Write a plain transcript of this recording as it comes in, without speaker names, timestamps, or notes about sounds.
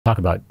talk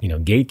about,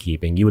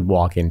 gatekeeping. You would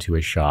walk into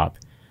a shop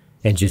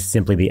and just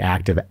simply the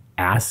act of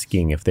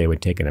asking if they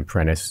would take an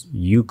apprentice,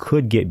 you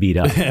could get beat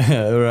up.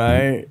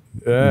 Right.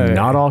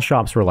 Not all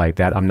shops were like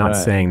that. I'm not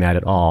saying that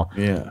at all.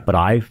 Yeah. But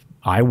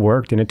I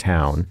worked in a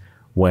town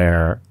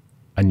where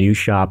a new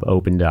shop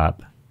opened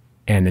up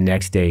and the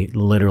next day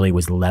literally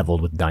was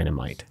leveled with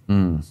dynamite.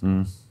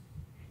 Mm-hmm.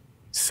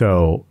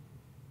 So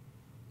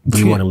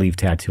you want to leave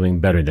tattooing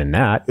better than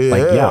that. Yeah.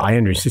 Like, yeah, I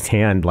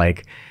understand,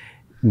 like,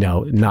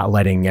 not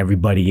letting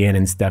everybody in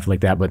and stuff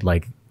like that, but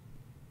like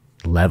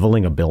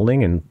leveling a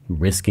building and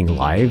risking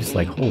lives,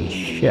 like, holy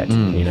shit,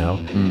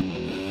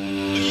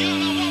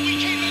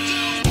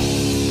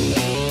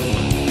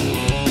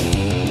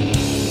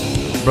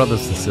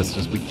 Brothers and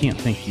sisters, we can't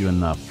thank you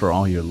enough for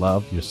all your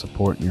love, your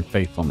support, and your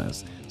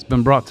faithfulness. It's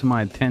been brought to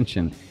my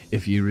attention,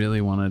 if you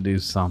really want to do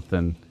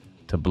something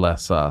to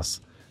bless us,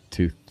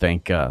 to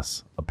thank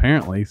us,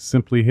 apparently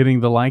simply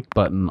hitting the like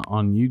button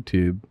on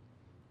YouTube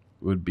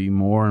would be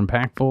more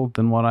impactful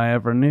than what I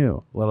ever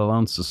knew, let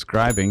alone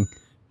subscribing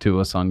to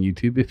us on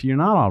YouTube if you're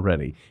not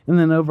already. And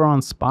then over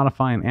on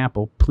Spotify and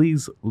Apple,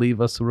 please leave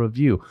us a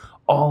review.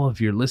 All of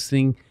your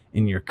listening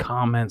and your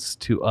comments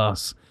to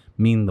us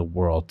mean the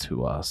world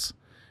to us.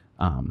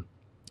 And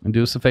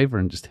do us a favor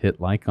and just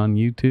hit like on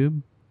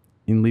YouTube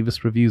and leave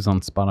us reviews on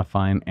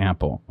Spotify and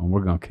Apple. And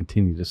we're going to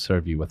continue to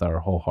serve you with our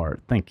whole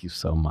heart. Thank you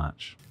so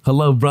much.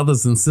 Hello,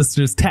 brothers and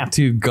sisters,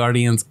 tattoo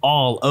guardians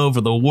all over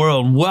the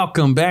world.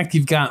 Welcome back.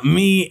 You've got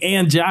me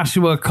and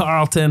Joshua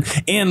Carlton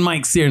and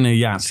Mike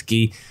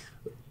Ciernoyatsky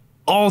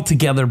all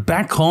together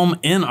back home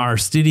in our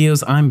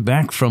studios. I'm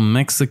back from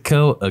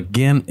Mexico.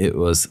 Again, it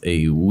was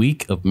a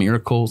week of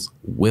miracles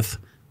with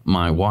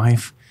my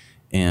wife.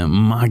 And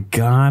my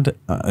God,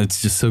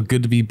 it's just so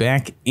good to be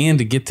back and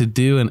to get to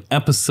do an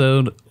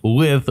episode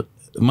with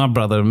my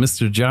brother,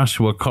 Mr.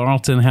 Joshua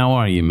Carlton. How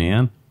are you,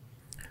 man?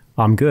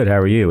 I'm good. How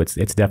are you? It's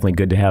definitely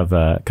good to have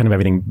kind of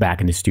everything back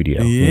in the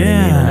studio.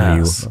 Yeah. I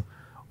know you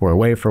were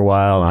away for a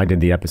while. I did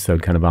the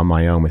episode kind of on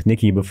my own with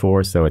Nikki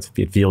before, so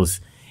it feels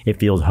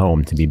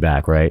home to be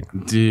back, right?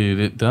 Dude,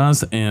 it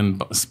does.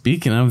 And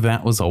speaking of,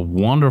 that was a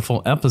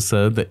wonderful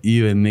episode that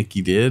you and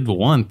Nikki did.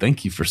 One,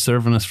 thank you for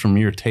serving us from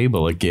your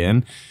table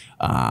again.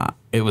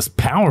 It was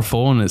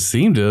powerful, and it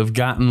seemed to have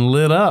gotten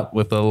lit up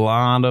with a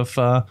lot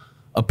of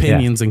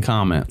opinions and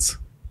comments.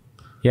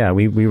 Yeah,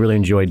 we really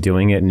enjoyed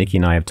doing it. Nikki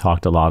and I have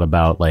talked a lot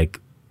about, like,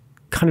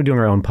 kind of doing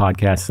our own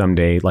podcast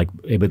someday. Like,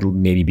 it would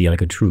maybe be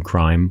like a true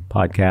crime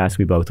podcast.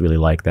 We both really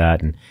like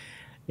that. And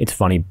it's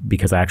funny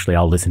because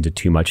I'll listen to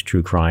too much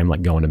true crime,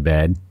 like going to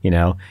bed, and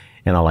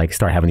I'll like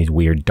start having these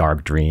weird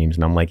dark dreams.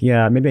 And I'm like,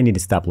 yeah, maybe I need to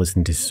stop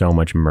listening to so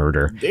much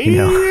murder.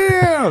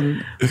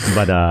 Damn.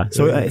 But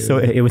so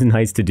it was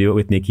nice to do it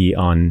with Nikki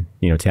on,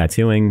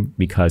 tattooing,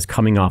 because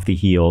coming off the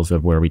heels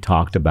of where we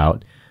talked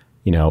about,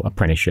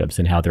 apprenticeships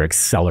and how they're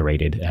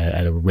accelerated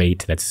at a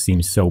rate that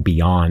seems so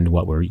beyond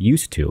what we're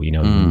used to.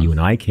 When you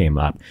and I came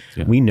up,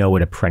 we know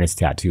what apprentice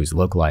tattoos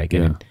look like.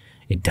 And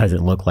it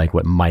doesn't look like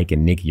what Mike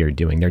and Nikki are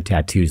doing. Their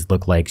tattoos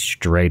look like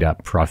straight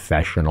up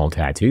professional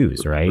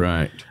tattoos, right?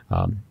 Right.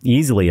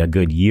 Easily a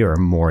good year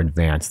more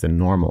advanced than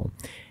normal.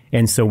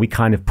 And so we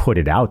kind of put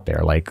it out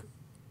there, like,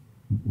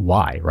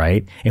 why,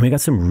 right? And we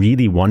got some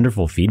really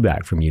wonderful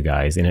feedback from you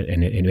guys, and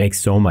it makes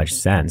so much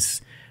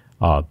sense.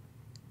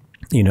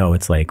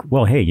 It's like,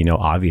 well, hey,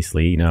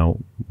 obviously,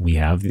 we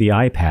have the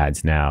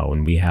iPads now,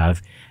 and we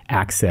have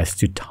access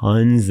to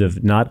tons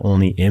of not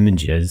only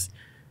images,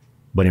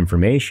 but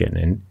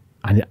information.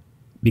 And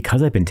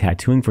because I've been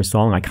tattooing for so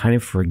long, I kind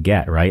of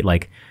forget, right?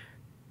 Like,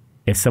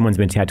 if someone's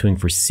been tattooing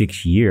for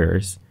 6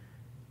 years,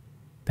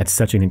 that's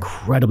such an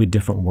incredibly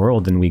different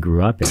world than we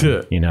grew up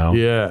in,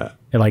 Yeah.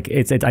 Like,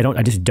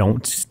 I just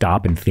don't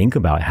stop and think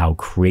about how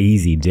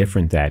crazy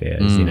different that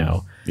is,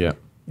 Yeah.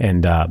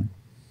 And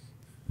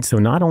so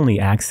not only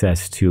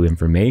access to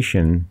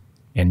information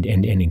and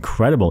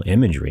incredible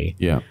imagery,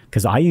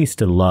 because I used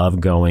to love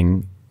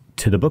going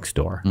to the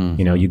bookstore.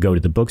 You go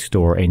to the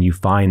bookstore and you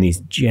find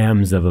these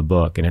gems of a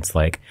book, and it's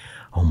like,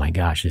 oh my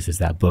gosh, this is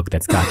that book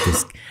that's got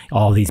this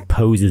all these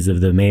poses of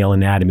the male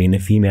anatomy and the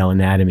female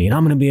anatomy, and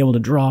I'm going to be able to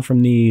draw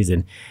from these.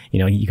 And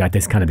you got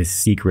this kind of this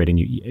secret,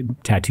 and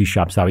tattoo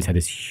shops always had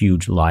this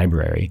huge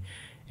library,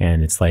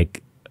 and it's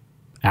like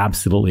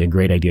absolutely a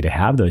great idea to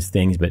have those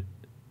things. But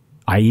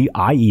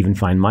I even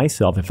find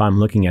myself, if I'm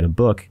looking at a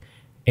book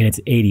and it's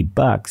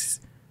 $80,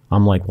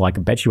 I'm like, well, I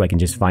can bet you I can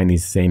just find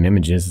these same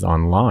images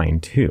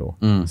online too.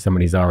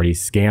 Somebody's already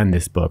scanned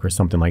this book or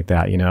something like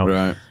that,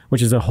 Right.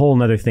 Which is a whole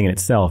nother thing in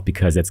itself,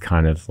 because it's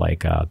kind of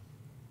like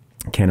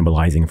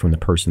cannibalizing from the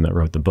person that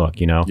wrote the book,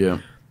 Yeah.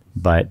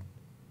 But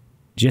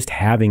just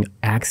having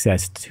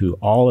access to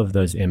all of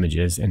those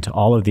images and to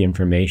all of the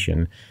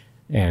information,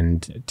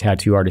 and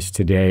tattoo artists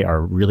today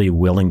are really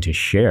willing to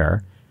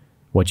share,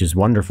 which is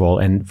wonderful.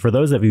 And for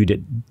those of you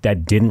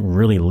that didn't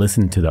really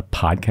listen to the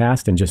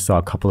podcast and just saw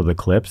a couple of the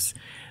clips,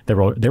 there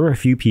were a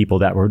few people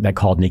that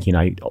called Nikki and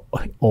I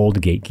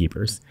old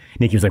gatekeepers.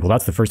 Nikki was like, well,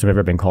 that's the first time I've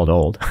ever been called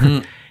old.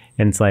 And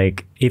it's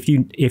like, if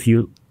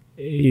you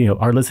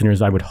our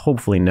listeners, I would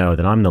hopefully know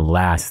that I'm the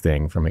last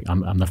thing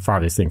I'm the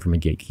farthest thing from a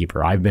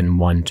gatekeeper. I've been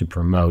one to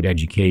promote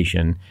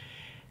education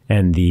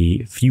and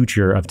the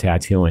future of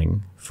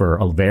tattooing for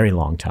a very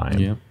long time.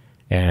 Yeah.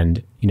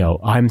 And,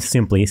 I was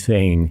simply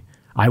saying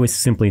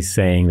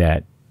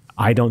that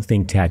I don't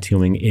think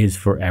tattooing is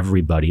for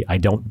everybody. I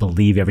don't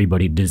believe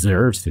everybody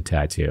deserves to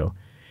tattoo.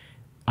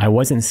 I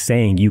wasn't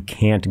saying you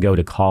can't go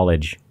to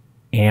college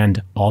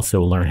and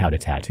also learn how to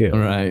tattoo.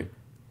 Right.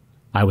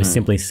 I was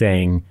simply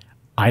saying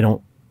I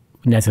don't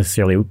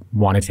necessarily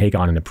want to take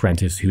on an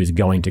apprentice who is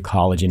going to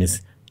college and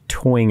is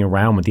toying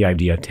around with the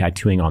idea of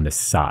tattooing on the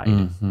side.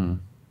 Mm-hmm.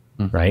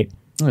 Mm-hmm. Right?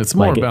 It's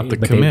more about the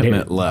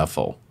commitment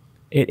level.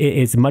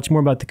 It's much more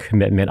about the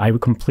commitment. I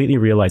would completely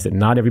realize that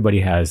not everybody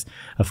has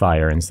a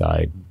fire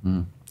inside.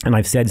 Mm-hmm. And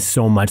I've said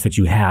so much that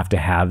you have to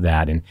have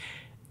that. And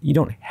you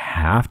don't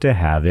have to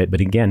have it.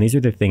 But again, these are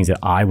the things that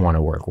I want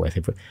to work with.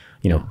 If,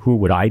 who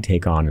would I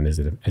take on as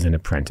an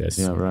apprentice?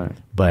 Yeah, right.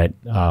 But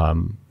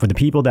for the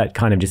people that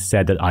kind of just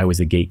said that I was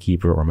a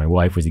gatekeeper or my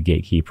wife was a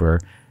gatekeeper,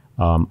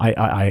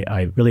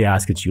 I really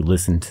ask that you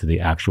listen to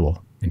the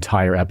actual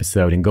entire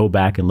episode and go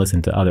back and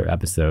listen to other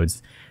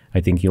episodes. I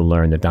think you'll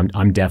learn that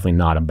I'm definitely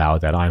not about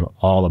that. I'm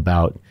all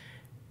about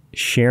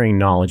sharing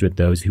knowledge with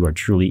those who are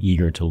truly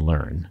eager to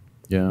learn.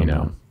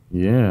 Yeah.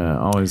 Yeah,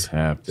 always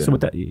have to. So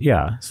with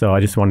that, so I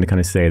just wanted to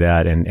kind of say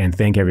that and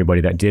thank everybody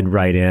that did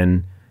write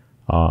in.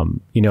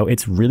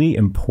 It's really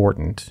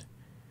important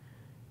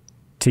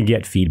to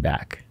get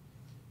feedback,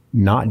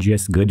 not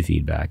just good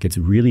feedback. It's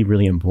really,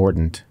 really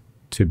important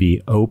to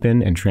be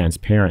open and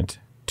transparent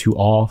to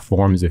all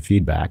forms of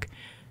feedback.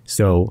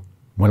 So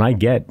when I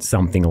get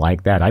something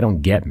like that, I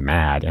don't get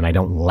mad and I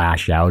don't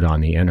lash out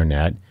on the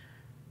internet.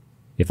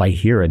 If I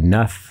hear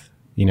enough,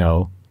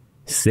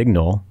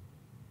 signal,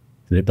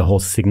 the whole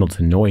signal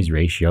to noise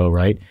ratio,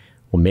 right?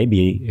 Well,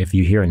 maybe if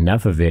you hear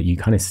enough of it, you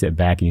kind of sit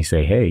back and you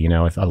say, hey,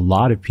 if a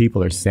lot of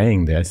people are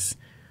saying this,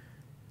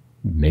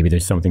 maybe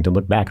there's something to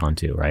look back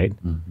onto, right?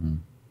 Mm-hmm.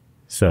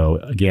 So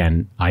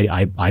again,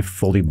 I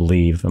fully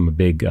believe I'm a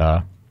big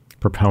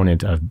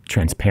proponent of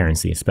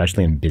transparency,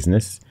 especially in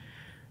business.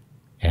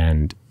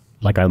 And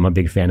I'm a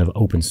big fan of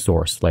open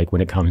source, like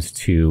when it comes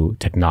to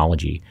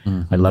technology.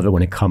 Mm-hmm. I love it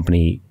when a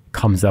company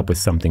comes up with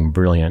something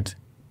brilliant,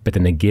 but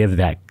then they give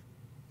that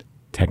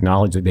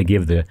technology, they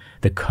give the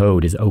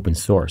code as open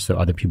source so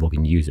other people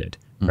can use it,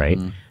 right?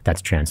 Mm-hmm.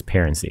 That's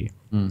transparency.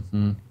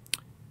 Mm-hmm.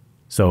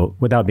 So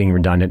without being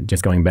redundant,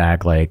 just going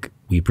back,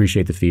 we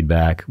appreciate the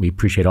feedback, we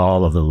appreciate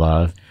all of the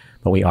love,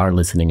 but we are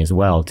listening as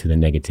well to the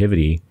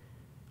negativity.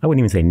 I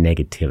wouldn't even say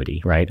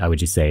negativity, right? I would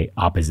just say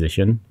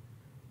opposition.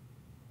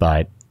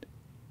 But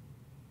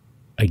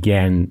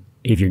again,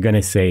 if you're going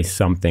to say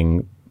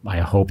something, I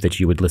hope that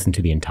you would listen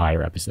to the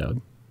entire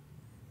episode.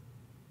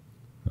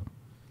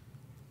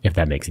 If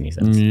that makes any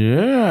sense.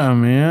 Yeah,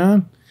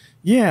 man.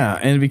 Yeah,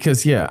 and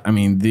because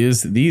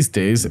these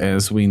days,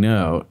 as we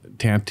know,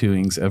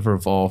 tattooing's ever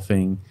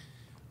evolving,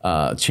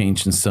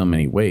 changed in so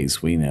many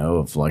ways. We know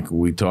of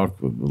we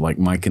talked like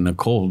Mike and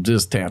Nicole,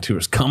 just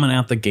tattooers coming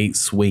out the gate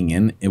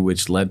swinging,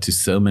 which led to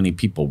so many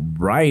people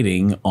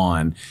writing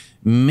on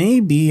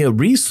maybe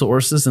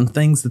resources and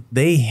things that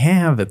they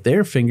have at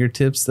their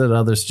fingertips that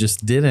others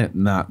just didn't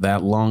not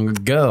that long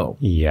ago.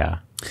 Yeah.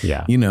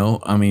 Yeah.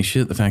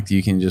 The fact that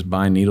you can just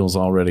buy needles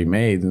already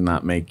made and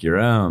not make your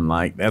own,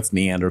 that's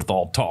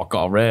Neanderthal talk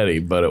already,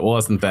 but it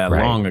wasn't that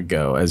long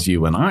ago, as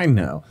you and I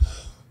know.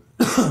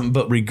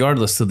 But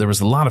regardless, so there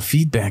was a lot of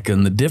feedback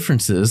on the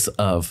differences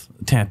of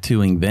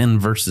tattooing then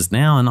versus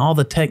now, and all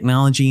the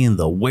technology and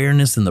the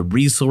awareness and the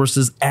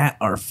resources at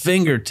our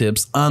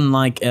fingertips,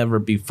 unlike ever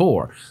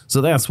before.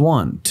 So that's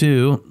one.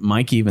 Two,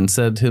 Mike even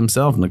said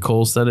himself,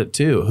 Nicole said it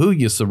too, who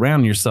you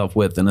surround yourself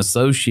with and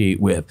associate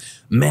with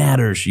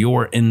matters.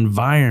 Your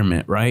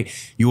environment, right?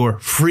 Your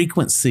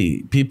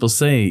frequency. People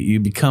say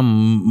you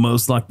become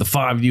most like the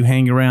five you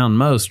hang around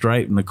most,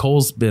 right?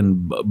 Nicole's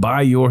been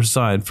by your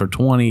side for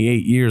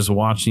 28 years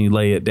watching you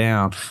lay it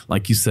down.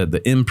 Like you said,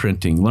 the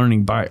imprinting,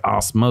 learning by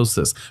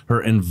osmosis, her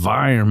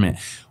environment,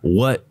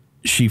 what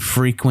she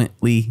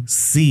frequently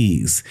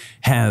sees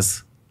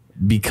has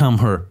become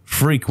her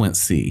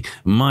frequency.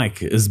 Mike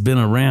has been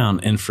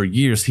around, and for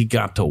years he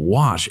got to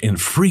watch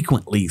and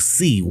frequently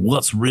see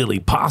what's really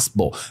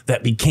possible.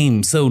 That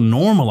became so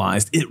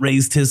normalized, it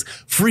raised his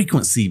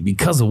frequency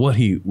because of what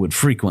he would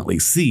frequently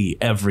see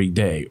every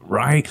day,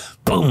 right?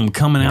 Boom,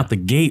 coming out the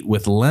gate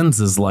with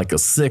lenses like a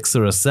 6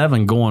 or a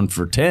 7 going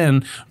for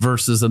 10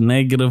 versus a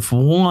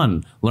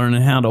 -1,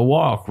 learning how to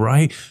walk,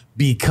 right?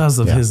 Because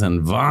of his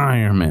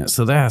environment.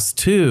 So that's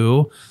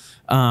two.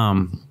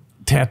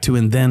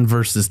 Tattooing then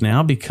versus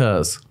now,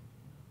 because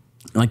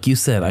like you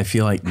said, I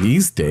feel like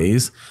these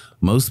days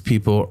most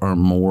people are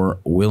more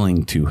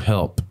willing to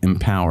help,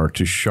 empower,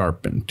 to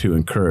sharpen, to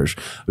encourage.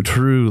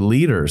 True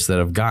leaders that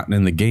have gotten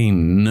in the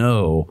game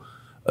know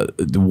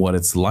what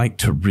it's like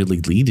to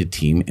really lead a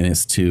team, and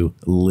it's to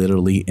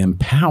literally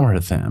empower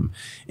them.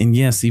 And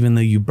yes, even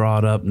though you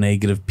brought up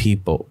negative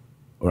people,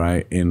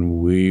 right?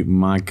 And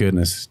my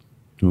goodness,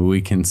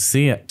 we can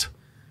see it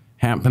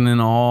happening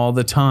all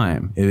the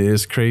time. It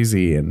is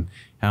crazy. And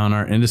how in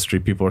our industry,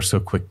 people are so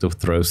quick to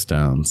throw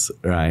stones,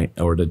 right?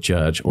 Or to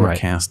judge or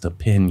cast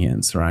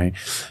opinions, right?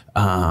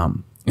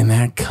 And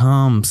that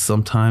comes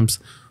sometimes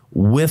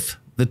with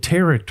the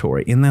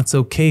territory, and that's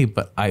okay.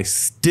 But I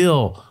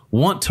still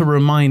want to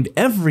remind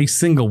every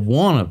single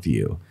one of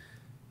you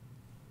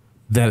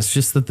that it's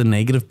just that the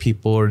negative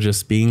people are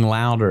just being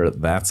louder.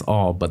 That's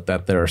all. But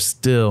that there are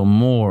still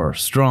more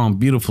strong,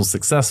 beautiful,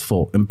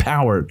 successful,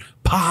 empowered,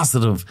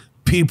 positive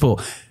people,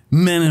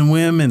 men and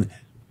women,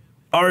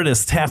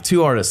 artists,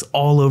 tattoo artists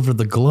all over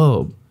the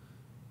globe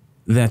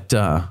that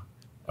are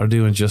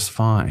doing just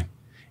fine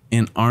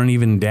and aren't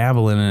even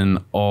dabbling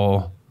in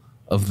all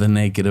of the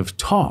negative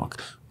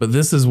talk. But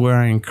this is where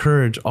I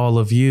encourage all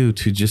of you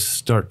to just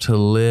start to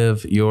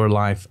live your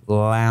life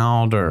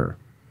louder,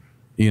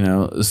 you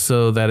know,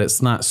 so that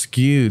it's not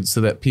skewed,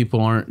 so that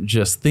people aren't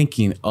just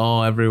thinking,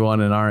 oh,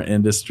 everyone in our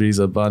industry is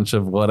a bunch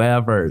of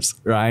whatevers,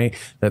 right?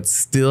 That's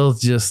still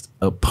just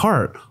a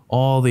part.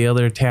 All the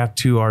other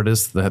tattoo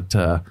artists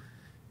that,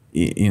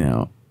 you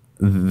know,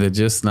 they're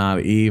just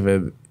not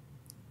even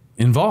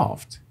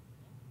involved,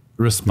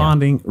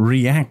 responding,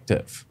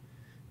 reactive,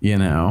 you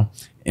know.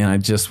 And I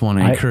just want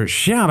to encourage,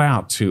 shout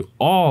out to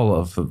all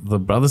of the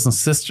brothers and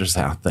sisters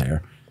out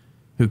there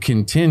who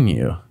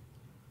continue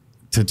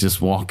to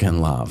just walk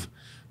in love,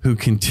 who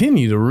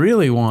continue to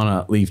really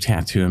want to leave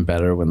tattooing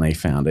better when they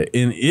found it.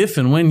 And if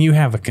and when you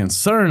have a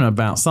concern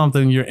about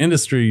something, your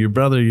industry, your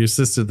brother, your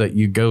sister, that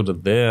you go to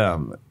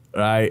them,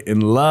 right? In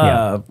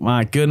love,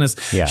 my goodness.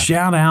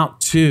 Shout out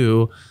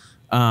to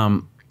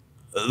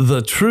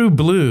the True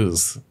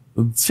Blues.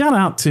 Shout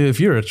out to, if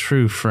you're a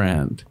true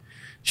friend,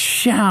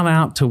 shout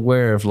out to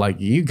where, if like,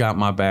 you got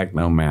my back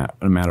no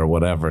matter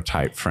whatever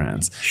type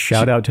friends.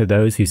 Shout out to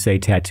those who say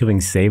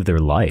tattooing saved their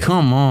life.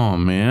 Come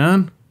on,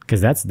 man. Because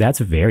that's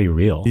very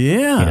real.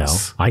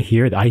 Yes.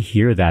 You know, I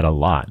hear that a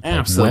lot.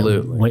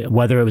 Absolutely. Like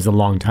whether it was a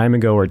long time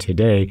ago or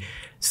today,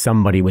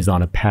 somebody was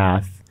on a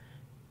path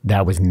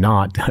that was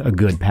not a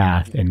good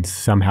path, and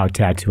somehow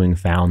tattooing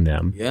found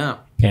them. Yeah.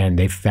 And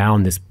they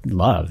found this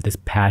love, this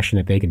passion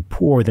that they can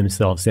pour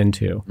themselves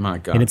into. My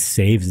God. And it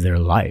saves their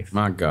life.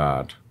 My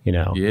God. You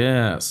know.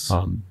 Yes.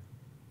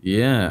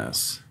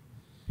 Yes.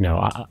 You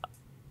know,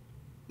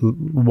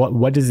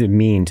 what does it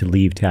mean to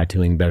leave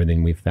tattooing better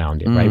than we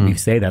found it, right? We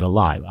say that a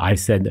lot.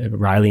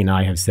 Riley and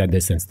I have said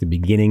this since the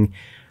beginning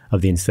of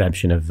the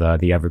inception of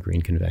the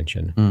Evergreen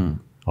Convention.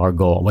 Our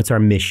goal, what's our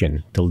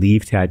mission? To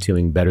leave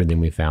tattooing better than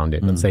we found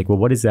it. And it's like, well,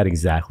 what does that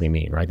exactly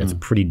mean, right? That's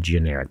pretty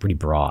generic, pretty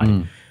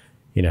broad.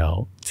 You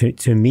know,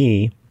 to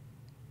me,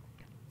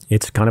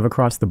 it's kind of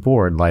across the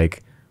board.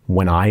 Like,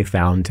 when I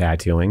found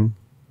tattooing,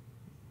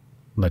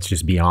 let's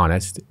just be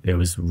honest, it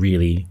was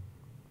really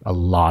a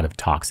lot of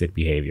toxic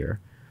behavior.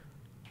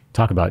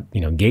 Talk about,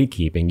 you know,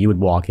 gatekeeping. You would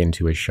walk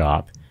into a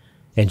shop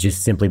and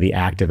just simply the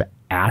act of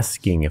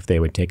asking if they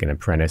would take an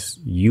apprentice,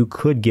 you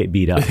could get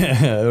beat up.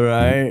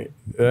 Right.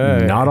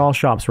 Not all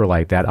shops were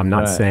like that. I'm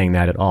not saying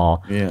that at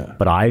all. Yeah.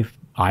 But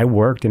I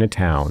worked in a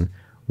town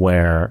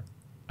where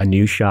a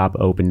new shop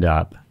opened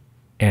up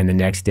and the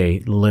next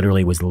day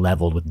literally was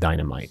leveled with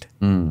dynamite.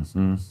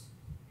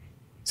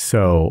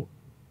 So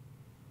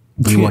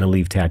we want to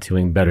leave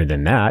tattooing better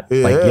than that.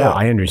 Like, yeah,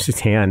 I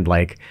understand,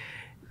 like,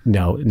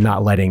 no,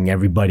 not letting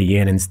everybody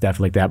in and stuff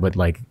like that, but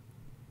like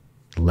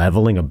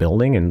leveling a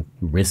building and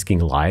risking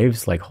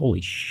lives, like,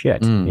 holy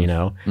shit, you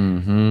know?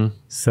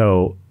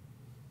 So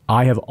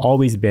I have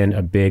always been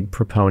a big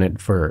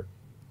proponent for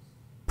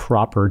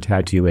proper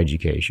tattoo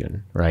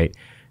education, right?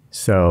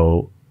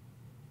 So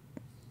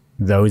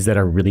those that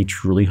are really,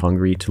 truly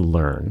hungry to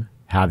learn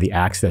have the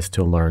access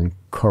to learn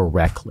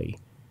correctly.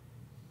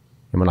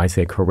 And when I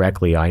say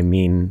correctly, I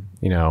mean,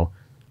 you know,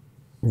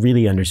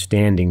 really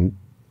understanding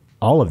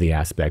all of the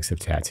aspects of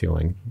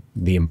tattooing,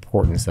 the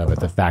importance of it,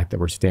 the fact that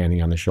we're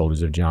standing on the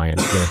shoulders of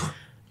giants.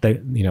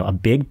 You know, a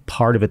big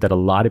part of it that a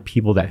lot of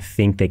people that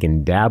think they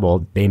can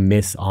dabble, they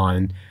miss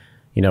on,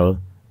 you know,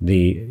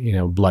 the, you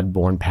know,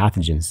 bloodborne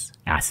pathogens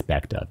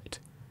aspect of it.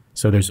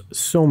 So there's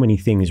so many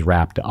things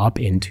wrapped up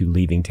into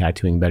leaving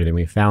tattooing better than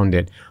we found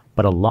it.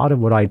 But a lot of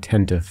what I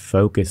tend to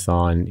focus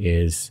on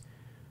is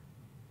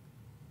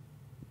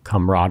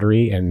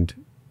camaraderie and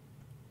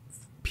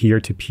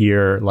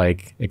peer-to-peer,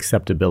 like,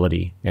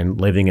 acceptability and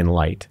living in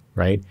light,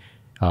 right?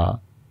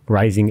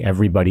 Rising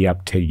everybody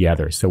up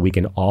together so we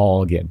can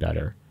all get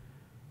better.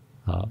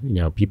 You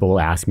know, people will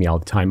ask me all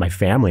the time, my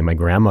family, my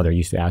grandmother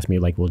used to ask me,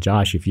 like, well,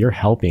 Josh, if you're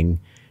helping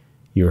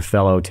your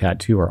fellow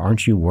tattooer,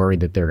 aren't you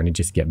worried that they're going to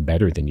just get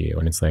better than you?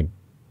 And it's like,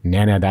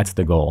 nah, that's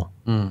the goal.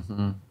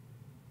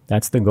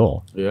 That's the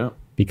goal. Yeah.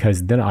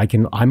 Because then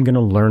I'm going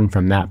to learn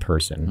from that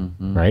person,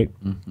 right?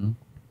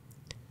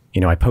 You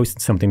know, I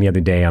posted something the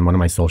other day on one of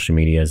my social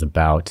medias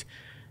about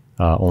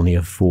only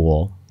a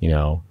fool, you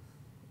know,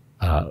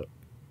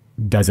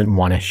 doesn't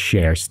want to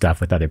share stuff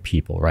with other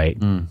people, right?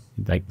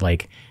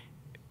 Like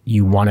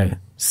you want to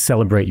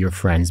celebrate your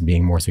friends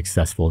being more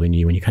successful than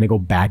you, and you kind of go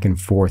back and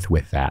forth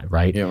with that,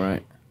 right? Yeah,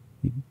 right.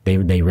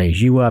 They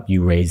raise you up,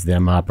 you raise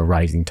them up. A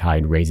rising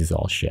tide raises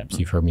all ships.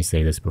 You've heard me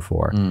say this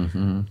before.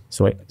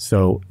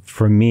 So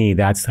for me,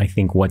 that's, I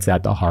think, what's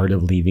at the heart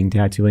of leaving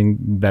tattooing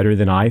better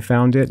than I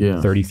found it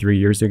 33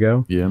 years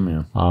ago. Yeah,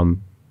 man.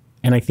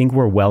 And I think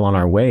we're well on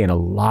our way in a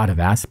lot of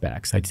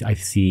aspects. I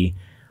see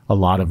a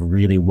lot of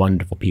really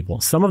wonderful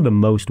people. Some of the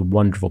most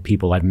wonderful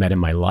people I've met in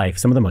my life,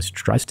 some of the most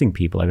trusting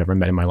people I've ever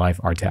met in my life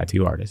are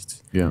tattoo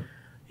artists. Yeah.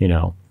 You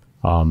know,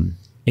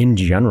 in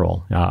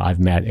general, I've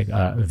met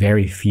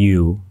very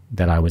few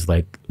that I was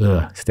like,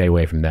 ugh, stay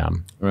away from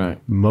them. Right.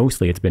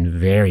 Mostly it's been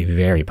very,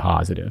 very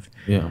positive.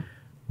 Yeah.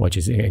 Which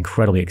is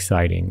incredibly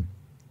exciting.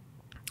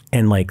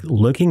 And like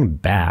looking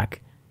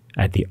back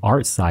at the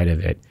art side of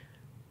it,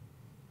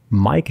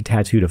 Mike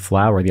tattooed a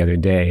flower the other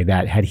day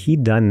that had he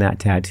done that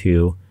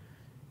tattoo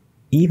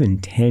even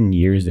 10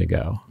 years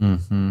ago,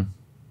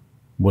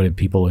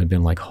 people would have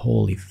been like,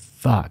 holy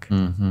fuck.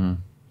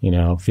 You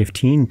know,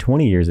 15,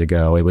 20 years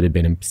ago, it would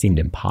have seemed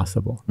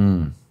impossible.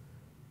 And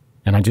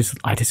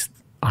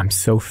I'm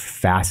so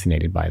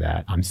fascinated by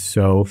that. I'm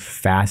so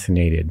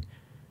fascinated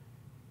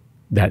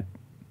that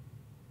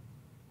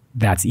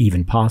that's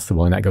even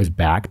possible. And that goes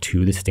back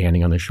to the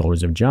standing on the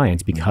shoulders of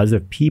giants because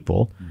of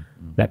people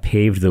that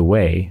paved the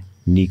way,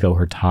 Nico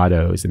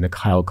Hurtados and the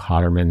Kyle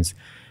Cottermans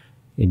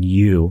and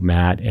you,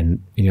 Matt,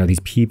 and you know,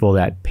 these people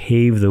that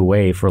paved the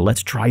way for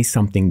let's try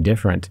something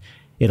different.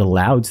 It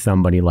allowed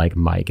somebody like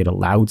Mike, it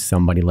allowed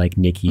somebody like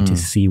Nikki to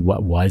see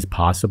what was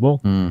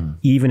possible,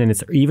 even in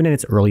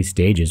its early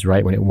stages,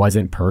 right? When it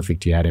wasn't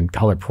perfect yet and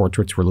color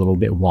portraits were a little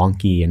bit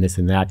wonky and this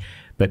and that.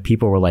 But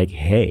people were like,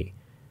 hey,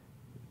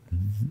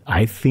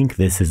 I think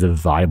this is a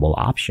viable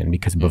option.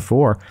 Because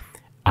before,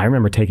 I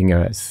remember taking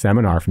a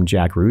seminar from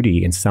Jack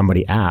Rudy and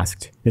somebody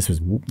asked, this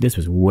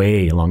was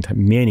way a long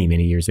time,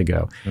 many years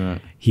ago.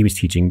 He was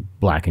teaching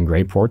black and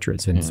gray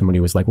portraits and somebody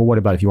was like, well, what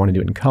about if you want to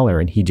do it in color?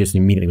 And he just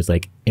immediately was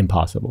like,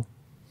 impossible.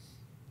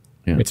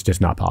 It's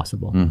just not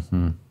possible.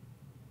 And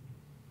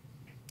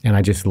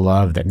I just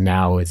love that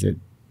now is it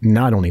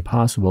not only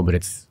possible, but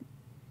it's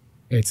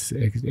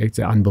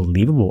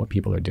unbelievable what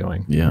people are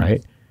doing.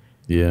 Right?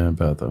 Yeah,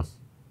 about though.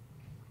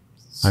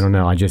 I don't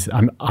know.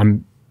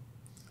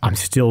 I'm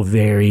still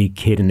very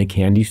kid in the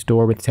candy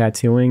store with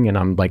tattooing, and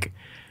I'm like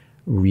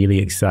really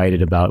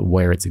excited about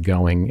where it's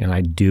going. And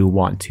I do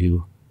want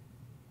to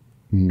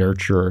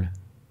nurture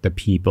the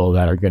people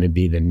that are going to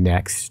be the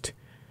next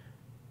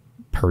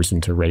person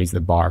to raise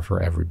the bar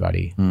for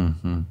everybody.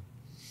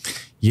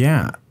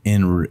 Yeah,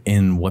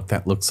 and what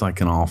that looks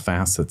like in all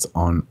facets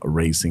on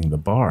raising the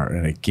bar.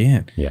 And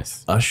again,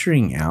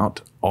 ushering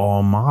out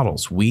all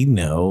models. We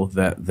know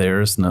that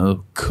there's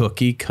no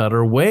cookie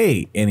cutter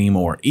way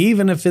anymore.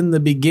 Even if in the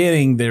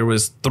beginning there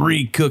was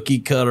 3 cookie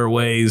cutter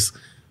ways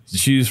to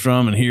choose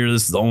from, and here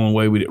this is the only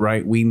way we did,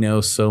 right? We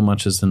know so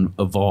much has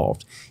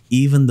evolved.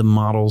 Even the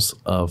models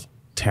of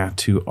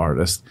tattoo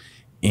artists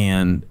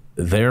and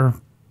their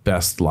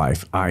best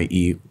life,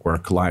 i.e.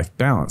 work-life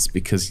balance.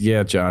 Because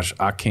yeah, Josh,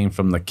 I came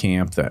from the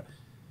camp that,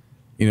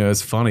 you know,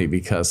 it's funny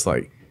because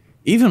like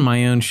even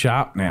my own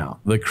shop now,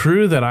 the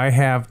crew that I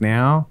have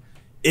now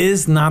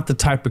is not the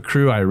type of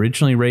crew I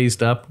originally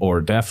raised up,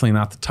 or definitely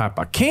not the type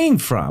I came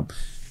from.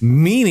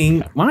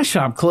 Meaning my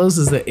shop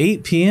closes at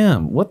 8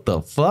 p.m. What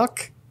the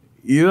fuck?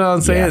 You know what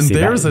I'm saying? Yeah, see,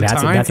 there's a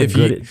time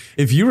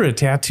if you were a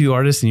tattoo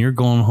artist and you're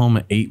going home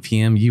at 8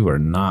 p.m., you are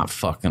not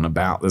fucking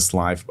about this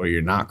life, or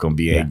you're not going to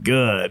be a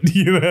good,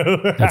 you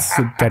know?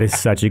 That is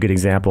such a good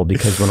example,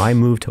 because when I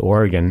moved to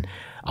Oregon,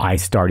 I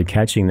started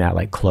catching that,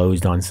 like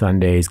closed on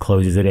Sundays,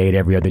 closes at 8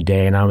 every other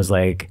day. And I was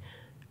like,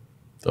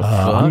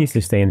 I'm used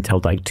to staying until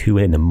like 2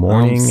 in the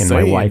morning, and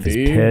my wife is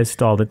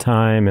pissed all the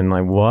time. And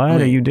like,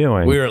 what are you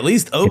doing? We were at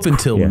least open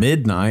till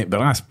midnight, but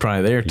I was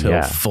probably there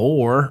till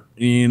 4,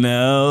 you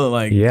know,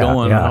 like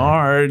going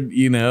hard,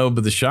 you know,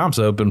 but the shop's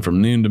open from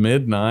noon to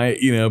midnight,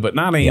 you know, but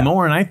not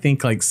anymore. And I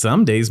think like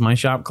some days my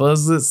shop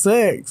closes at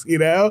 6, you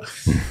know,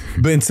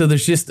 but so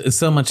there's just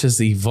so much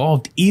has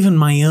evolved. Even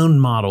my own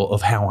model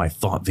of how I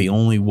thought the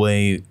only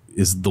way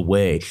is the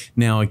way.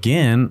 Now,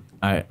 again,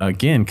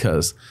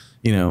 because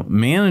you know,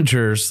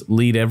 managers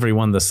lead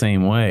everyone the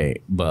same way,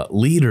 but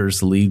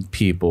leaders lead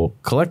people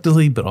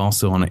collectively, but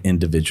also on an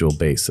individual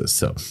basis.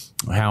 So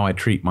how I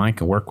treat Mike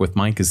and work with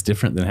Mike is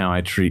different than how I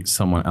treat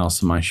someone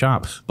else in my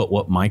shop. But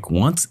what Mike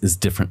wants is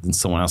different than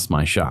someone else in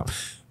my shop.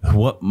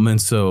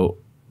 And so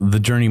the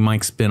journey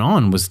Mike's been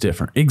on was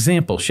different.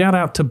 Example, shout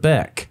out to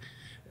Beck,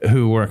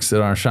 who works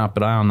at our shop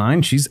at Aisle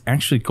 9. She's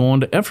actually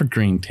going to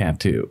Evergreen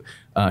Tattoo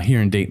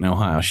here in Dayton,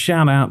 Ohio.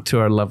 Shout out to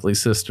our lovely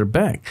sister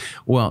Beck.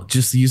 Well,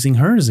 just using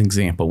her as an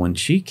example, when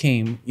she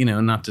came, you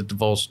know, not to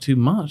divulge too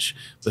much,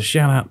 but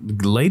shout out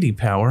Lady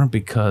Power,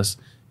 because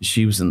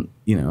she was in,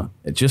 you know,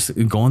 just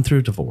going through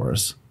a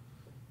divorce,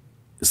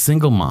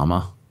 single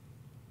mama,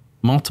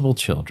 multiple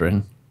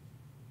children,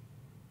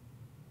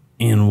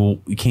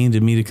 and came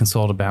to me to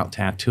consult about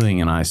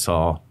tattooing, and I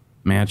saw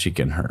magic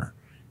in her.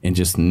 And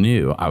just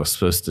knew I was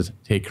supposed to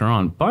take her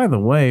on. By the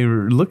way,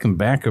 looking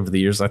back over the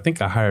years, I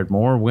think I hired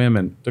more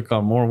women, took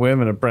on more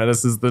women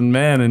apprentices than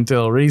men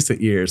until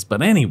recent years.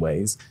 But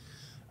anyways,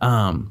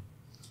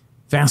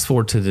 Fast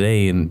forward to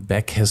today, and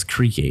Beck has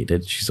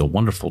created, she's a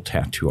wonderful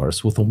tattoo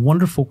artist with a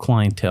wonderful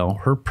clientele,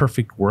 her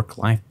perfect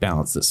work-life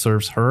balance that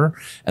serves her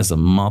as a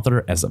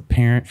mother, as a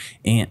parent,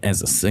 and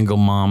as a single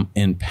mom,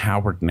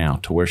 empowered now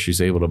to where she's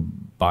able to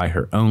buy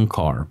her own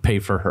car, pay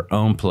for her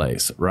own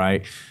place,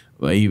 right?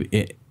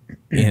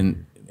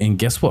 And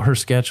guess what her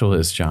schedule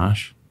is,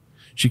 Josh?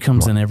 She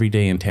comes in every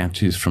day and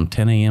tattoos from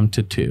 10 a.m.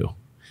 to 2.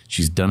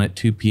 She's done at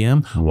 2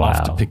 p.m.,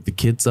 off to pick the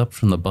kids up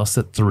from the bus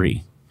at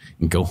 3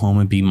 and go home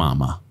and be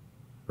mama.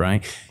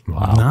 Right?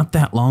 Wow. Not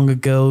that long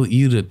ago,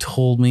 you'd have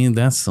told me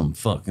that's some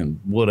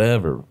fucking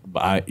whatever,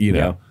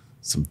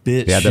 some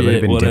bitch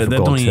shit, whatever.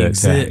 That don't even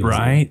exist,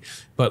 right?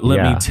 But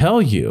let me tell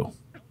you,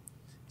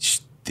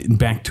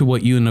 back to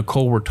what you and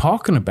Nicole were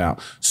talking about.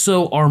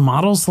 So are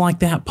models like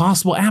that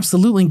possible?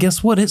 Absolutely. And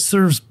guess what? It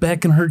serves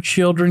Beck and her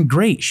children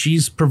great.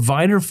 She's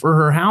provider for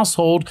her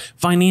household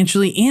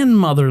financially and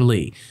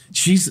motherly.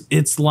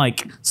 It's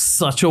like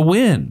such a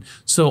win.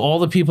 So all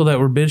the people that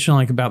were bitching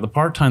like about the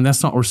part-time,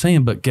 that's not what we're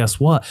saying. But guess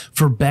what?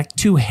 For Beck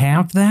to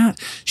have that,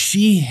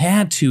 she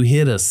had to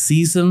hit a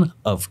season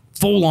of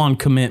full-on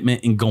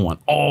commitment and going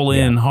all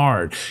in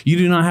hard. You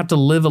do not have to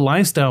live a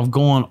lifestyle of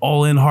going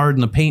all in hard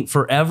in the paint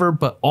forever,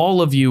 but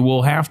all of you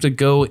will have to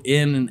go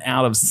in and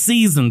out of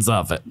seasons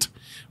of it,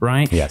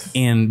 right? Yes.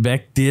 And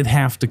Beck did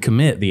have to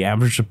commit. The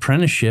average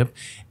apprenticeship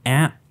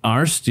at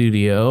our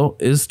studio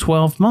is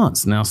 12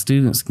 months. Now,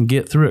 students can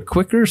get through it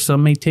quicker.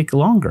 Some may take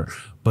longer,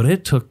 but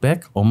it took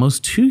Beck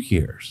almost 2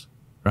 years,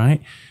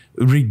 right?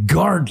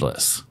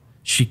 Regardless,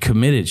 she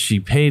committed. She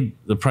paid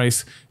the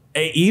price,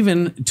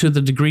 even to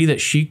the degree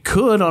that she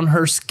could on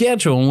her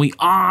schedule, and we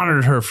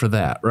honored her for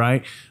that,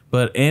 right?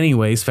 But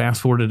anyways,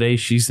 fast forward today,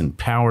 she's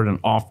empowered and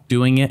off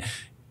doing it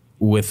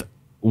with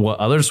what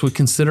others would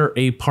consider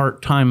a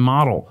part-time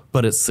model,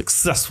 but it's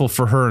successful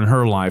for her in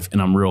her life,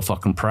 and I'm real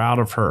fucking proud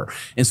of her.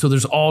 And so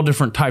there's all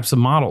different types of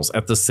models.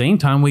 At the same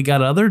time, we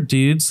got other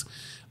dudes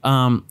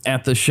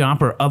at the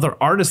shop, or other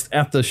artists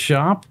at the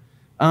shop,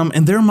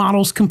 and their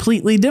model's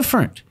completely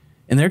different.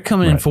 And they're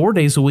coming in 4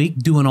 days a week,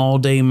 doing all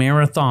day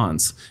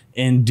marathons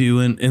and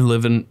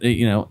living,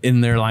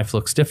 and their life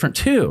looks different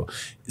too.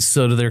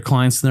 So do their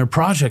clients and their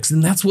projects.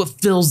 And that's what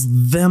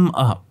fills them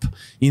up,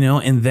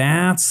 and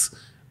that's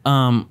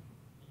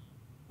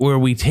where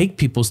we take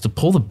people, is to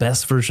pull the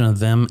best version of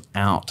them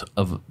out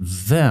of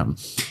them.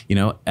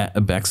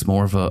 Beck's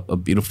more of a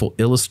beautiful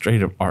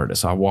illustrative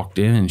artist. I walked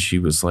in and she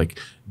was like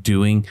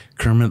doing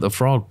Kermit the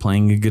Frog,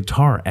 playing a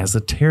guitar as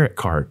a tarot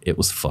card. It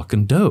was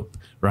fucking dope.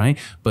 Right.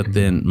 But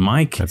then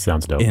Mike that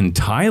sounds dope. And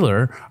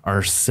Tyler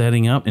are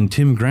setting up, and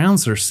Tim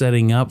Grounds are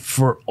setting up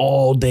for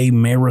all day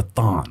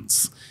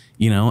marathons,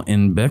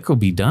 and Beck will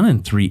be done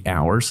in 3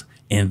 hours,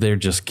 and they're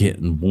just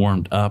getting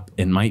warmed up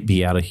and might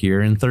be out of here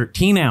in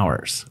 13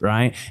 hours.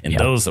 Right. And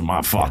those are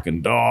my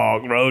fucking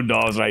road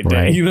dogs right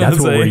there. Right. That's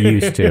what we're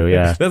used to.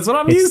 Yeah. That's what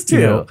I'm used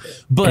to.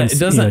 But it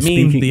doesn't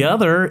mean the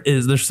other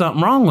is there's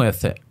something wrong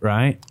with it.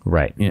 Right.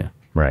 Right. Yeah.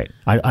 Right.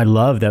 I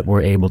love that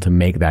we're able to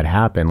make that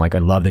happen. Like, I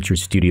love that your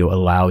studio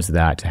allows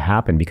that to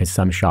happen, because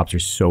some shops are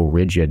so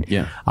rigid.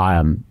 Yeah. I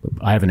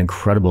have an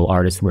incredible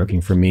artist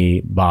working for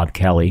me, Bob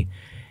Kelly,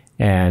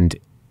 and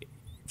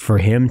for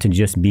him to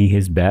just be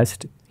his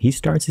best, he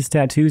starts his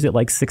tattoos at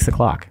like 6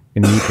 o'clock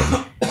in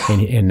the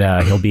evening,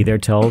 and he'll be there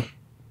till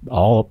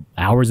all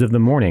hours of the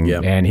morning.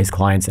 And his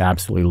clients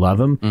absolutely love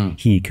him.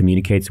 He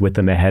communicates with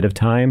them ahead of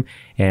time,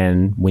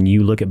 and when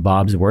you look at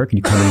Bob's work and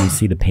you come in and you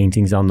see the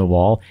paintings on the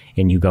wall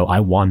and you go, I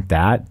want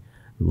that,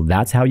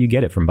 that's how you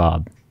get it from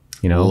Bob.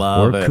 We're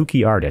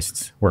kooky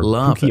artists. We're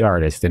kooky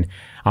artists, and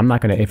I'm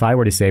not gonna, if I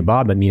were to say,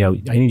 Bob, I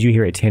need you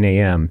here at 10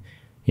 a.m.,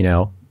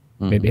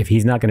 if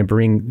he's not going to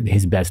bring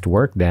his best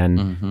work,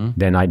 then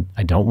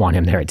I don't want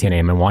him there at 10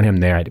 a.m. I want him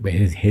there at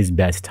his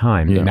best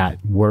time, and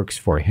that works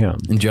for him.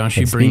 And Josh,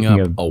 you bring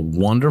up a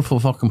wonderful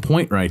fucking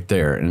point right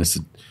there. And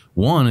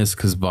one is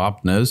because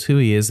Bob knows who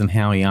he is and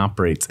how he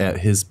operates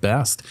at his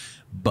best.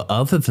 But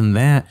other than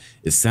that,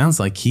 it sounds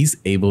like he's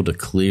able to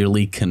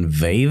clearly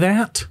convey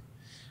that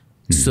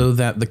so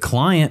that the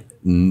client,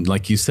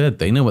 like you said,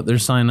 they know what they're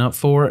signing up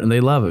for and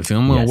they love it. If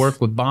I'm going to work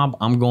with Bob,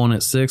 I'm going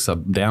at 6.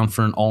 I'm down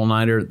for an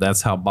all-nighter.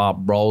 That's how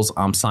Bob rolls.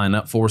 I'm signing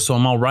up for. So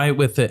I'm all right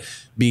with it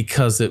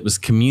because it was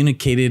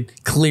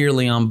communicated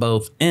clearly on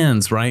both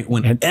ends, right?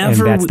 And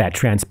that's that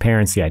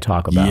transparency I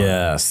talk about.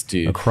 Yes,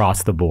 dude.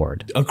 Across the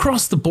board.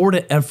 Across the board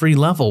at every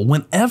level.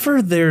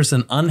 Whenever there's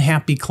an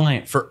unhappy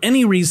client for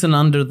any reason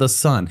under the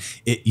sun,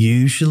 it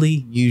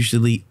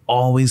usually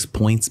always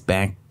points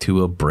back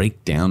to a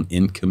breakdown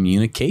in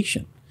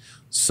communication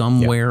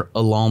somewhere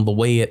along the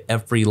way at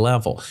every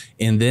level.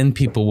 And then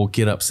people will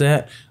get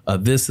upset,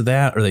 this or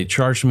that, or they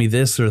charge me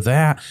this or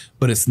that.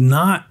 But it's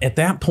not, at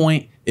that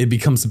point, it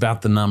becomes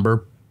about the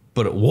number.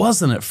 But it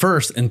wasn't at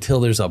first until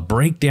there's a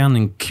breakdown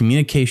in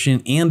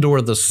communication and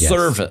or the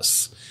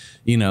service,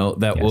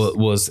 that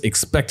was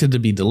expected to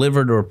be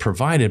delivered or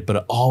provided. But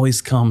it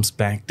always comes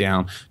back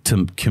down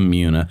to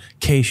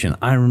communication.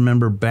 I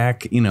remember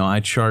back,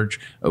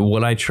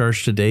 what I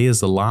charge today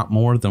is a lot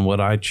more than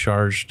what I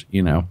charged,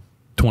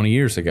 20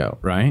 years ago,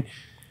 right?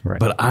 Right.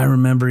 But I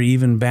remember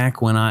even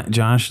back when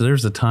Josh,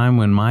 there's a time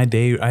when my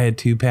day, I had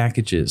 2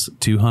 packages,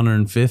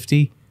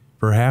 250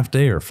 for half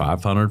day or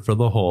 500 for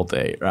the whole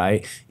day,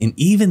 right? And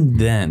even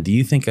then, do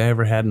you think I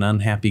ever had an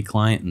unhappy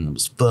client and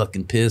was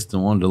fucking pissed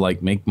and wanted to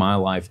like make my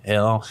life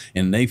hell,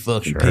 and they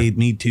fucking paid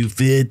me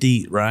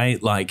 250,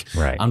 right? Like,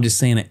 I'm just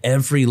saying at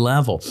every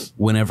level,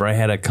 whenever I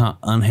had a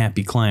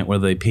unhappy client,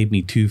 whether they paid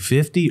me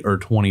 250 or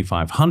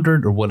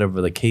 2,500 or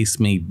whatever the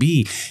case may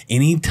be,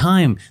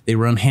 anytime they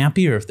were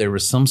unhappy or if there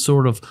was some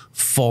sort of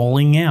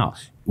falling out,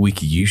 we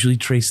could usually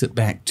trace it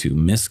back to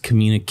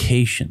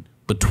miscommunication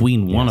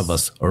between one of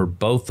us or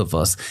both of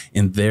us,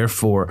 and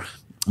therefore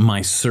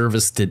my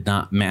service did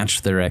not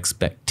match their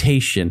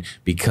expectation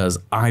because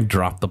I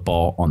dropped the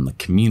ball on the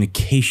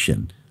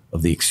communication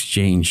of the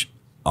exchange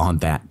on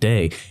that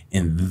day.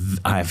 And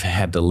I've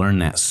had to learn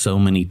that so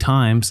many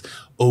times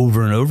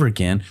over and over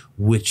again,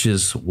 which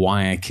is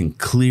why I can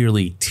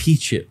clearly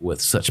teach it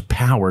with such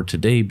power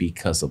today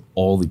because of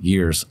all the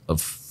years of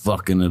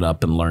fucking it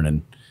up and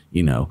learning,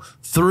 you know,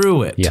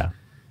 through it. Yeah.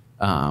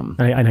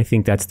 And I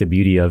think that's the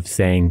beauty of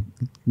saying,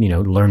 you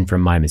know, learn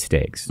from my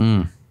mistakes,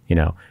 you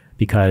know,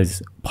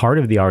 because part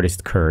of the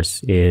artist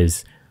curse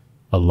is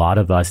a lot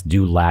of us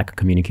do lack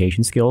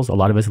communication skills. A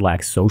lot of us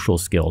lack social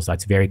skills.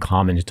 That's very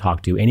common to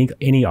talk to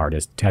any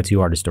artist,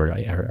 tattoo artist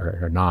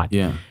or not.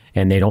 Yeah.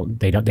 And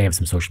they have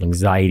some social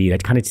anxiety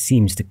that kind of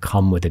seems to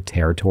come with the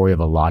territory of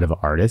a lot of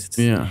artists.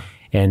 Yeah.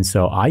 And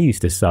so I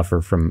used to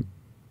suffer from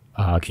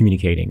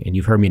communicating. And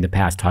you've heard me in the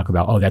past talk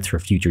about, oh, that's for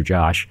future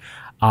Josh.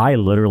 I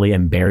literally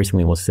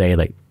embarrassingly will say,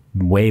 like,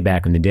 way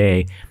back in the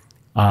day,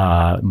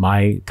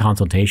 my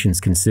consultations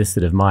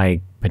consisted of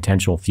my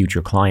potential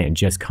future client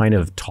just kind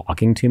of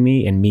talking to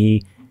me and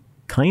me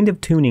kind of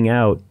tuning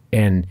out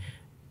and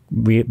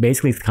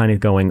basically kind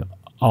of going,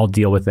 I'll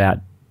deal with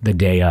that the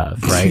day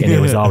of, right? And it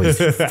was always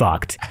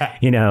fucked.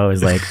 You know, it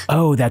was like,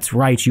 oh, that's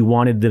right. You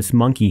wanted this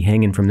monkey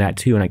hanging from that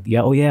too. And like,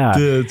 yeah, oh yeah,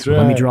 that's right.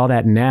 Let me draw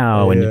that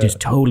now. Yeah. And just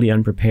totally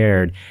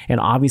unprepared.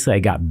 And obviously I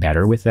got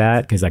better with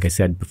that because like I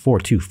said before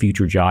too,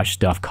 future Josh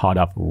stuff caught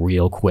up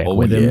real quick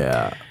with him.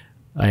 Yeah.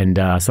 And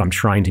so I'm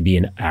trying to be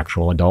an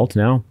actual adult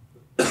now.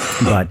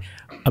 But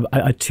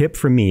a tip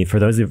for me, for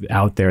those of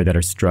out there that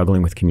are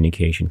struggling with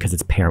communication, because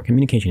it's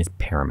communication is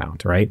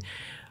paramount, right?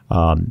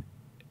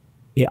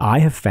 I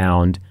have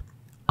found,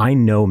 I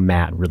know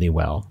Matt really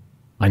well.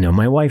 I know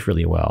my wife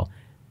really well.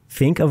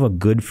 Think of a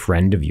good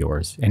friend of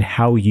yours and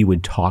how you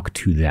would talk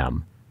to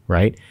them,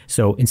 right?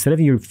 So instead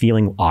of you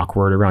feeling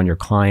awkward around your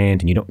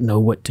client and you don't know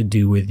what to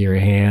do with your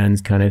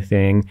hands kind of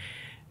thing,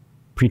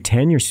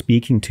 pretend you're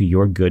speaking to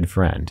your good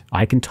friend.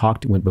 I can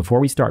talk to, before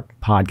we start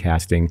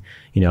podcasting,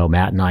 you know,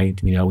 Matt and I,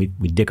 you know, we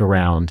dick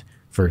around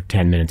for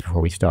 10 minutes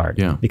before we start.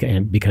 Yeah.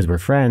 Because we're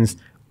friends,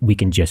 we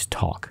can just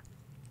talk.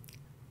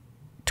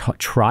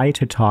 Try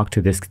to talk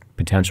to this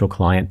potential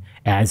client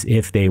as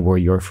if they were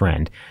your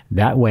friend.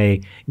 That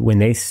way, when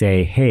they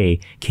say,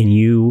 hey, can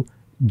you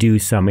do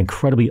some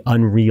incredibly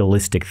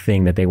unrealistic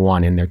thing that they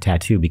want in their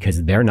tattoo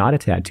because they're not a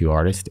tattoo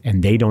artist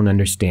and they don't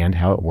understand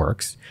how it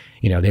works.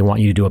 You know, they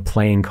want you to do a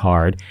playing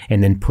card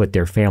and then put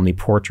their family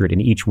portrait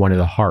in each one of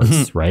the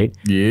hearts, right?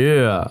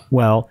 Yeah.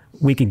 Well,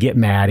 we could get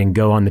mad and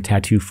go on the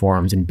tattoo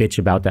forums and bitch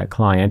about that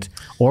client,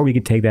 or we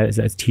could take that as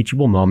a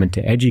teachable moment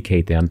to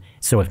educate them.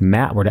 So if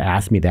Matt were to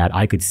ask me that,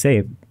 I could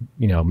say,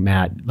 you know,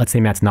 Matt, let's say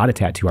Matt's not a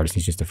tattoo artist,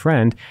 he's just a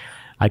friend.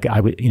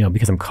 I would, you know,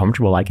 because I'm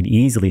comfortable, I could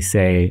easily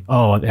say,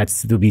 oh, that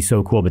would be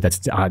so cool, but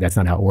that's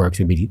not how it works.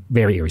 It'd be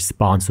very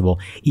irresponsible.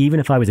 Even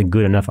if I was a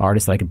good enough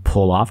artist that I could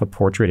pull off a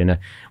portrait in a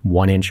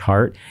 1-inch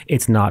heart,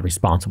 it's not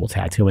responsible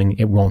tattooing.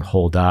 It won't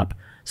hold up.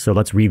 So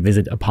let's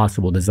revisit a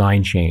possible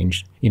design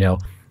change. You know,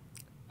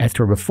 as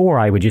to before,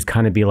 I would just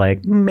kind of be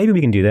like, maybe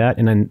we can do that.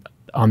 And then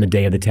on the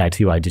day of the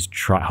tattoo, I just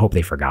hope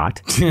they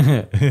forgot,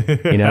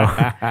 you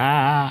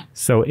know?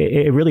 So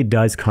it really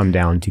does come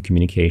down to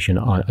communication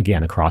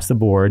again, across the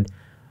board,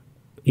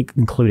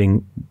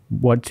 including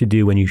what to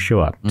do when you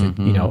show up. You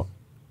know,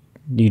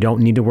 you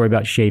don't need to worry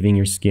about shaving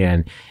your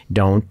skin.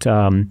 Don't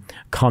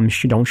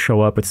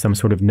show up with some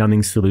sort of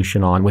numbing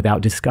solution on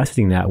without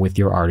discussing that with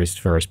your artist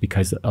first,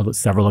 because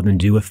several of them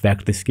do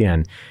affect the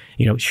skin.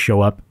 You know, show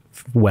up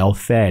well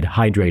fed,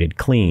 hydrated,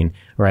 clean,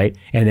 right?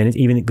 And then it's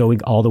even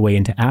going all the way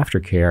into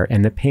aftercare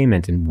and the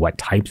payment and what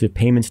types of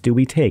payments do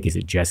we take? Is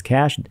it just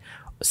cash?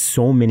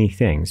 So many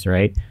things,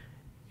 right?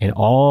 And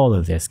all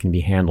of this can be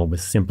handled with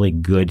simply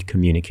good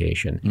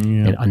communication.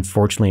 Yeah. And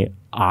unfortunately,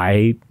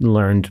 I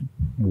learned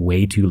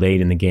way too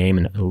late in the game,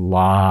 and a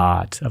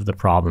lot of the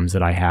problems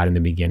that I had in the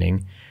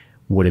beginning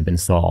would have been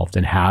solved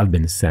and have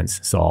been since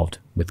solved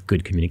with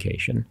good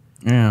communication.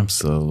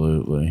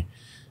 Absolutely.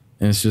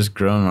 And it's just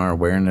growing our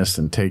awareness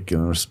and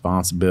taking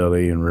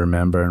responsibility and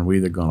remembering we're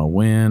either going to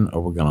win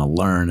or we're going to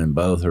learn, and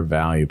both are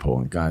valuable.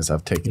 And guys,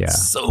 I've taken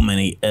so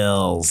many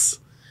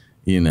L's,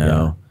 you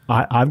know.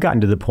 Yeah. I've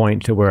gotten to the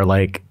point to where,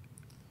 like,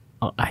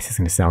 this is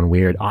going to sound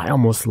weird, I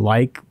almost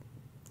like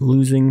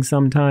losing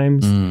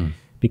sometimes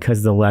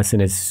because the lesson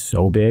is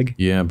so big.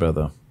 Yeah,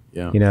 brother.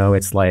 Yeah. You know,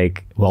 it's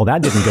like, well,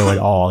 that didn't go at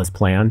all as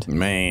planned.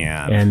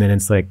 Man. And then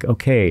it's like,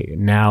 okay,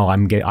 now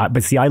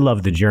but see, I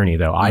love the journey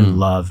though.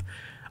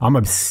 I'm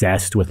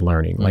obsessed with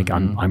learning. Like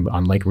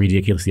I'm like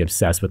ridiculously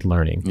obsessed with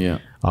learning. Yeah.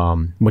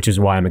 Which is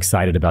why I'm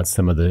excited about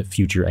some of the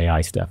future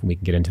AI stuff. And we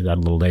can get into that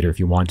a little later if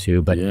you want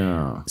to. But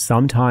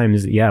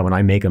sometimes, when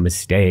I make a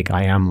mistake,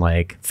 I am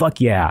like,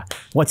 fuck yeah,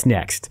 what's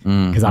next?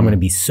 Because I'm going to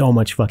be so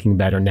much fucking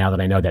better now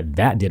that I know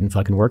that didn't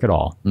fucking work at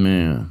all.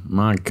 Man,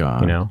 my God.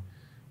 You know?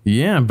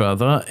 Yeah,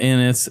 brother.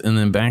 And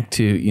then back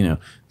to,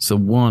 so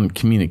one,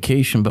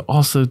 communication, but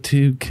also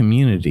two,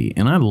 community.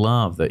 And I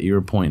love that you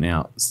were pointing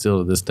out still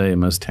to this day,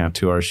 most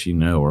tattoo artists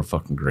are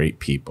fucking great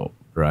people,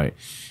 right?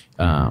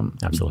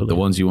 Absolutely. The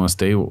ones you want to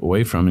stay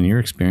away from in your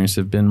experience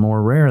have been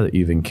more rare that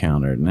you've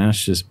encountered. And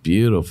that's just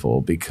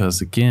beautiful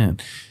because, again,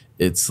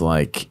 it's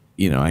like,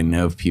 I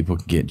know people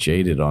can get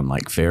jaded on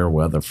like fair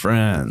weather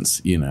friends,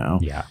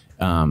 Yeah.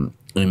 And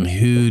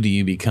who do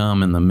you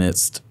become in the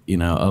midst,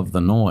 of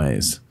the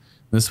noise?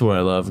 This is what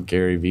I love.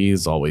 Gary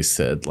Vee's always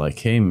said, like,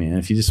 hey, man,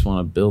 if you just want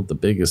to build the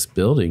biggest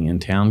building in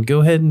town,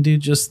 go ahead and do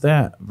just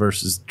that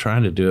versus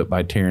trying to do it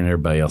by tearing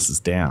everybody else's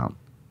down,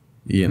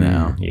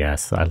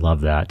 Yes, I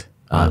love that.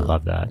 I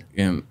love that.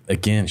 And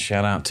again,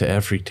 shout out to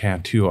every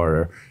tattoo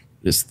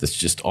artist that's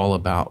just all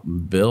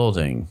about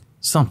building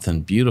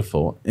something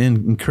beautiful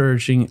and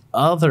encouraging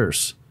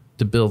others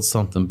to build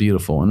something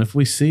beautiful. And if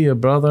we see a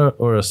brother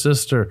or a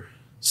sister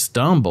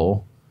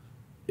stumble,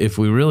 if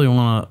we really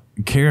want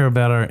to care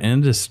about our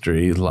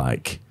industry,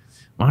 like,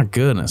 my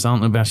goodness, I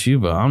don't know about you,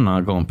 but I'm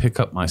not going to pick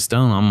up my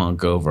stone. I'm going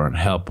to go over and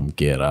help them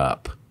get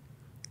up.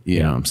 You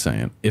know what I'm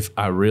saying? If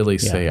I really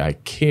say I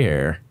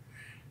care,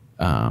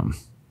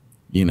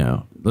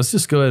 let's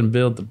just go ahead and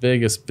build the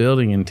biggest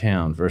building in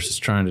town versus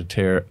trying to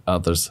tear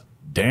others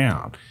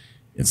down.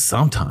 And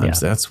sometimes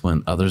that's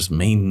when others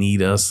may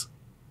need us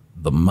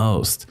the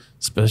most,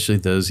 especially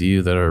those of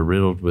you that are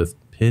riddled with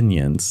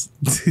opinions.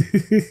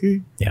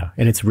 Yeah.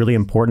 And it's really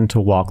important to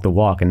walk the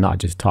walk and not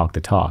just talk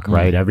the talk,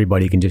 right?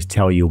 Everybody can just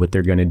tell you what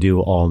they're going to do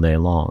all day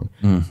long.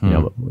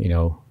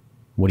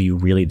 What are you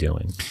really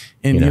doing?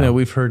 And,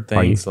 we've heard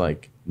things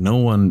like no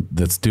one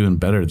that's doing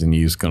better than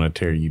you is going to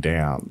tear you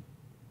down.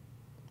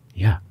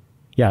 Yeah.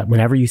 Yeah.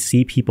 Whenever you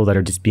see people that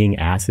are just being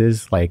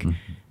asses, like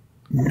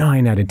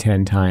 9 out of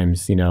 10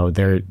 times,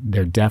 they're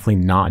definitely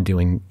not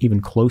doing even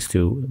close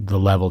to the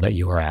level that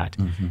you are at.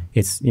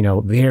 It's,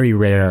 very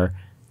rare.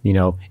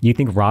 You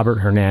think Robert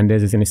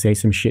Hernandez is going to say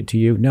some shit to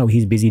you? No,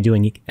 he's busy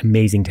doing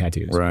amazing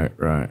tattoos. Right.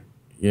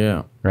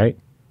 Yeah. Right.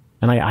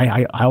 And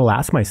I will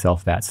ask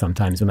myself that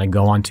sometimes when I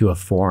go onto a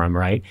forum,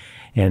 right?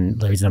 And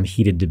there's some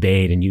heated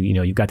debate and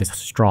you've got this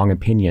strong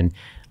opinion.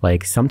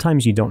 Like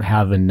sometimes you don't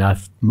have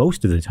enough,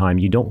 most of the time,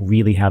 you don't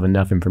really have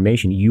enough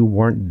information. You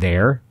weren't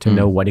there to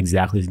know what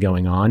exactly is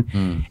going on.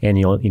 And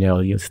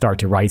you'll start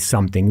to write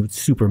something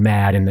super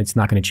mad and it's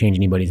not going to change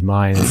anybody's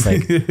mind. It's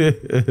like,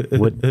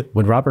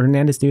 would Robert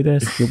Hernandez do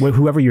this?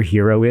 Whoever your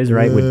hero is,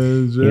 right? You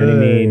know what I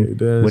mean?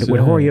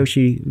 Would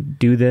Horiyoshi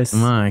do this?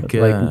 My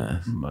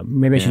God. Like,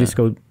 maybe I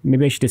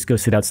should just go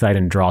sit outside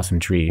and draw some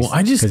trees. Well,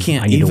 I just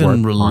can't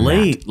even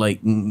relate,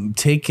 like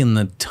taking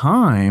the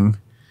time,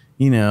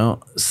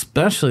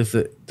 especially if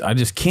I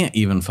just can't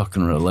even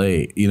fucking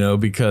relate,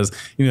 because,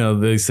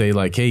 they say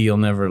like, hey, you'll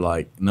never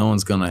no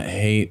one's going to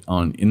hate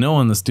on you. No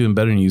one that's doing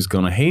better than you is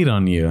going to hate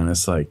on you. And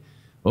it's like,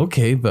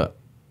 okay, but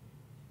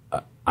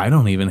I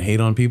don't even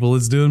hate on people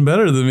that's doing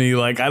better than me.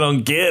 Like, I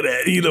don't get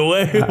it either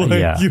way. What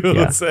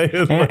I'm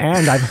saying?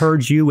 And I've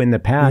heard you in the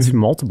past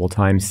multiple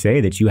times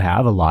say that you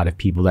have a lot of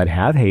people that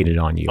have hated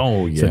on you.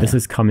 Oh, yeah. So this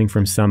is coming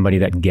from somebody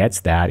that gets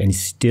that and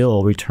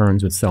still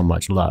returns with so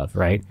much love,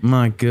 right?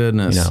 My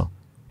goodness.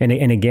 And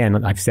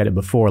again, I've said it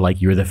before,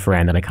 like you're the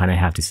friend that I kind of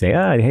have to say,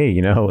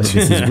 hey, this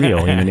is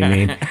real, you know what I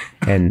mean?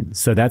 And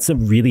so that's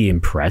really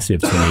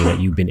impressive to me that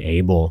you've been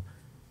able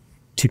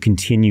to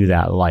continue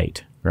that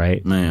light,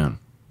 right? Man.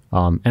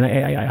 And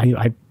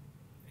I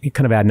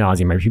kind of ad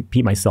nauseum, I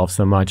repeat myself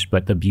so much,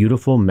 but the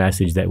beautiful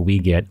message that we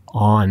get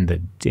on the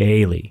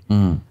daily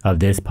of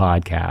this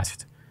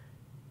podcast,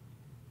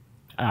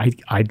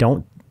 I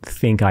don't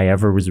think I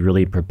ever was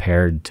really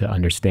prepared to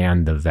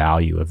understand the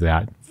value of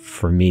that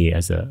for me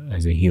as a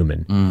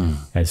human,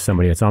 as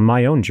somebody that's on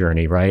my own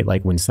journey, right?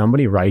 Like when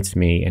somebody writes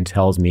me and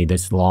tells me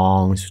this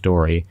long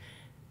story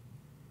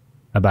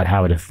about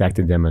how it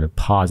affected them in a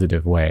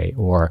positive way,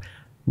 or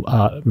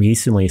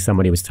recently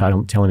somebody was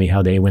telling me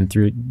how they went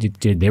through,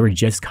 they were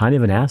just kind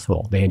of an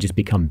asshole. They had just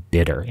become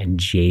bitter and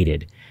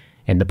jaded.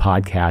 And the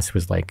podcast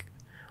was like,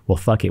 well,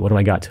 fuck it. What do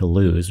I got to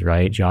lose,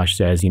 right? Josh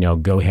says,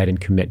 go ahead and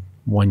commit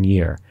 1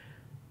 year.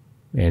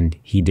 And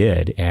he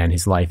did. And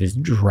his life is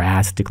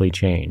drastically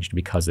changed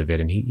because of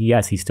it. And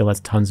he still has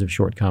tons of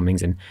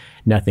shortcomings and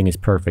nothing is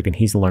perfect. And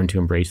he's learned to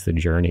embrace the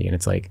journey. And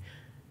it's like,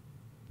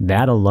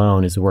 that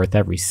alone is worth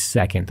every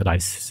second that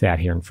I've sat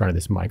here in front of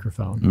this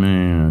microphone.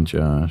 Man,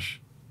 Josh.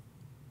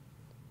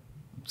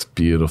 It's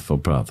beautiful,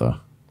 brother.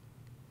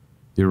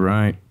 You're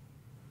right.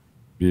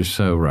 You're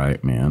so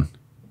right, man.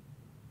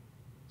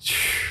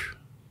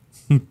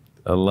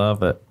 I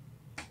love it.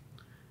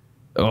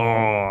 Oh,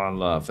 I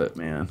love it,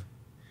 man.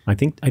 I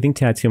think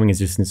tattooing is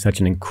just such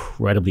an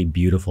incredibly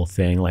beautiful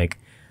thing. Like,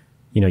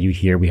 you know, you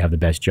hear we have the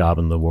best job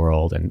in the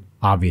world, and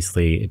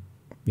obviously,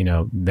 you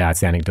know,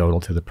 that's anecdotal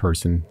to the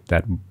person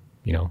that,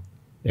 you know,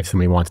 if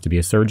somebody wants to be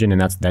a surgeon, and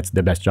that's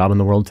the best job in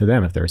the world to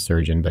them if they're a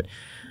surgeon. But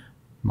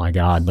my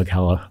God, look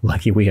how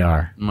lucky we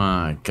are.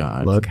 My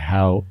God. Look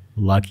how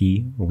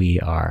lucky we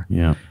are.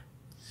 Yeah.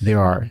 There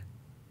are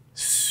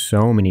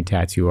so many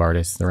tattoo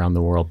artists around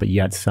the world, but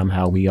yet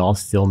somehow we all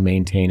still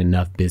maintain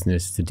enough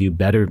business to do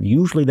better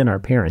usually than our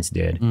parents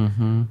did.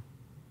 Mm-hmm.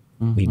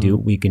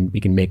 Mm-hmm. We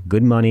can make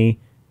good money.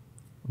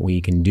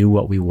 We can do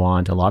what we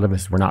want. A lot of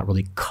us, we're not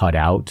really cut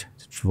out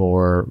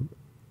for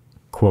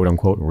quote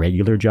unquote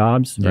regular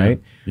jobs,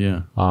 right?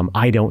 Yeah.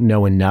 I don't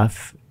know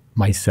enough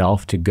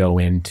myself to go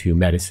into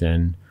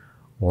medicine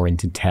or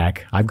into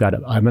tech.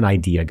 I'm an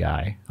idea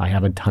guy. I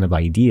have a ton of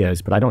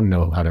ideas, but I don't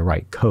know how to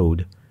write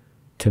code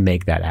to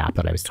make that app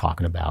that I was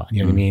talking about. You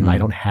know what I mean? I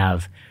don't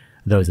have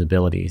those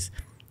abilities,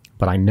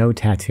 but I know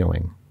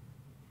tattooing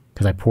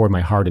because I poured my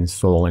heart and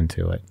soul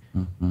into it.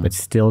 But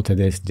still to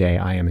this day,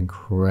 I am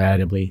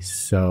incredibly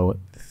so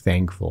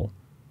thankful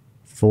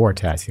for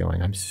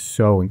tattooing. I'm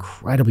so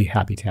incredibly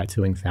happy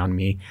tattooing found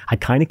me. I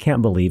kind of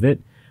can't believe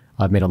it.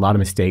 I've made a lot of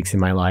mistakes in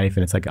my life,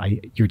 and it's like,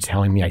 you're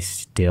telling me I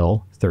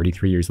still,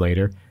 33 years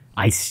later,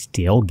 I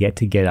still get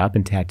to get up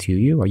and tattoo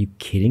you? Are you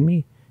kidding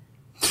me?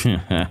 You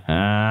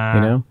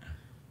know?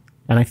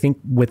 And I think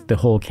with the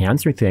whole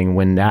cancer thing,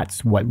 when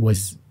that's what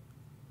was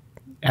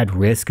at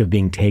risk of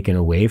being taken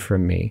away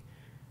from me,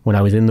 when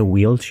I was in the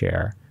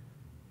wheelchair,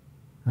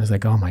 I was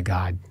like, oh my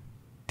God,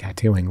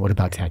 tattooing. What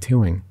about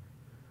tattooing?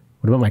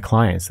 What about my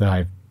clients that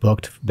I've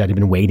booked that have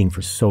been waiting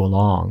for so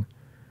long?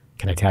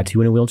 Can I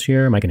tattoo in a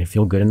wheelchair? Am I going to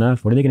feel good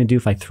enough? What are they going to do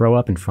if I throw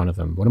up in front of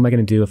them? What am I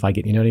going to do if I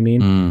get, you know what I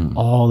mean?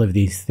 All of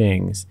these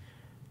things.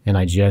 And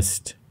I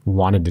just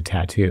wanted to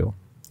tattoo.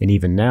 And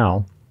even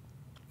now,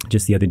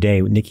 just the other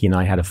day, Nikki and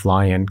I had a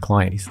fly-in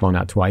client. He's flown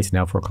out twice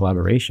now for a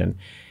collaboration.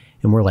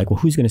 And we're like, well,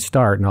 who's going to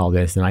start and all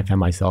this? And I found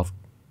myself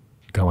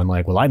going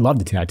like, well, I'd love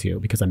to tattoo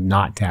because I'm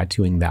not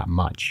tattooing that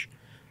much,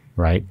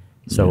 right?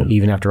 So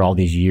even after all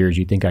these years,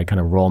 you think I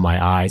kind of roll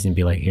my eyes and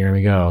be like, here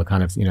we go.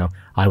 Kind of, you know,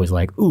 I was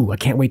like, ooh, I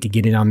can't wait to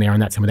get in on there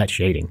on some of that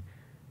shading,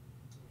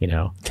 you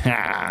know?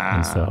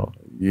 And so,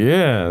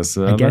 yes,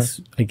 I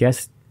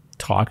guess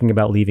talking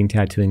about leaving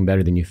tattooing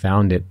better than you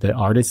found it, the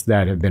artists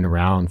that have been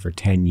around for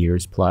 10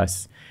 years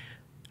plus,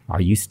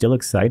 are you still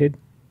excited?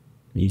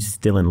 Are you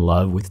still in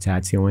love with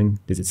tattooing?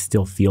 Does it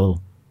still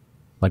feel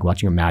like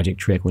watching a magic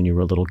trick when you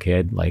were a little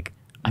kid? Like,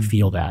 I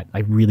feel that. I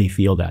really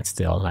feel that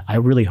still. And I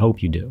really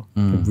hope you do.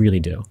 I really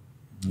do.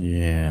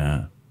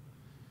 Yeah.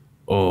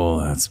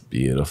 Oh, that's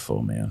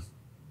beautiful, man.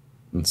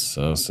 It's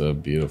so, so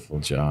beautiful,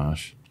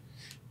 Josh.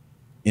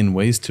 In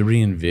ways to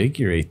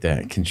reinvigorate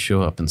that can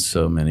show up in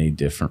so many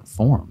different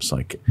forms.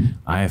 Like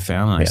I have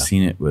found, I've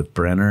seen it with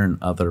Brenner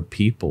and other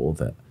people,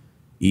 that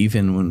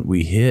even when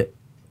we hit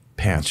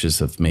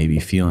patches of maybe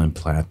feeling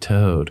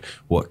plateaued,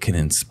 what can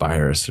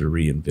inspire us or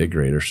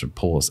reinvigorate us or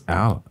pull us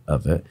out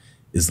of it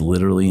is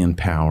literally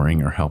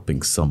empowering or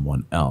helping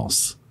someone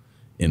else.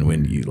 And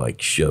when you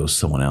like show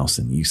someone else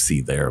and you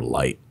see their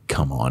light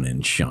come on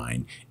and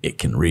shine, it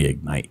can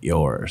reignite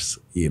yours,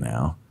 you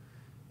know?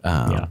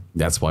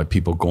 That's why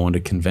people going to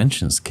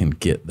conventions can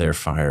get their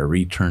fire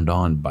returned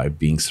on by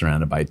being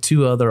surrounded by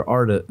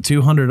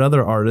 200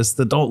 other artists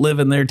that don't live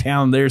in their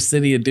town, their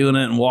city, of doing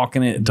it and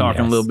walking it and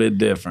talking a little bit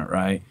different,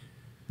 right?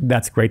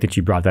 That's great that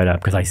you brought that up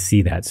because I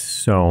see that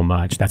so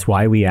much. That's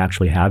why we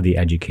actually have the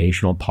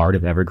educational part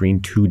of Evergreen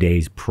 2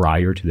 days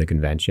prior to the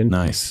convention.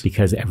 Nice.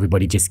 Because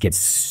everybody just gets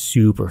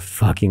super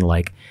fucking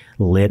like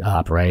lit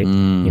up, right?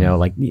 You know,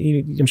 like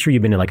I'm sure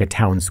you've been to like a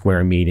town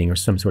square meeting or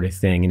some sort of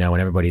thing, you know,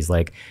 and everybody's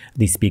like,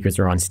 these speakers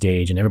are on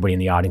stage and everybody in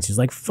the audience is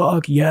like,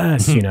 fuck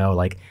yes, you know,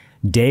 like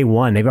day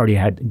one, they've already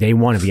had day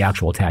one of the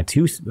actual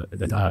tattoo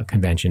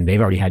convention.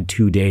 They've already had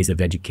 2 days of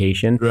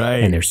education,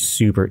 right? And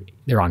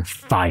they're on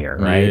fire,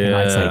 right?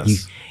 Yes. And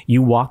it's like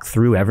you walk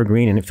through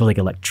Evergreen and it feels like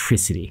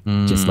electricity,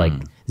 just like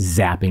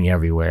zapping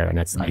everywhere. And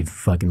I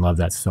fucking love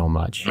that so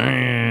much.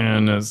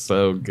 Man, that's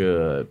so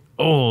good.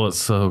 Oh, it's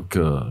so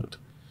good.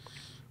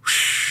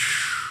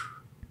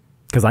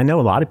 Because I know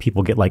a lot of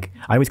people get like,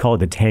 I always call it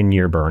the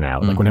 10-year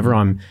burnout. Like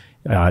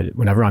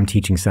whenever I'm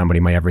teaching somebody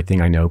my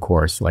Everything I Know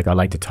course, like I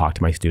like to talk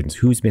to my students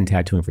who's been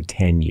tattooing for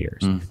 10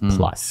 years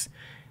plus.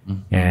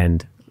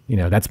 And you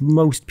know, that's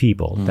most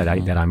people that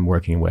I'm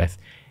working with.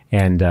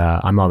 And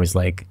I'm always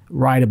like,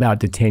 right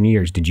about the 10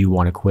 years, did you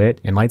want to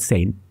quit? And I'd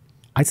say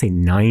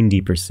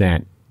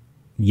 90%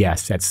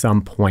 yes, at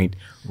some point,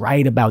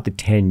 right about the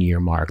 10-year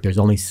mark. There's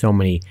only so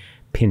many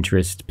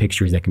Pinterest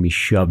pictures that can be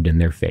shoved in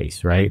their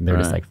face, right? And they're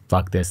just like,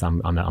 fuck this,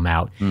 I'm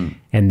out.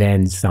 And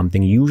then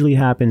something usually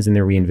happens and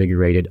they're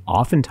reinvigorated.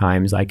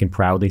 Oftentimes, I can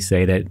proudly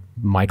say that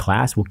my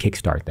class will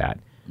kickstart that.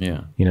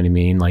 Yeah. You know what I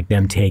mean? Like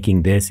them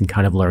taking this and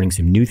kind of learning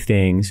some new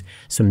things,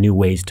 some new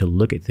ways to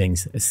look at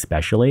things,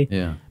 especially.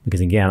 Yeah.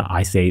 Because again,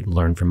 I say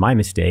learn from my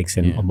mistakes.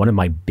 And one of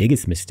my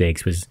biggest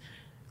mistakes was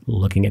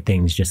looking at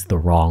things just the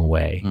wrong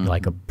way,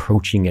 like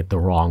approaching it the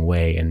wrong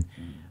way. And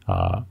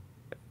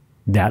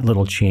that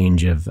little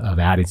change of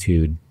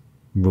attitude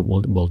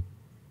will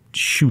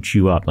shoot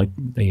you up. Like,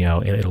 you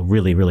know, it'll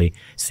really, really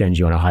send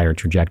you on a higher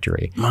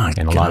trajectory.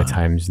 And a lot of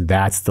times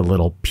that's the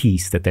little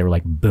piece that they were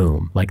like,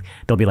 boom. Like,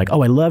 they'll be like,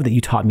 oh, I love that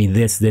you taught me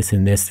this,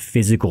 and this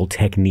physical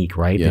technique,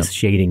 right? This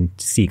shading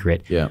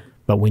secret.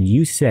 But when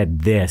you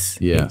said this,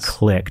 it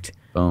clicked.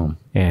 Boom.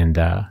 And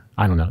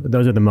I don't know.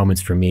 Those are the moments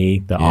for me,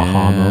 the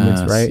aha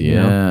moments, right?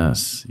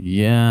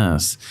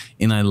 Yes.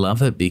 And I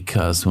love it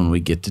because when we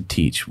get to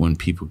teach, when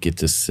people get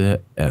to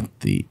sit at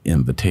the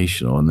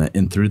invitational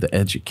and through the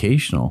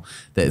educational,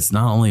 that it's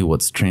not only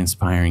what's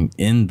transpiring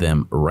in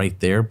them right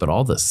there, but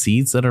all the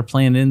seeds that are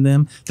planted in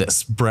them that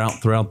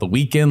sprout throughout the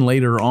weekend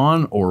later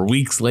on, or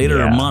weeks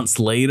later, or months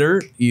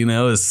later, you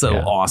know, is so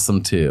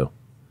awesome too.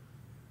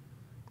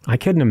 I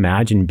couldn't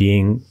imagine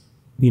being,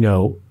 you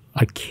know,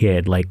 a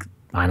kid, like,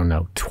 I don't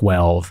know,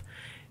 12,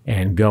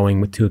 and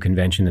going to a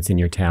convention that's in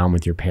your town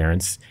with your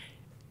parents,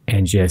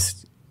 and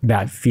just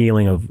that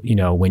feeling of, you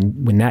know,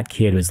 when that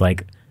kid was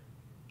like,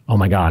 oh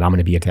my God, I'm going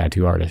to be a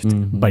tattoo artist,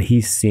 but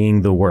he's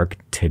seeing the work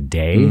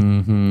today.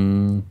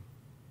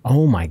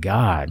 Oh my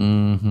God.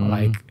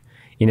 Like,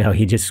 you know,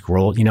 he just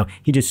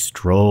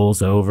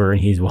strolls over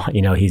and he's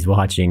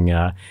watching,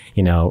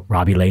 you know,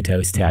 Robbie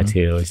Lato's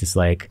tattoo. It's just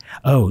like,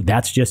 oh,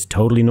 that's just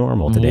totally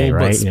normal today,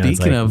 right? But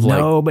speaking of, like,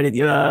 no, but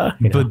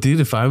but dude,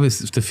 if I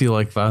was to feel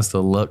like, if I was to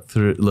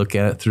look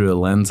at it through a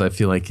lens, I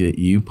feel like that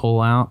you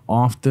pull out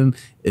often,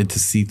 and to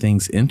see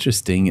things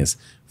interesting is,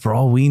 for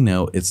all we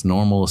know, it's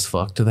normal as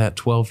fuck to that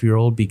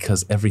 12-year-old,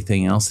 because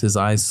everything else his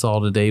eyes saw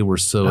today were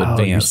so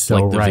advanced.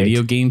 So like the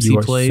video games he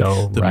played,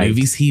 the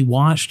movies he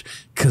watched.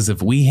 Because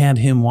if we had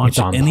him watch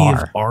any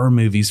of our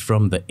movies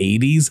from the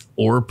 80s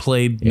or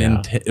played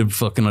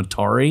fucking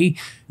Atari,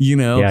 you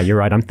know. Yeah, you're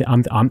right.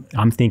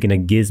 I'm thinking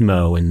of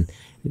Gizmo and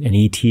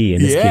E.T.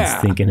 and this kid's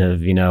thinking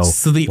of, you know,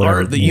 so the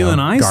art that you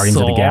and I Guardians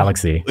saw, of the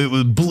Galaxy.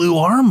 It blew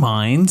our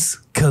minds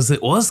because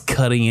it was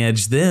cutting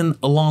edge then,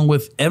 along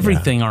with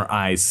everything our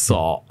eyes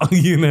saw.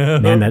 You know,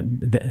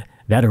 man,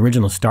 that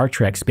original Star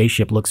Trek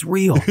spaceship looks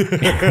real. You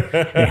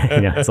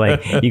know, it's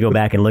like you go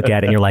back and look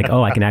at it and you're like,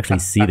 oh, I can actually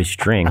see the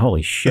string.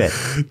 Holy shit.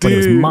 Dude, but it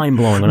was mind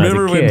blowing when I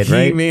was a kid,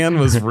 right? He-Man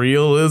was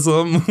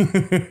realism.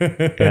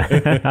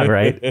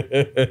 Right.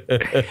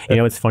 You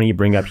know, it's funny you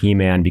bring up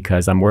He-Man,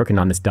 because I'm working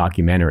on this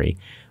documentary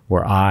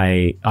where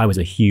I was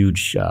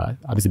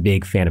a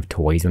big fan of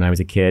toys when I was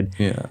a kid.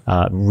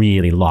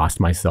 Really lost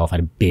myself. I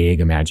had a big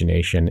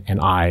imagination, and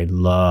I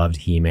loved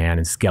He-Man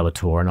and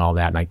Skeletor and all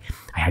that. And I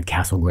had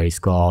Castle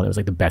Grayskull. It was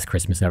like the best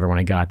Christmas ever when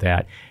I got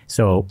that.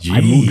 So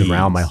I moved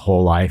around my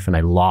whole life and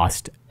I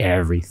lost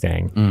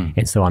everything.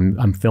 And so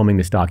I'm filming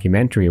this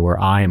documentary where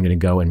I am going to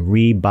go and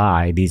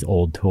re-buy these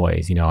old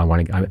toys. You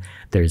know,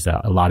 there's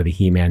a lot of the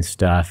He-Man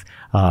stuff,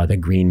 the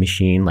Green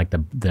Machine, like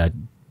the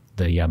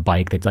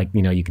bike that's like,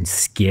 you know, you can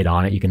skid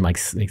on it, you can like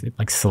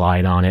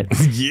slide on it.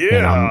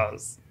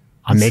 Yes.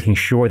 I'm making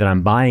sure that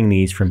I'm buying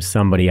these from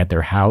somebody at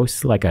their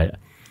house, like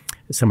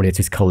somebody that's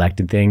just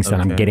collected things,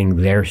 and I'm getting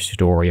their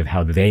story of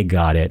how they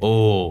got it,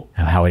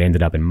 how it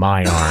ended up in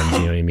my arms, you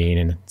know what I mean?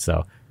 And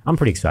so I'm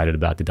pretty excited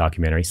about the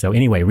documentary. So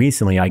anyway,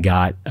 recently I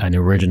got an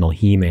original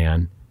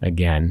He-Man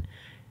again,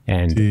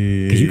 and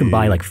because you can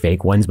buy like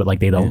fake ones, but like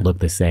they don't look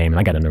the same. And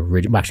I got an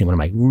original, actually one of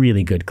my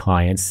really good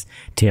clients,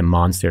 Tim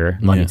Monster,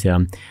 love you,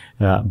 Tim.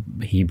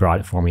 He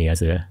brought it for me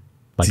as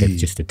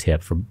just a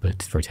tip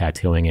for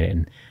tattooing it.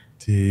 And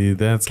dude,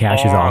 that's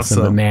cash is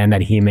awesome. But man,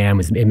 that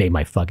He-Man it made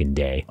my fucking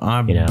day.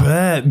 I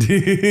bet,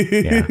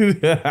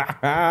 dude.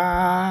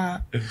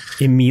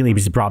 Immediately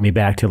just brought me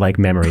back to like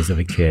memories of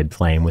a kid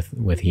playing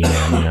with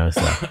He-Man, you know.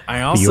 So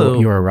I also,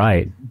 you were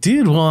right,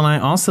 dude. Well, and I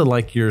also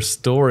like your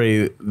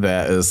story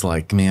that is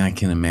like, man, I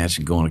can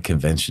imagine going to a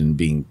convention and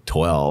being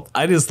 12.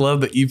 I just love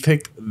that you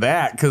picked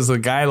that, because a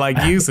guy like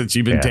you, since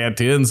you've been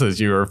tattooing since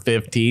you were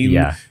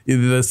 15,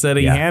 the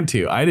setting had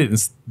to. I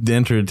didn't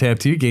enter a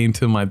tattoo game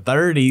till my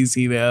 30s,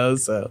 you know.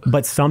 So,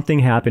 but something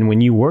happened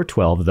when you were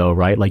 12, though,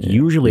 right? Like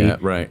usually,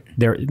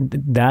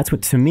 that's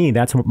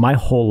what my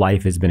whole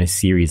life has been, a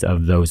series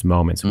of those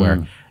moments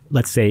where,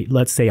 let's say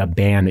a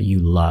band that you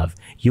love,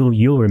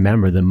 you'll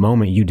remember the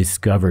moment you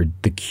discovered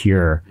The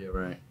Cure.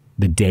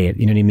 The day,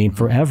 you know what I mean?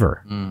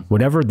 Forever.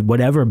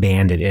 Whatever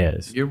band it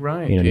is. You're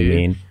right. You know what I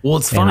mean? Well,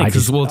 it's funny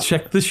because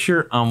check the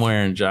shirt I'm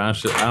wearing,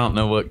 Josh. I don't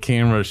know what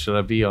camera should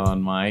I be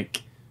on,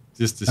 Mike.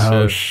 Just to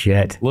show. Oh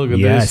shit! Look at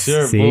this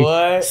shirt,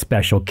 boy.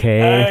 Special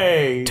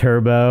K,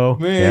 Turbo.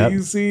 Man,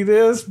 you see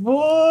this,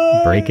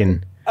 boy?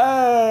 Breaking.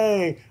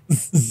 Hey.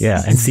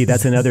 Yeah, and see,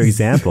 that's another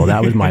example.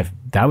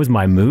 That was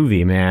my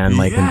movie, man.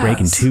 Like when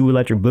Breaking 2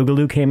 Electric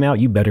Boogaloo came out,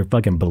 you better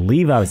fucking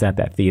believe I was at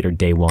that theater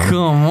day one.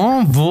 Come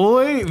on,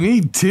 boy. Me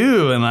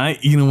too. And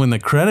when the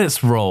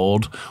credits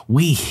rolled,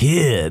 we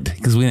hid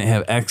because we didn't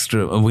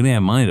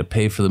have money to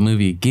pay for the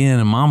movie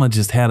again. And Mama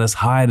just had us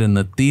hide in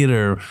the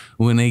theater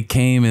when they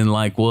came and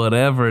like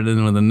whatever. And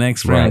then when the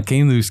next round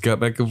came, we just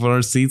got back up on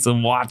our seats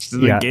and watched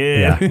it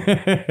again.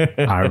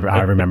 Yeah.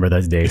 I remember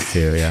those days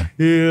too. Yeah.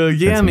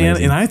 Yeah, man.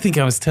 Amazing. And I think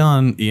I was telling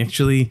telling you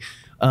actually,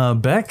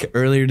 Beck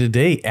earlier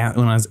today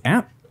when I was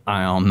at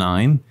Aisle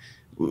 9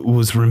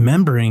 was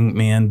remembering,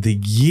 man, the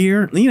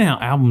year, you know how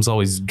albums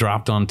always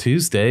dropped on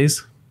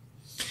Tuesdays.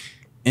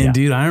 And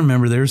dude, I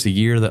remember there's a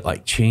year that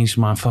like changed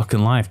my fucking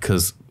life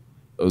because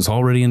I was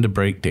already into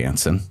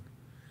breakdancing.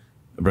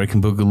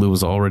 Breaking Boogaloo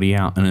was already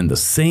out. And in the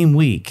same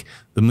week,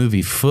 the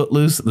movie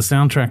Footloose, the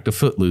soundtrack to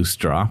Footloose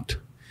dropped.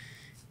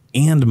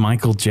 And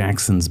Michael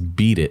Jackson's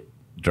Beat It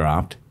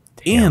dropped.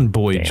 And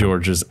Boy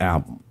George's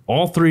album.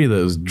 All three of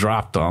those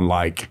dropped on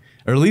like,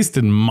 or at least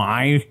in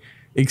my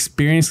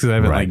experience, because I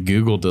haven't like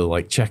Googled to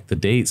like check the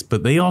dates,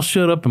 but they all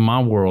showed up in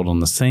my world on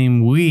the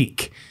same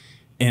week.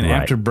 And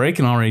after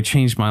Breaking already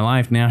changed my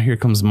life, now here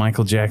comes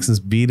Michael Jackson's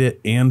Beat It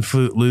and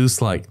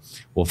Footloose. Like,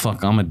 well,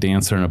 fuck, I'm a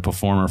dancer and a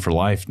performer for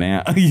life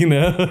now, you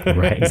know?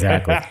 Right,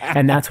 exactly.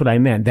 And that's what I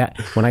meant. That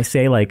when I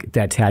say like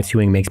that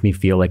tattooing makes me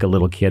feel like a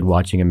little kid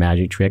watching a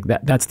magic trick,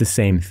 that's the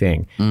same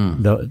thing.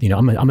 Though, you know,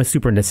 I'm a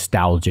super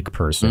nostalgic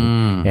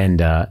person,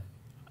 and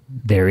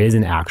there is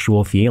an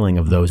actual feeling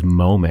of those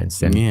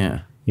moments. And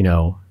you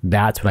know,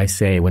 that's what I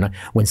say when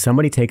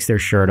somebody takes their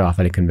shirt off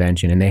at a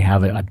convention and they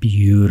have a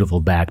beautiful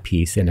back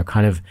piece and they're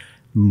kind of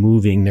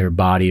moving their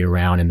body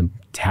around and the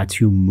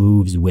tattoo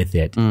moves with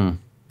it.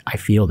 I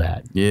feel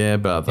that. Yeah,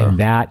 brother. And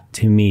that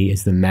to me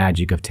is the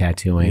magic of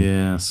tattooing.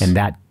 Yes. And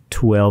that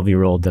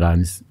 12-year-old that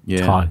I'm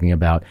talking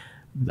about,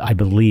 I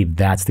believe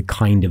that's the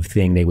kind of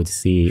thing they would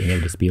see, and it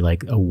would just be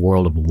like a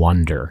world of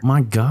wonder. My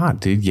God,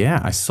 dude.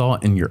 Yeah, I saw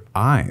it in your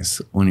eyes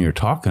when you were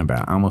talking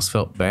about it. I almost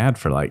felt bad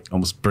for like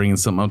almost bringing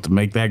something up to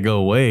make that go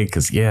away.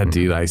 Because,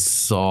 dude, I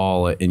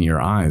saw it in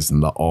your eyes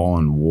and the awe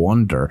and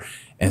wonder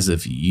as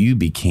if you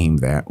became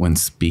that when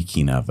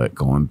speaking of it,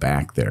 going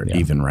back there,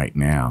 even right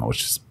now,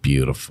 which is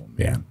beautiful,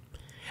 man.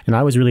 And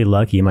I was really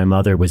lucky. My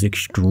mother was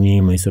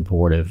extremely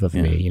supportive of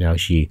me. You know,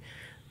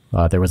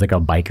 there was like a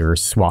biker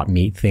swap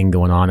meet thing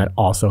going on. It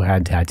also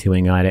had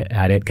tattooing at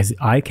it because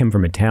I came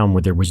from a town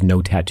where there was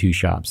no tattoo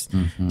shops.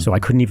 So I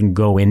couldn't even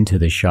go into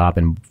the shop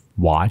and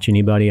watch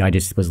anybody. I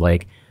just was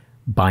like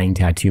buying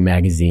tattoo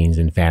magazines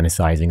and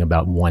fantasizing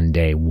about one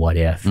day, what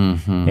if?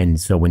 And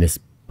so when this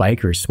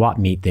biker swap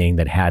meet thing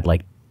that had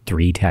like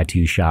 3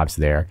 tattoo shops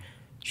there,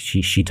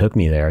 she took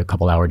me there, a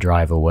couple-hour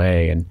drive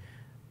away, and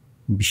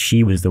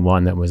she was the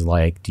one that was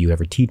like, do you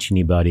ever teach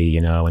anybody, you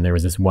know? And there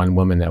was this one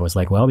woman that was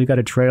like, well, we got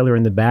a trailer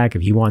in the back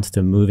if he wants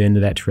to move into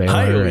that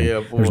trailer.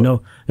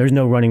 There's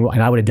no running.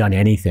 And I would have done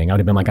anything. I would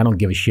have been like, I don't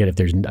give a shit if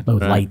there's no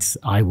lights.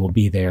 I will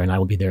be there, and I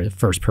will be there the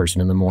first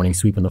person in the morning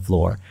sweeping the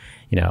floor,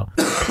 you know?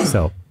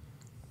 So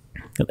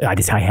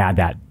I had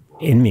that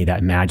in me,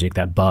 that magic,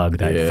 that bug,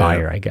 that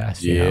fire, I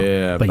guess. You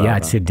know?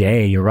 But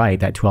today, you're right,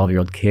 that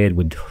 12-year-old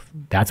kid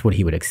that's what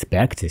he would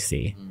expect to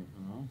see.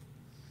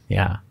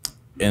 Yeah.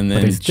 And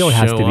then there still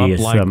has to be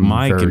like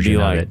Mike and be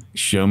like,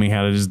 show me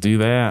how to just do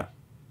that.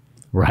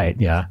 Right,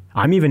 yeah.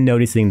 I'm even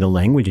noticing the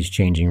language is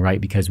changing, right?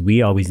 Because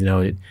we always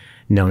known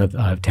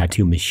of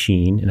tattoo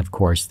machine. And of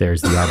course,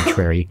 there's the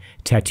arbitrary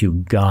tattoo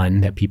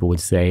gun that people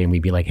would say. And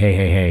we'd be like,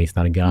 hey, it's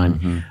not a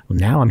gun. Well,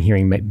 now I'm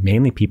hearing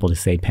mainly people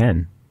just say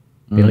pen.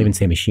 They don't even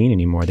say machine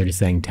anymore. They're just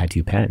saying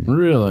tattoo pen.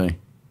 Really?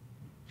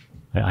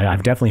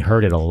 I've definitely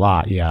heard it a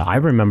lot, yeah. I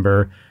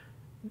remember,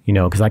 you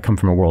know, because I come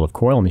from a world of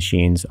coil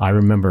machines, I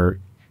remember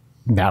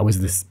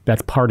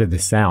that's part of the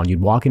sound.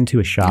 You'd walk into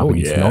a shop and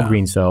you'd smell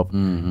green soap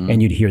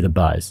and you'd hear the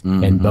buzz.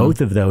 And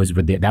both of those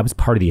that was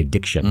part of the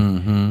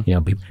addiction. You know,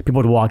 people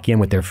would walk in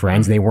with their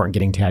friends and they weren't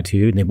getting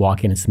tattooed, and they'd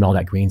walk in and smell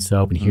that green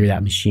soap and hear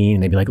that machine,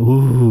 and they'd be like,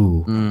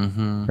 ooh,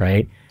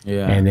 right?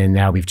 Yeah. And then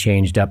now we've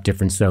changed up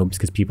different soaps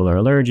because people are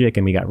allergic,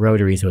 and we got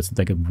rotaries, so it's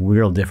like a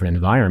real different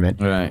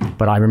environment. Right.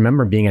 But I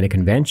remember being at a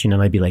convention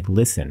and I'd be like,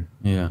 listen,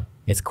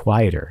 it's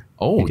quieter.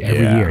 Every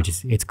year,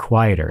 it's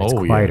quieter. It's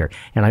quieter.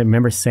 And I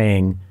remember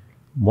saying,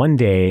 one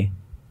day,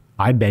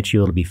 I bet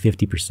you it'll be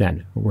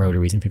 50%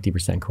 rotaries and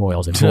 50%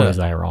 coils. And boy, was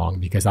I wrong,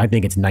 because I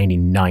think it's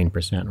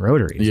 99%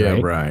 rotaries. Yeah,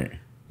 right.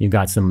 You've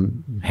got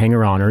some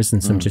hanger-oners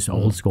and some just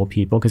old school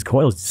people, because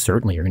coils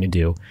certainly are going to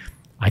do.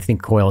 I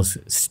think coils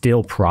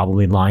still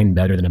probably line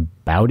better than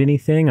about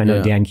anything. I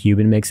know Dan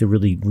Cuban makes a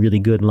really, really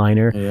good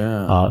liner.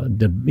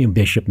 The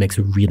Bishop makes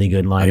a really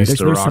good liner. There's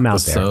some out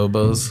there.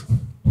 Sobas.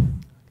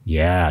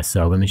 Yeah,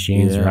 Soba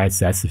machines, right?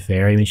 So that's the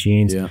Fairy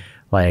machines.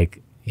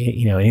 Like,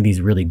 you know, any of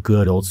these really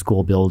good old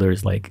school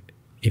builders, like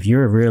if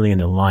you're really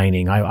into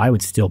lining, I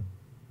would still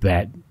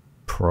bet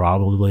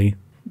probably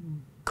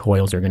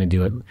coils are going to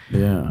do it.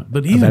 Yeah,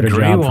 but even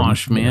gray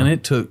wash, man,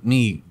 it took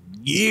me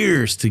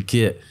years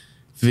to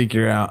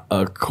figure out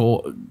a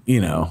coil, you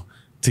know,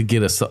 to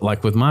get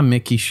like with my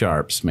Mickey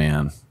Sharps,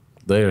 man,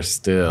 they're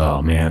still,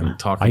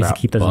 I used to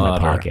keep those in my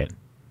pocket.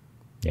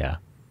 Yeah.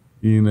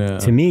 You know,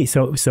 to me,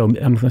 so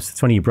it's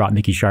funny you brought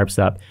Mickey Sharps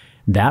up.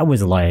 That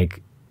was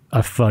like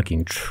a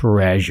fucking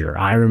treasure.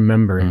 I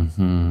remember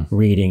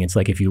reading, it's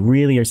like, if you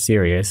really are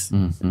serious,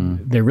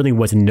 there really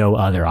was no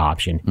other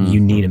option. You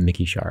need a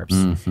Mickey Sharps.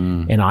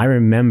 And I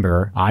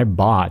remember I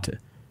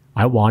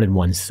wanted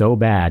one so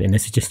bad, and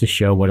this is just to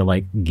show what a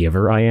like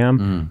giver I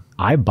am.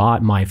 I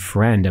bought my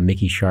friend a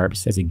Mickey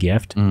Sharps as a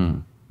gift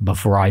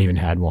before I even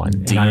had one.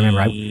 And I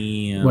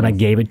remember when I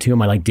gave it to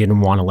him, I like didn't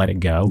want to let it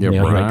go. Yeah, he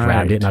like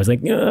grabbed it and I was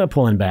like,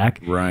 pulling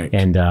back. Right.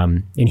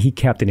 And he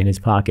kept it in his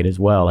pocket as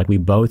well. Like we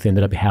both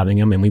ended up having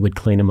them, and we would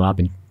clean them up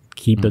and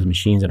keep those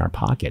machines in our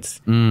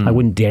pockets. I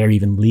wouldn't dare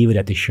even leave it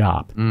at the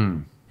shop.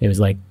 It was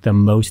like the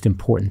most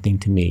important thing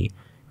to me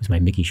was my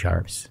Mickey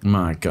Sharps.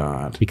 My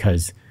God.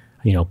 Because,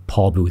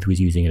 Paul Booth was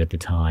using it at the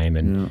time,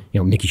 and,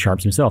 Mickey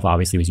Sharps himself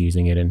obviously was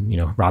using it,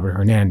 and, Robert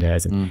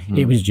Hernandez. And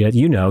it was just,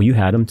 you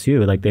had them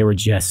too. Like they were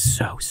just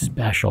so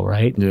special,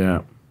 right?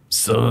 Yeah.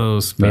 So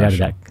special. Made out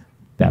of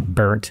that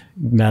burnt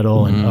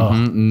metal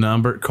and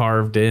number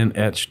carved in,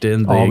 etched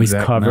in. Always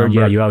covered.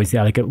 Number. Yeah, you always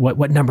like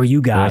what number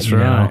you got? That's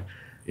right.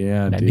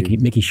 Yeah, that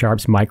Mickey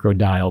Sharp's micro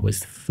dial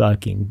was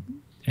fucking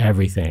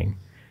everything.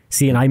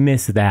 See, and I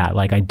miss that.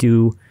 Like I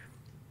do,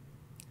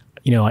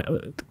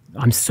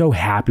 I'm so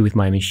happy with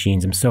my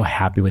machines. I'm so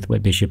happy with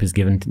what Bishop has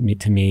given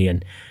to me,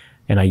 and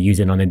I use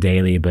it on a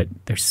daily. But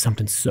there's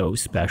something so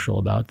special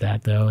about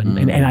that, though. And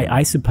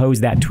I suppose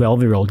that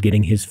 12-year-old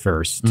getting his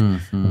first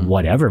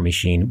whatever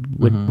machine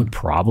would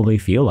probably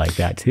feel like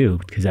that too,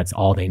 because that's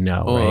all they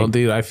know. Well, right?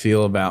 Dude, I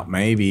feel about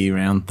maybe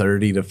around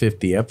 30 to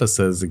 50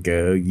 episodes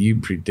ago, you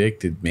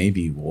predicted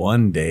maybe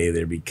one day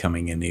there'd be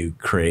coming a new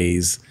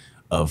craze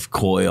of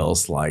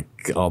coils, like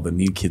all the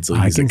new kids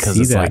will use it because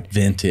it's like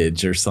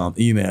vintage or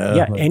something,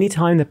 Yeah,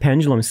 anytime the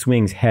pendulum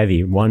swings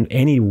heavy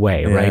any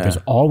way, right? There's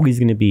always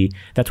going to be,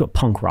 that's what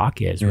punk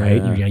rock is,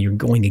 right? You're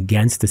going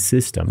against the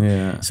system.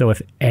 Yeah. So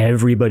if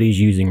everybody's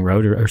using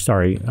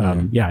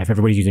if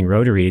everybody's using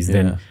rotaries,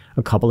 then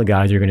a couple of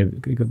guys are going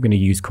to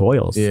use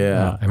coils.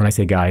 Yeah. And when I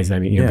say guys, I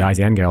mean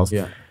guys and girls.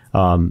 Yeah.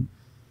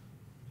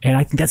 And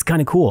I think that's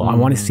kind of cool. I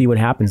want to see what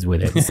happens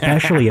with it,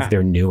 especially if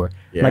they're newer.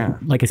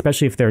 Like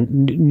especially if they're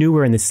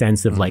newer in the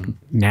sense of like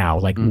now,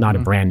 like not a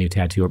brand new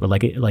tattooer, but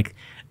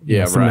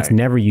someone that's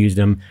never used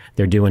them.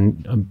 They're doing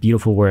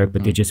beautiful work,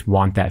 but they just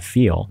want that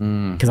feel.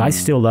 Because I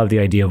still love the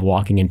idea of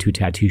walking into a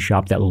tattoo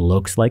shop that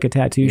looks like a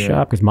tattoo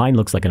shop, because mine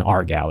looks like an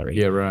art gallery.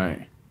 Yeah,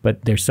 right.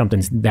 But there's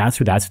something that's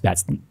where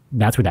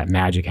that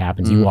magic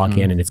happens. You walk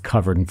in and it's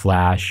covered in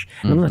flash.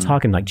 And I'm not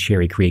talking like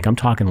Cherry Creek. I'm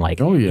talking like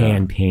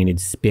hand painted,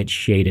 spit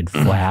shaded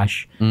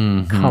flash.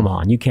 Come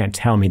on, you can't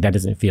tell me that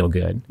doesn't feel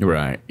good.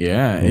 Right.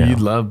 Yeah. And you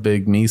love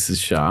Big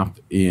Misa's shop,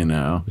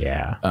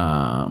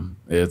 Yeah.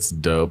 It's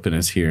dope, and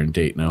it's here in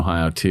Dayton,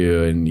 Ohio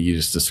too. And you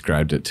just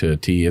described it to a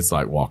T. It's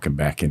like walking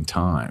back in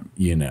time,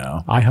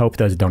 I hope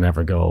those don't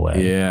ever go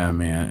away. Yeah,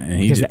 man.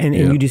 And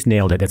you just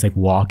nailed it. It's like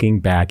walking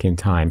back in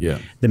time. Yeah.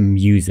 The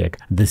music,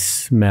 the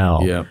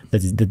smell,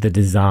 the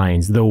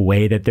designs, the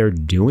way that they're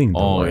doing the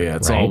work. Yeah.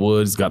 It's all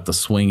wood. It's got the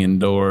swinging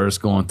doors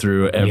going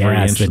through every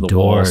inch of the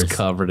walls,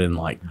 covered in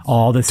like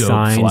all the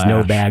signs, flash.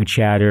 No bag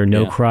chatter,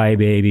 no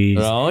crybabies.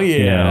 Oh,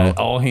 yeah.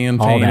 All hand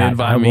painted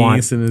by me.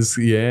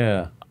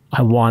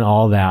 I want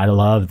all that. I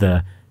love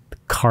the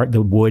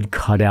wood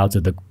cutouts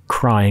of the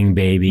crying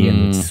baby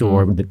and the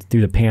sword through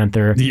the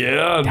panther.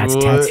 Yeah, that's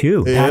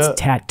tattoo. Yeah. That's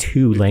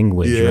tattoo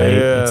language, right?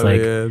 It's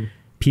like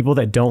people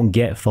that don't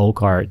get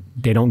folk art,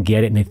 they don't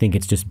get it and they think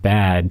it's just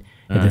bad.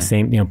 And the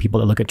same, people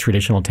that look at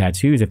traditional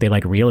tattoos, if they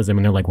like realism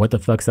and they're like, what the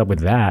fuck's up with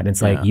that? And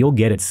it's like, you'll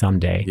get it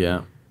someday.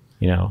 Yeah.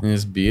 And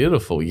it's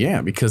beautiful.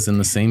 Yeah, because in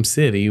the same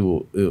city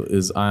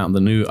is the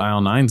new Aisle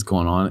 9's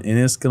going on, and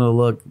it's going to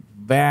look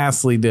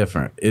vastly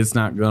different. It's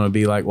not going to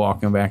be like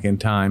walking back in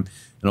time,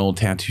 an old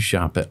tattoo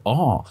shop at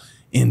all.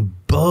 And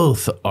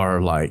both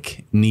are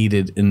like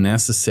needed and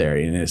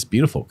necessary, and it's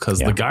beautiful because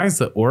the guys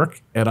that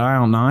work at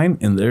Aisle 9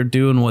 and they're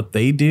doing what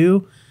they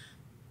do,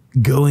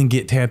 go and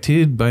get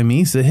tattooed by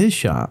Misa at his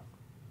shop,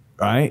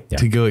 right?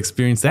 To go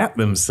experience that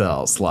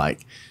themselves,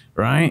 like,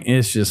 right?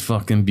 It's just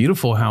fucking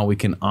beautiful how we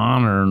can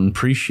honor and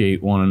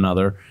appreciate one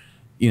another.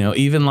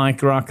 Even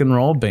like rock and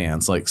roll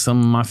bands, like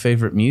some of my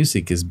favorite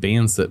music is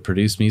bands that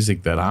produce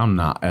music that I'm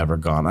not ever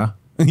gonna,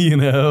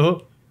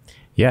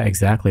 Yeah,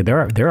 exactly. There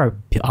are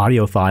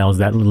audiophiles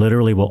that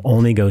literally will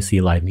only go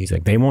see live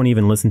music. They won't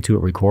even listen to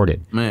it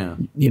recorded.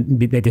 Man,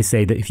 they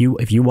say that if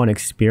you want to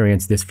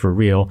experience this for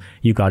real,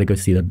 you got to go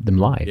see them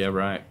live. Yeah,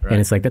 right. And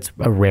it's like that's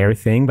a rare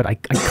thing, but I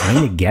kind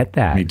of get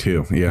that. Me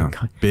too. Yeah,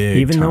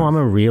 even though I'm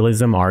a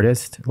realism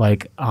artist,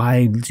 like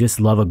I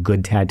just love a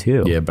good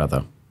tattoo. Yeah,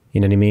 brother. You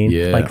know what I mean?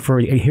 Yeah. Like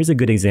here's a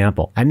good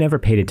example. I never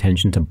paid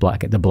attention to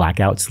the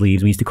blackout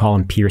sleeves. We used to call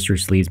them piercer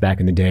sleeves back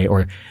in the day,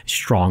 or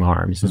strong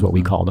arms is what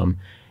we called them.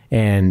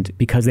 And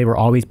because they were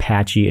always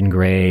patchy and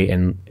gray,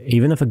 and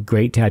even if a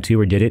great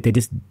tattooer did it, they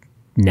just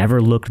never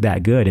looked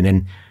that good. And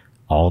then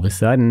all of a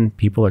sudden,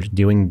 people are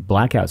doing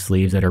blackout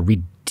sleeves that are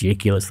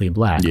ridiculously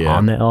black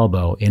on the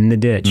elbow, in the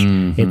ditch.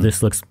 It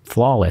just looks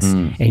flawless.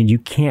 And you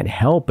can't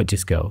help but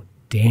just go,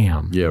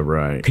 damn. Yeah,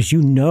 right. Because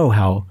you know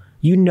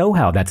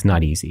how that's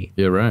not easy.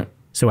 Yeah, right.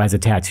 So as a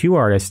tattoo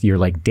artist, you're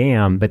like,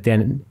 damn. But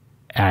then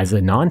as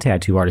a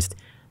non-tattoo artist,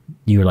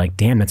 you're like,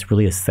 damn, that's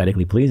really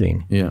aesthetically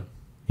pleasing. Yeah.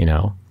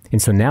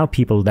 And so now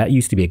that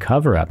used to be a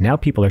cover up. Now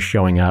people are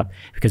showing up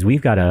because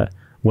we've got a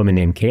woman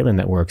named Caitlin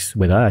that works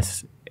with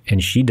us,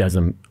 and she does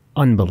them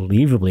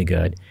unbelievably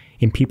good.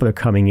 And people are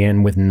coming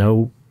in with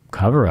no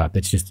cover up.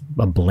 It's just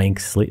a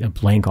blank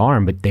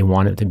arm, but they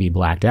want it to be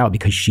blacked out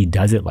because she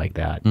does it like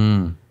that.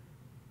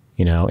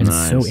 You know, and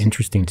it's so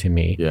interesting to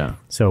me. Yeah.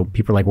 So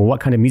people are like, well,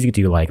 what kind of music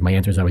do you like? My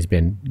answer has always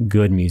been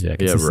good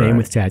music. It's the same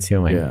with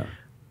tattooing. Yeah.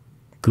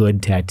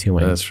 Good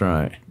tattooing. That's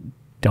right.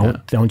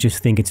 Don't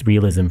just think it's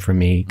realism for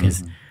me,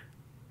 because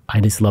I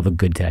just love a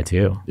good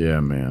tattoo. Yeah,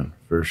 man,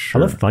 for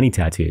sure. I love funny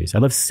tattoos. I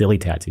love silly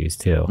tattoos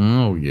too.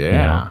 Oh yeah. You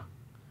know?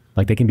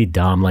 Like they can be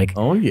dumb. Like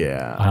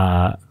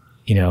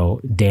you know,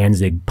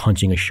 Danzig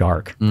punching a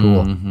shark.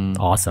 Cool.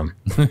 Awesome.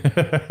 You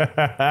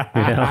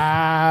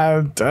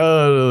know?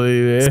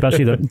 Totally, man.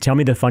 Especially tell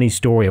me the funny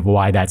story of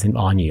why that's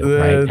on you,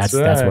 right? That's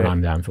what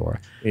I'm down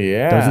for.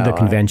 Yeah. Those are the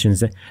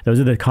conventions.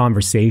 Those are the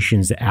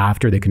conversations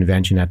after the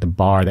convention at the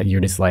bar that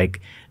you're just like,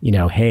 you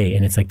know, hey,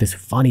 and it's like this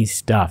funny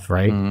stuff,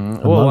 right?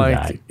 Well,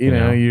 like, that, you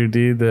know, your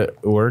dude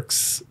that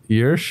works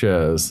your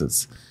shows,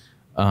 it's,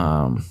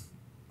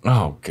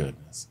 oh goodness.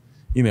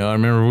 You know, I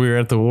remember we were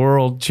at the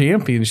World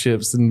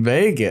Championships in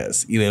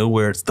Vegas, you know,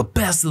 where it's the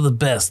best of the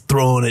best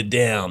throwing it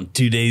down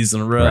 2 days in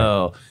a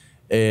row.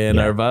 Right. And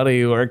our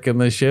buddy working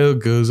the show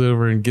goes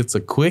over and gets a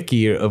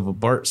quickie of a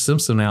Bart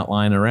Simpson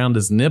outline around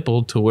his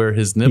nipple to where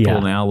his nipple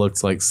now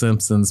looks like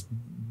Simpson's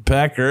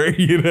pecker,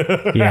 you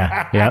know?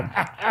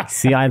 Yep.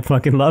 See, I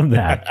fucking love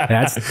that.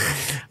 That's,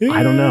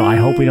 I don't know. I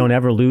hope we don't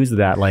ever lose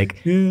that.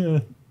 Like,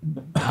 there's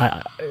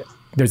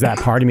that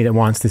part of me that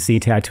wants to see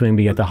tattooing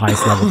be at the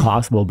highest level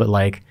possible, but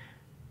like,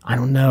 I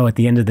don't know. At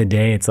the end of the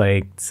day, it's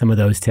like some of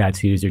those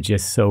tattoos are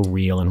just so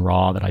real and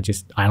raw that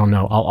I don't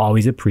know. I'll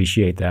always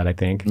appreciate that, I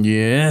think.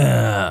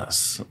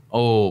 Yes.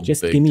 Oh,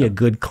 just give me a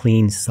good,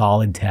 clean,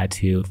 solid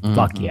tattoo.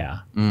 Fuck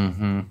yeah.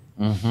 Man,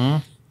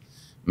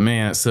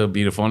 it's so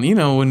beautiful. And you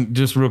know, when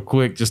just real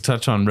quick, just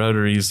touch on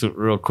rotaries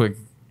real quick,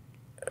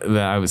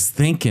 that I was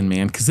thinking,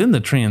 man, because in the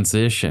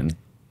transition,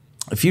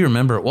 if you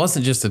remember, it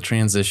wasn't just a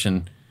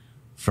transition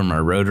from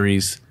our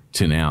rotaries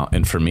to now.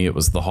 And for me, it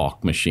was the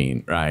Hawk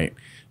machine, right?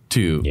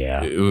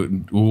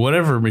 To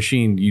whatever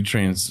machine you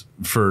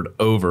transferred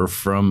over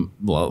from,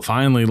 well,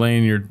 finally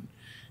laying your,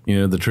 you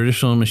know, the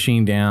traditional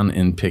machine down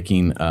and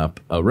picking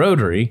up a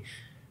rotary.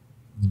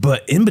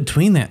 But in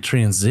between that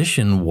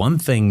transition, one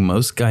thing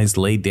most guys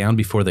laid down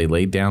before they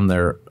laid down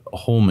their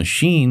whole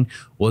machine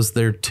was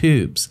their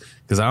tubes.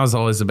 Because I was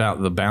always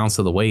about the balance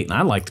of the weight, and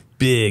I liked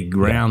big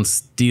round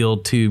steel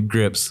tube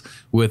grips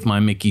with my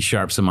Mickey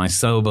Sharps and my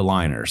Soba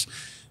liners.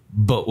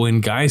 But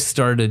when guys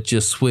started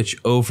just switch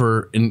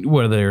over, and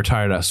whether they were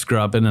tired of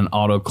scrubbing and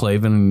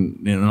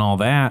autoclaving and all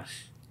that,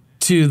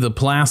 to the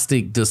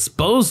plastic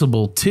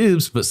disposable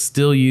tubes, but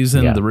still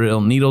using the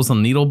real needles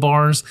and needle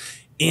bars.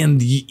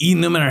 And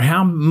no matter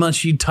how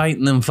much you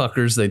tighten them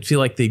fuckers, they'd feel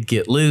like they'd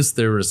get loose.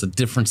 There was a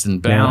difference in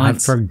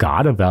balance. I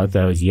forgot about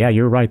those. Yeah,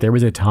 you're right. There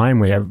was a time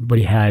where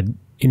everybody had,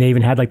 and they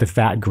even had like the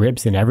fat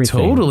grips and everything.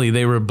 Totally.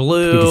 They were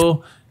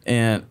blue.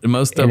 And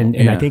most of them,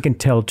 and I think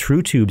until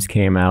True Tubes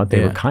came out,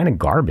 they were kind of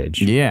garbage.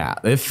 Yeah,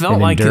 it felt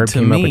like it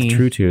to me. Up with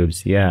True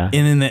Tubes, and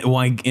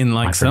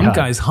then some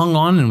guys hung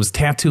on and was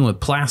tattooing with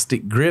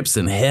plastic grips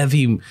and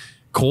heavy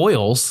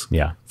coils.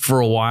 For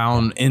a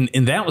while,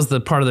 and that was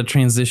the part of the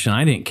transition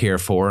I didn't care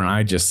for, and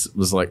I just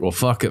was like, well,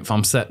 fuck it, if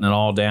I'm setting it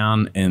all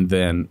down. And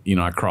then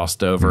I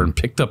crossed over and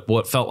picked up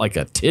what felt like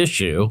a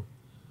tissue,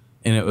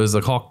 and it was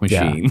a Hawk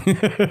machine.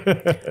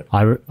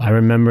 I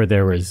remember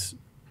there was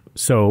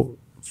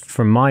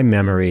from my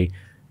memory,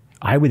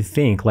 I would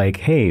think like,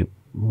 hey,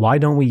 why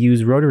don't we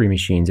use rotary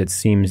machines? It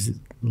seems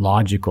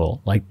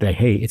logical. Like,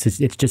 hey, it's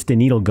just a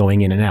needle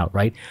going in and out,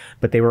 right?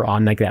 But they were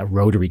on like that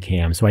rotary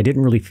cam. So I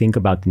didn't really think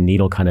about the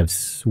needle kind of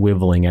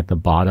swiveling at the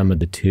bottom of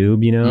the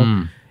tube,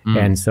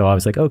 And so I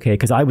was like, okay,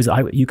 because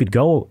you could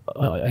go,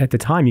 at the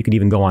time, you could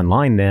even go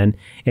online then,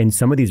 and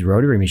some of these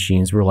rotary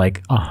machines were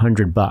like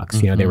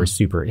 $100. They were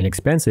super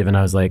inexpensive. And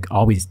I was like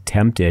always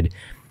tempted.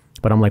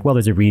 But I'm like, well,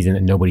 there's a reason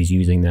that nobody's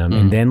using them.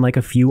 And then like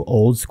a few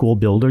old school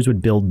builders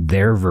would build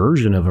their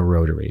version of a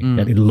rotary.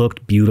 It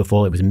looked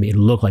beautiful. It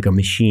looked like a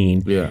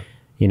machine.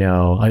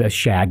 A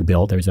Shag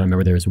built. I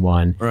remember there was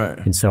one. Right.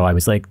 And so I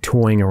was like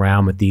toying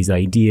around with these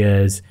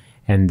ideas.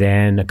 And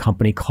then a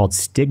company called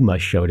Stigma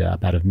showed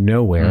up out of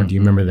nowhere. Do you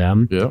remember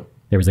them? Yeah.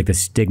 There was like the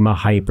Stigma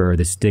Hyper,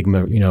 the Stigma,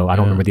 I don't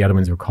remember what the other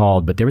ones were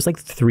called, but there was like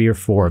 3 or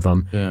 4 of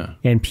them. Yeah.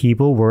 And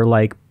people were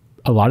like,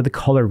 a lot of the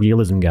color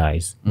realism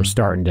guys were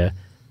starting to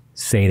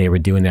say they were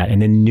doing that.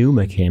 And then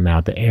Numa came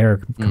out, the air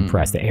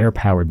compressed, the air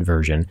powered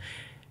version.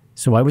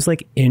 So I was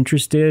like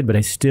interested, but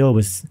I still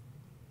was,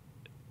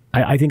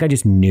 I think I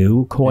just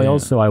knew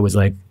coils. So I was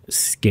like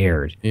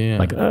scared,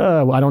 like,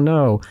 I don't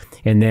know.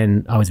 And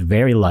then I was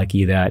very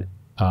lucky that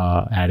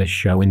at a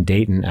show in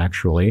Dayton,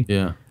 actually,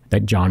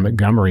 that John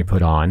Montgomery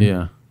put on,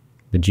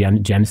 the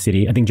Gem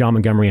City. I think John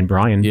Montgomery and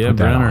Brian put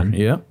that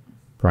on.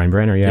 Brian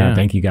Brenner,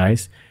 thank you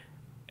guys.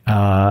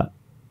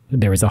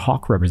 There was a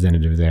Hawk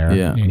representative there,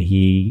 and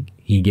he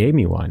gave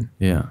me one.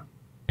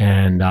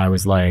 And I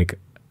was like,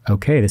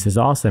 okay, this is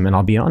awesome. And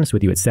I'll be honest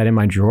with you, it sat in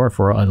my drawer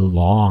for a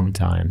long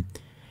time.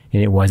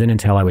 And it wasn't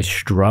until I was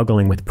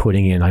struggling with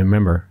putting in, I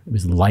remember it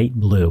was light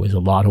blue. It was a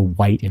lot of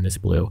white in this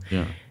blue.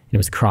 it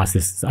was across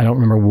this, I don't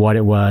remember what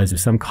it was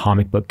some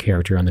comic book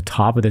character on the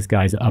top of this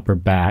guy's upper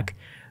back.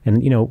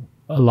 And, you know,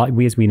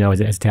 as we know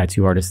as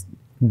tattoo artists,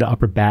 the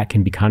upper back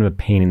can be kind of a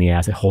pain in the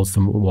ass. It holds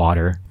some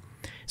water.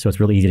 So it's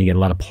really easy to get a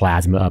lot of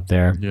plasma up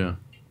there. Yeah.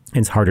 And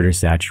it's harder to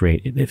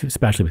saturate,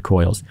 especially with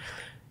coils.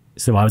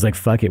 So I was like,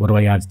 fuck it, what do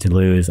I have to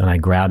lose? And I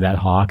grabbed that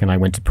hawk and I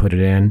went to put it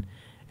in.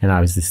 And I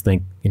was just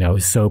it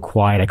was so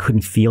quiet. I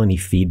couldn't feel any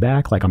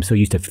feedback. Like, I'm so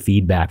used to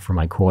feedback from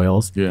my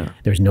coils. Yeah.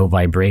 There's no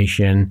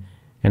vibration.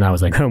 And I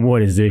was like,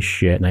 what is this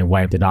shit? And I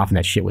wiped it off and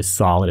that shit was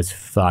solid as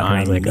fuck. And I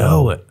was like,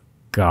 oh,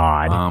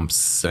 God. I'm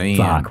saying.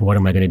 Fuck, what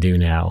am I going to do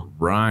now?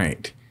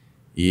 Right.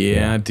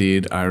 Yeah,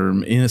 dude.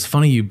 And it's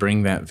funny you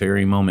bring that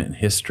very moment in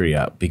history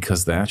up,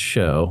 because that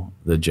show,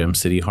 the Gem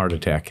City Heart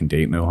Attack in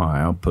Dayton,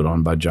 Ohio, put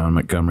on by John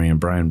Montgomery and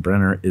Brian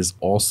Brenner, is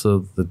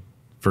also the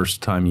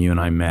first time you and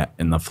I met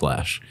in the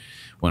flesh.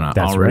 When I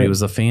already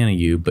was a fan of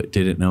you, but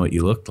didn't know what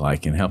you looked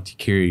like, and helped you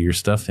carry your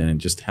stuff in,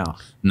 and just how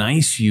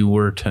nice you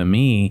were to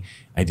me.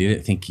 I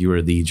didn't think you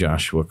were the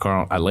Joshua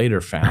Carl. I later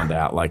found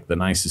out, like, the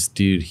nicest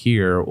dude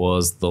here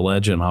was the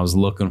legend I was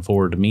looking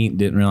forward to meet.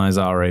 Didn't realize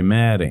I already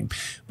met him.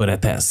 But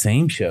at that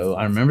same show,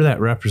 I remember that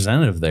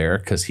representative there,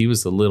 because he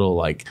was a little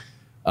like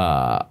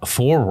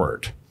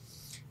forward.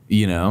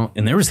 You know,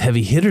 and there was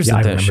heavy hitters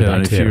at that show.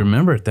 And if you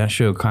remember at that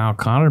show, Kyle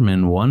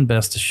Cotterman won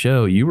Best of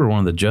Show. You were one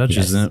of the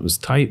judges, and it was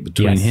tight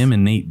between him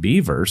and Nate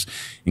Beavers.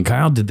 And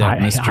Kyle did that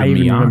Mr. Miyagi. I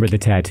even remember the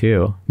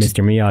tattoo.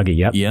 Mr.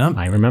 Miyagi, yep.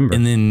 I remember.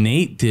 And then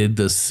Nate did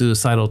the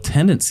Suicidal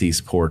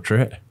Tendencies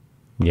portrait.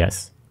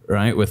 Yes.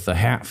 Right, with the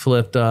hat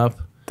flipped up.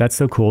 That's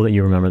so cool that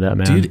you remember that,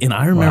 man. Dude, and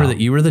I remember that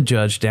you were the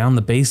judge down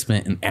the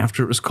basement, and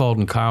after it was called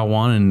and Kyle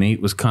won and Nate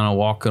was kind of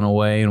walking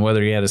away, and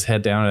whether he had his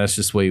head down or that's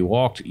just the way he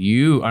walked,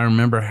 I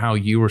remember how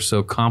you were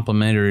so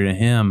complimentary to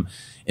him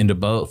and to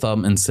both of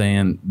them, and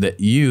saying that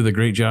you, the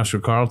great Joshua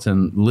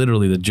Carlton,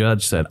 literally the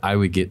judge said, I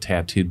would get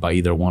tattooed by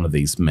either one of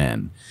these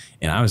men.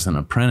 And I was an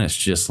apprentice,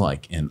 just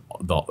like, in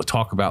the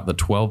talk about the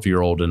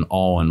 12-year-old in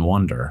awe and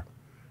wonder.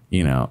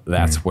 You know,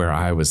 that's where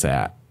I was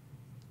at.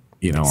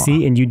 You know,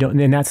 see,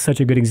 and that's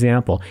such a good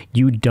example.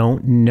 You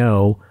don't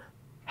know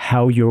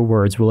how your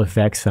words will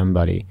affect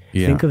somebody.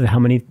 Yeah. Think of how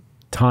many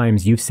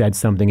times you've said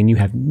something and you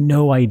have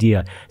no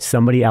idea.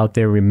 Somebody out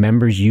there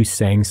remembers you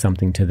saying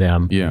something to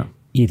them,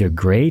 either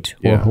great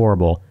or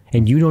horrible,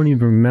 and you don't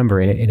even remember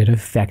it, and it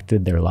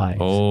affected their life.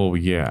 Oh,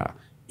 yeah.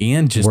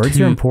 And just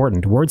words are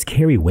important. Words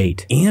carry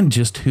weight. And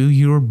just who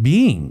you're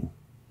being.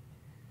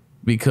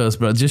 Because,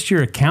 bro, just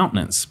your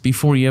accountants,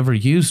 before you ever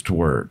used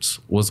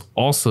words, was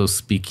also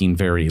speaking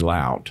very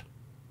loud.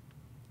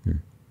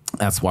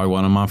 That's why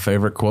one of my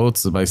favorite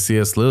quotes by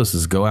C.S. Lewis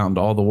is, go out into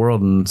all the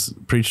world and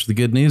preach the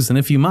good news, and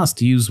if you must,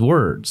 use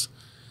words.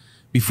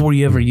 Before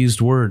you ever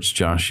used words,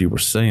 Josh, you were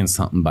saying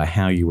something by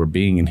how you were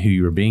being and who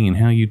you were being and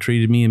how you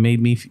treated me and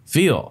made me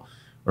feel,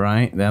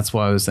 right? That's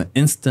why I was an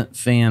instant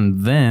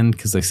fan then,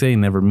 because they say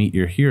never meet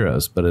your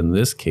heroes, but in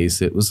this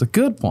case, it was a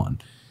good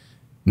one.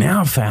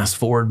 Now, fast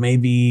forward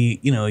maybe,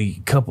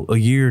 a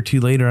year or two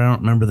later, I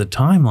don't remember the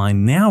timeline.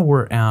 Now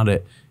we're out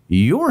at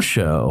your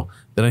show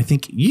that I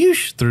think you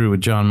threw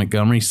with John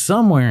Montgomery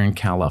somewhere in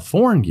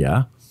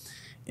California,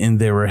 and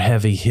there were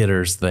heavy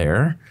hitters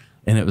there.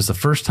 And it was the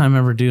first time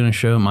ever doing a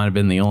show. It might have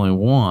been the only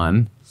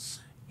one.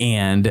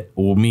 And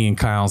me and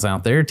Kyle's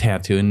out there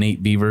tattooing.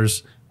 Nate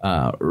Beavers,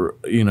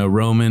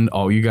 Roman,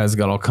 you guys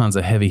got all kinds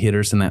of heavy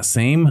hitters, and that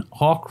same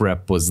Hawk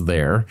rep was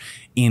there,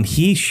 and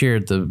he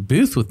shared the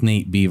booth with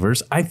Nate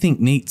Beavers. I think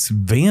Nate's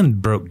van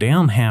broke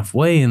down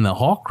halfway, and the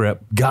Hawk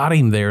rep got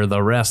him there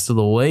the rest of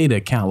the way to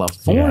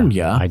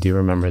California. Yeah, I do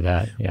remember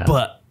that. Yeah,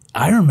 but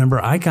I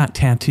remember I got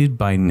tattooed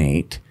by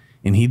Nate,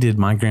 and he did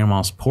my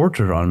grandma's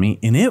portrait on me,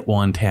 and it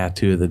won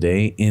Tattoo of the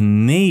Day.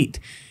 And Nate,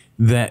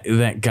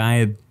 that guy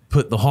had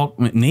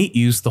Nate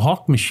used the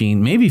Hawk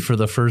machine maybe for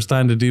the first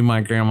time to do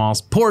my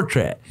grandma's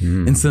portrait.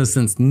 And so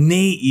since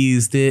Nate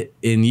used it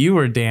and you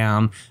were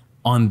down,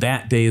 on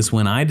that day is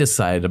when I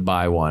decided to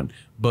buy one.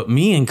 But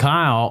me and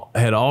Kyle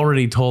had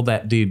already told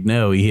that dude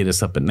no. He hit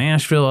us up in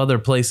Nashville, other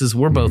places.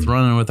 We're both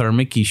running with our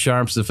Mickey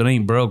Sharps. If it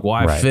ain't broke,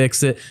 why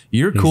fix it?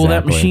 You're cool.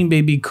 That machine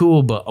may be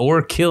cool, but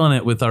we're killing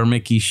it with our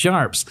Mickey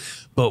Sharps.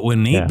 But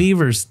when Nate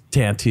Beavers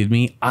tattooed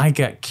me, I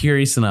got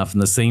curious enough,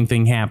 and the same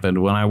thing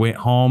happened. When I went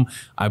home,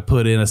 I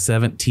put in a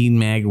 17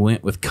 mag,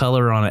 went with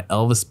color on an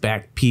Elvis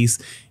back piece,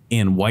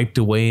 and wiped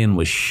away, and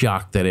was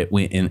shocked that it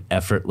went in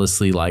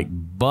effortlessly like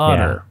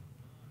butter.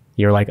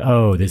 You're like,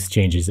 oh, this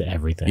changes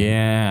everything.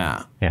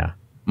 Yeah. Yeah.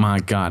 My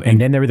God. And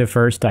then they were the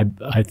first, I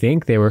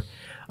think they were,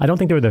 I don't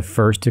think they were the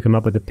first to come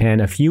up with a pen.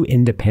 A few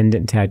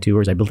independent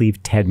tattooers, I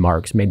believe Ted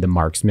Marks made the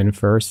Marksman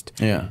first.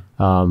 Yeah.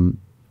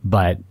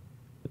 But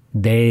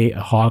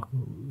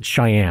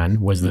Cheyenne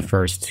was the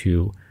first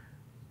to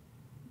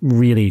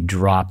really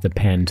drop the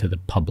pen to the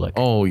public.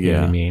 Oh, yeah. You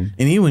know what I mean?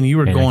 And even when you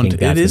were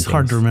it is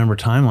hard to remember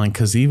timeline,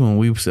 because even when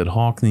we said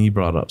Hawk, then you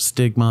brought up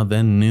Stigma,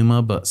 then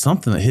Pneuma, but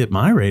something that hit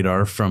my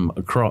radar from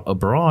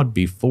abroad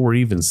before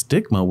even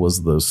Stigma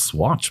was those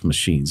Swatch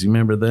machines. You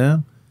remember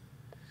them?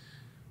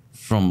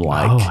 From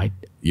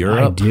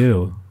Europe? I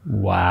do.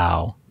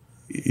 Wow.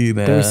 You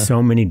know, there's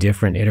so many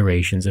different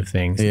iterations of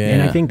things.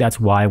 And I think that's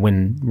why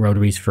when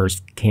rotaries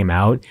first came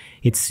out,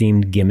 it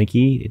seemed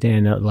gimmicky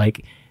and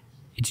like,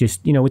 it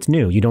just, you know, it's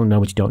new. You don't know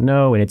what you don't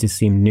know. And it just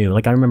seemed new.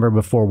 Like I remember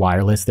before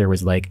wireless, there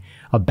was like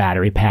a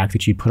battery pack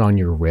that you put on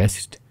your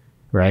wrist,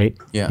 right?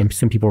 Yeah. And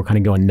some people were kind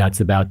of going nuts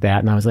about that.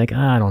 And I was like,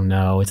 I don't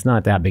know. It's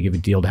not that big of a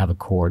deal to have a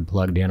cord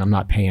plugged in. I'm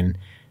not paying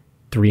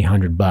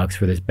 $300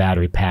 for this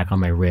battery pack on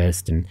my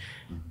wrist. And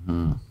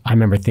I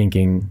remember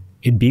thinking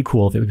it'd be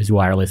cool if it was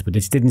wireless, but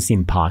this didn't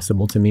seem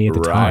possible to me at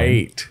the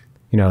time.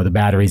 You know, the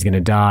battery's going to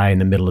die in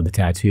the middle of the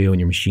tattoo and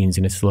your machine's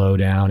going to slow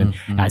down.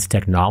 And as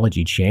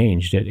technology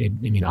changed, I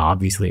mean,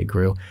 obviously it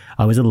grew.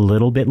 I was a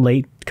little bit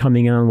late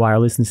coming in on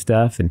wireless and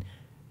stuff. And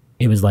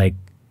it was like,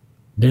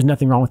 there's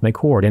nothing wrong with my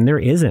cord. And there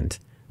isn't.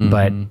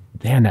 But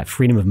man, that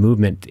freedom of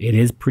movement, it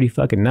is pretty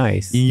fucking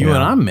nice. You know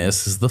what I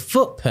miss is the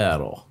foot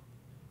pedal.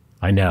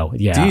 I know.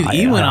 Yeah. Dude,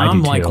 even when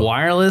I'm like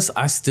wireless,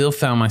 I still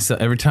found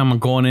myself every time I'm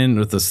going in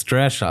with a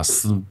stretch, I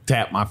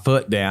tap my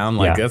foot down.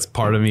 Like that's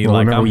part of me.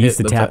 Well, like I used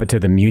to tap it to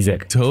the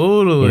music.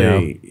 Totally. You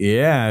know?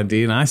 Yeah,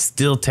 dude. I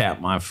still tap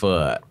my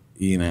foot,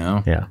 you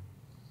know?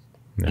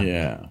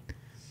 Yeah.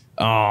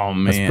 Oh,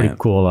 man. That's pretty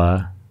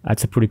cool.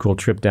 That's a pretty cool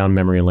trip down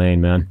memory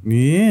lane, man.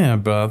 Yeah,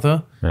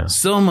 brother. Yeah.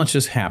 So much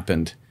has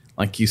happened,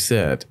 like you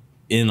said,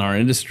 in our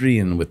industry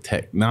and with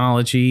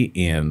technology,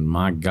 and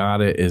my God,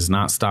 it is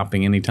not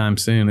stopping anytime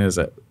soon, is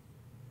it?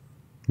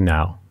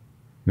 No.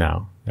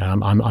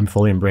 I'm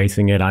fully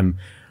embracing it. I'm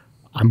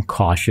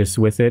cautious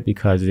with it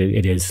because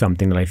it is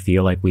something that I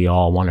feel like we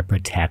all want to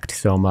protect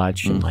so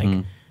much. And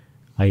like,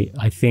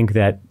 I think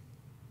that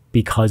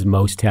because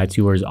most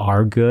tattooers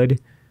are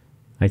good,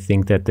 I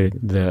think that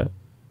the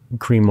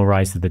cream will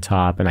rise to the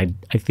top. And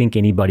I think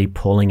anybody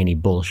pulling any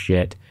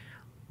bullshit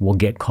will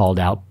get called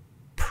out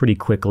pretty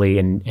quickly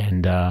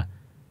and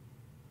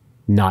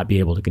not be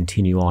able to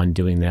continue on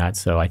doing that.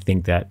 So I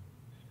think that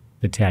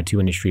the tattoo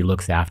industry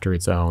looks after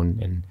its own.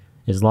 And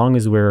as long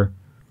as we're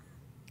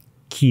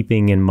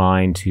keeping in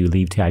mind to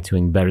leave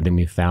tattooing better than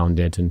we found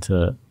it and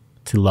to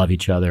love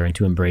each other and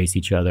to embrace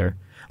each other.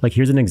 Like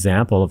here's an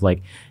example of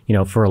like, you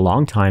know, for a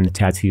long time, the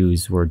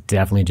tattoos were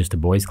definitely just a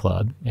boys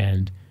club.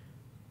 And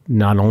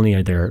not only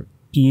are there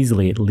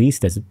easily at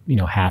least as, you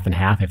know, half and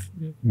half, if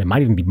there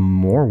might even be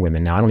more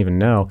women now, I don't even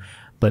know.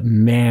 But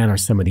man, are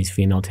some of these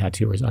female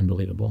tattooers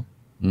unbelievable.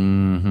 You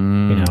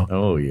know?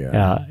 Oh,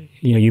 yeah.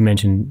 You know, you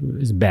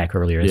mentioned Beck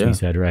earlier, as you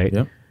said, right?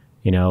 Yep.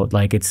 You know,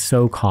 like it's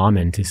so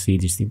common to see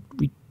just the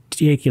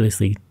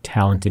ridiculously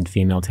talented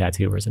female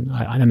tattooers. And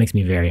that makes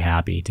me very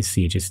happy to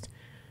see just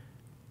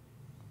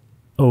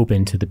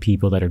open to the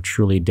people that are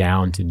truly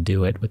down to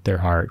do it with their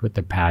heart, with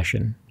their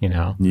passion, you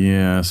know?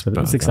 Yes. So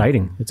it's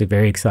exciting. It's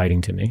very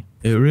exciting to me.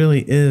 It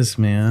really is,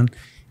 man.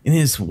 It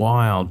is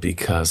wild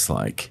because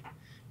like,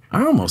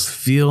 I almost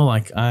feel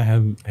like I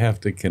have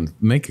to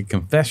make a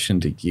confession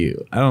to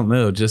you. I don't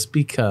know, just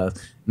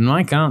because,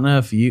 Mike, I don't know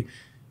if you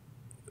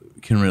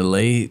can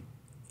relate,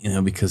 you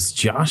know, because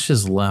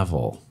Josh's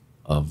level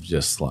of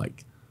just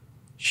like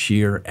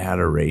sheer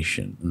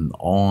adoration and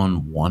awe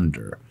and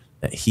wonder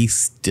that he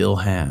still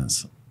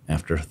has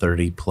after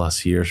 30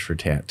 plus years for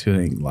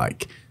tattooing,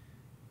 like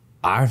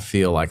I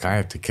feel like I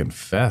have to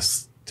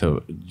confess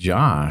to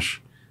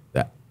Josh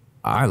that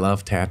I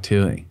love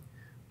tattooing,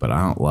 but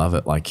I don't love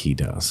it like he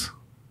does.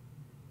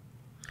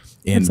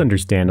 It's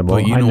understandable.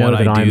 But you know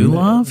what I do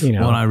love? You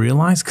know, what I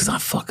realize? Because I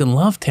fucking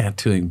love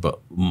tattooing, but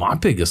my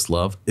biggest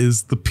love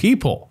is the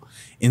people.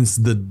 It's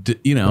the,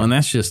 you know, and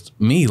that's just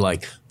me.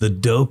 Like the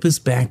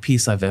dopest back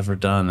piece I've ever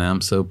done that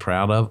I'm so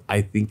proud of.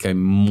 I think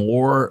I'm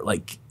more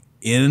like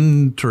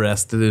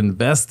invested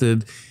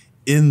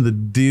in the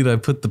dude I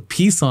put the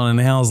piece on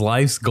and how his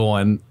life's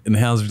going and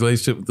how his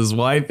relationship with his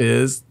wife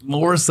is,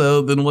 more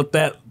so than what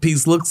that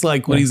piece looks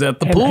like when he's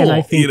at the pool. And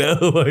I think, you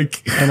know,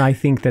 like, and I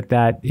think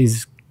that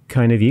is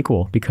kind of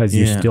equal because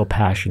you're still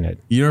passionate.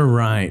 You're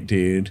right,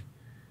 dude.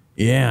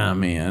 Yeah,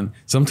 man.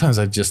 Sometimes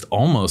I just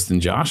almost in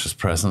Josh's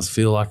presence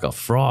feel like a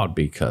fraud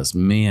because,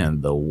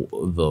 man, the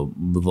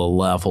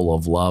level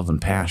of love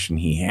and passion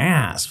he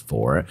has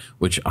for it,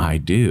 which I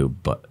do,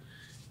 but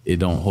it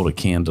don't hold a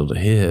candle to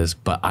his,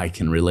 but I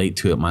can relate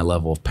to it, my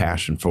level of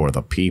passion for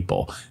the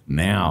people.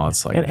 Now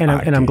it's like, and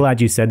I'm glad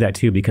you said that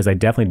too, because I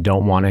definitely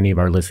don't want any of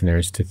our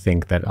listeners to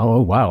think that,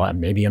 oh, wow,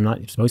 maybe I'm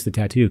not supposed to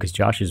tattoo because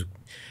Josh is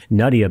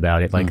nutty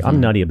about it. Like I'm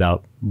nutty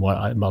about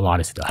a lot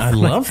of stuff. I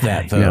love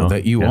that though, you know,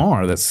 that you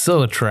are. That's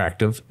so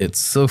attractive. It's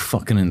so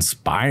fucking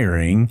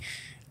inspiring.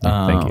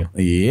 Thank you.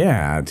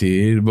 Yeah,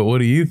 dude. But what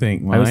do you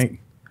think,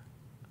 Mike?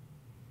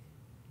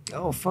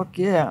 Oh, fuck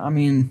yeah. I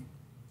mean,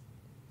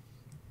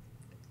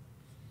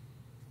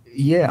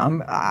 yeah,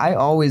 I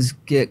always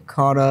get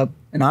caught up,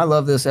 and I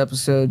love this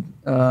episode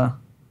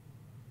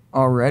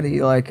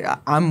already. Like,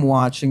 I'm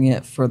watching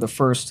it for the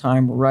first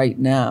time right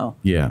now.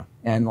 Yeah.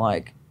 And,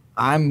 like,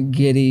 I'm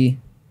giddy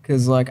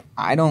because, like,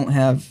 I don't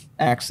have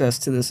access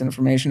to this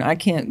information. I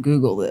can't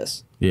Google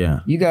this.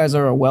 Yeah. You guys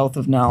are a wealth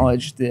of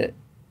knowledge that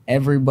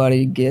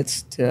everybody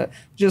gets to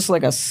just,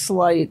 like, a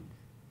slight,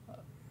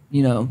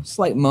 you know,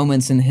 slight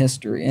moments in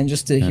history. And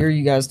just to hear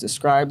you guys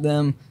describe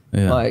them,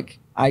 Yeah. Like,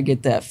 I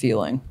get that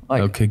feeling.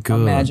 Like Okay,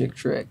 good. a magic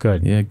trick.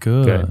 Good. Yeah,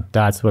 good.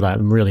 That's what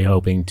I'm really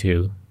hoping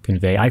to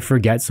convey. I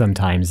forget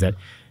sometimes that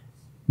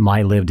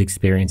my lived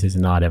experience is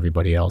not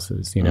everybody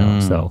else's, you know?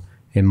 So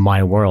in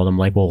my world, I'm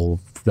like, well,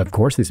 of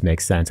course this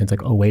makes sense. And it's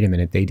like, oh, wait a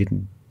minute. They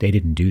didn't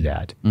do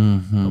that.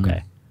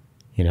 Okay.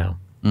 You know?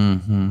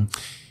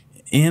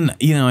 And,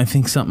 you know, I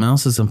think something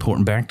else is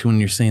important back to when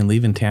you're saying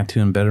leaving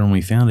tattooing better than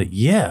we found it.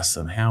 Yes.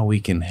 And how we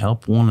can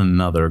help one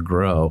another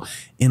grow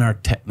in our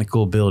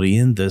technical ability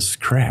in this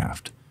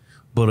craft.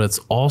 But it's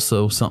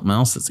also something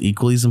else that's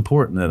equally as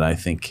important that I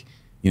think,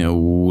 you know,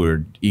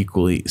 we're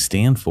equally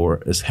stand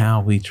for is how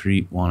we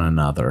treat one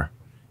another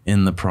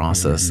in the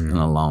process and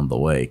along the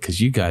way. Because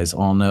you guys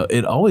all know,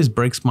 it always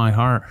breaks my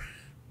heart,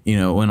 you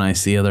know, when I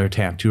see other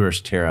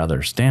tattooers tear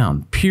others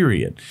down,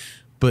 period.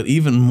 But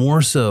even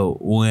more so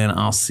when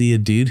I'll see a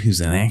dude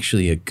who's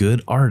actually a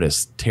good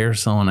artist tear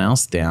someone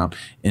else down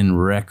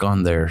and wreck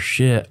on their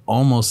shit,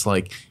 almost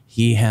like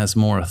he has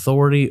more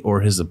authority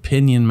or his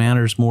opinion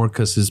matters more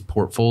because his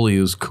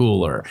portfolio is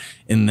cooler.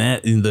 And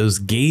those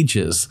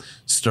gauges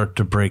start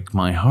to break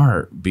my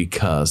heart,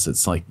 because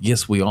it's like,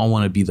 yes, we all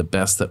want to be the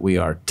best that we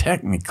are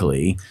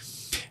technically.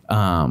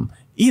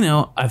 You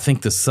know, I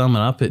think to sum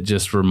it up, it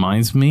just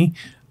reminds me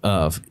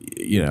of,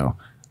 you know,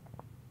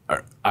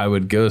 I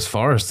would go as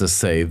far as to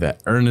say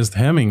that Ernest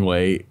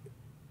Hemingway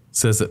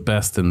says it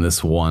best in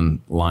this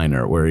one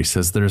liner where he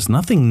says, there's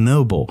nothing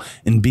noble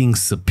in being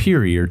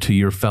superior to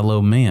your fellow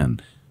man.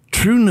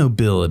 True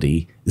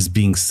nobility is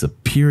being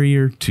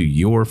superior to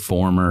your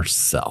former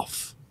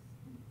self.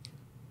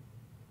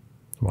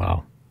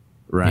 Wow.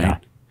 Right. Yeah.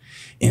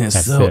 And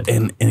it's so,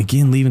 and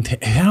again,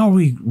 how are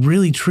we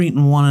really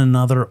treating one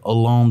another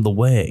along the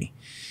way?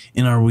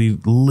 And are we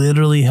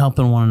literally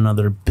helping one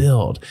another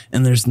build?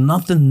 And there's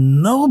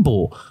nothing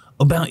noble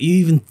about you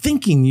even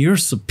thinking you're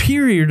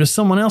superior to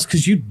someone else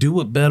because you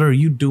do it better,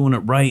 you doing it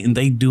right, and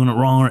they doing it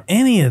wrong, or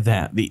any of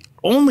that. The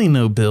only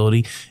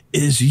nobility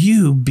is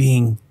you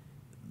being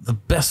the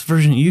best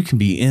version you can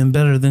be and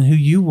better than who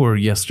you were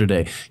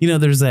yesterday. You know,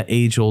 there's that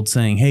age-old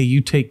saying, hey,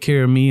 you take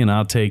care of me and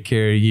I'll take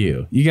care of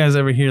you. You guys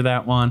ever hear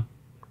that one?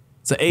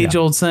 It's an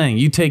age-old saying,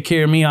 you take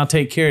care of me, I'll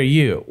take care of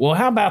you. Well,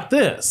 how about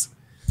this?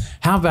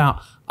 How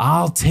about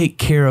I'll take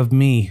care of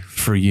me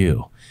for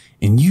you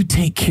and you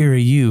take care of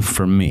you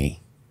for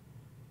me?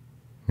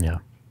 Yeah.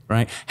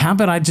 Right? How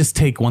about I just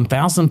take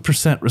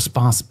 1000%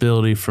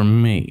 responsibility for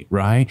me,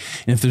 right?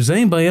 And if there's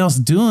anybody else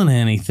doing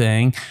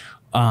anything,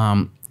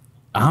 I'm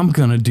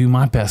going to do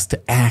my best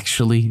to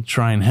actually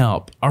try and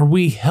help. Are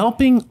we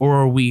helping or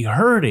are we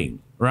hurting,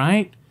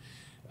 right?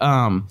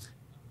 And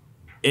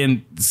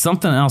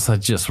something else I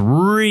just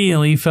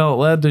really felt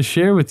led to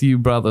share with you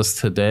brothers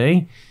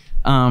today,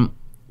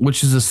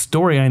 which is a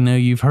story I know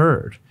you've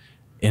heard.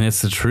 And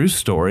it's a true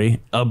story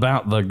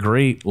about the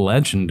great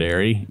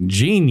legendary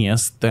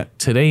genius that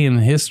today in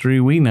history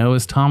we know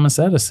as Thomas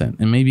Edison.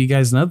 And maybe you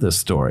guys know this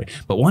story.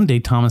 But one day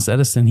Thomas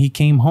Edison, he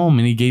came home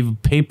and he gave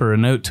a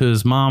note to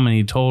his mom, and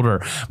he told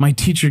her, my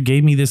teacher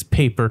gave me this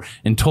paper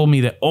and told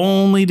me that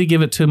only to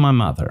give it to my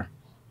mother.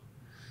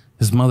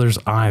 His mother's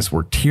eyes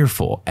were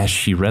tearful as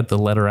she read the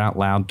letter out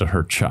loud to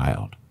her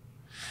child.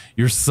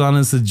 Your son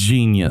is a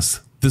genius.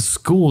 The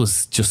school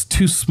is just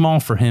too small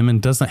for him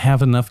and doesn't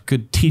have enough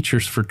good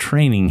teachers for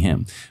training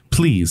him.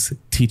 Please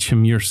teach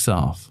him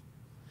yourself.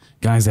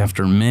 Guys,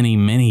 after many,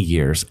 many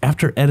years,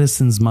 after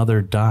Edison's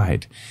mother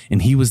died,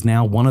 and he was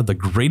now one of the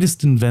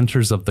greatest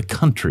inventors of the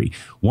country,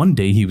 one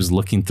day he was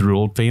looking through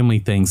old family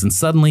things and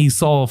suddenly he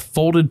saw a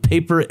folded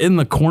paper in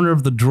the corner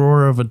of the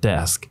drawer of a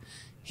desk.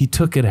 He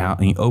took it out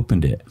and he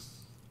opened it.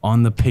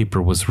 On the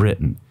paper was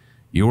written,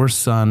 your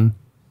son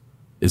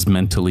is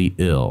mentally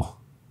ill.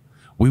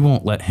 We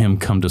won't let him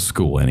come to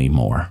school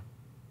anymore.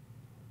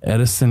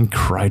 Edison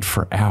cried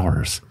for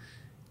hours,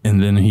 and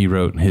then he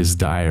wrote in his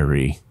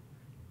diary,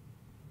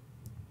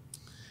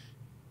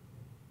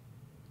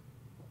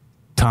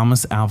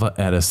 Thomas Alva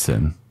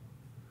Edison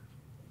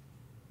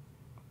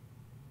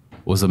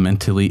was a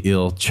mentally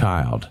ill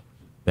child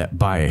that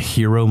by a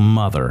hero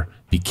mother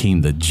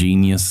became the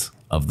genius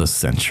of the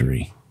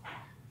century.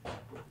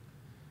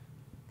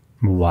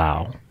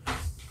 Wow.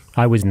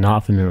 I was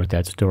not familiar with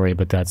that story,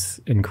 but that's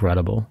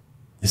incredible.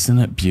 Isn't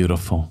it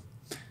beautiful?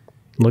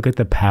 Look at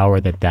the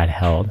power that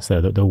held. So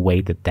the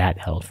weight that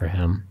held for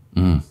him.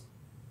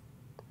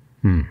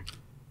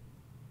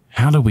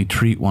 How do we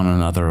treat one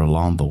another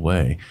along the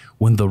way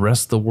when the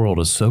rest of the world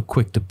is so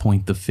quick to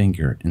point the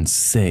finger and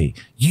say,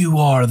 you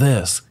are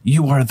this,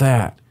 you are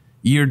that,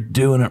 you're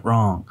doing it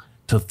wrong,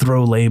 to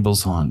throw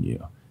labels on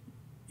you?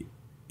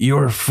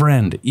 Your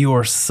friend,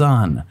 your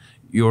son,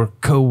 your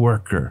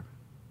coworker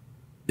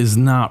is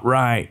not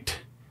right.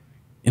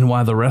 And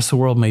why the rest of the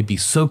world may be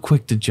so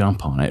quick to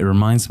jump on it. It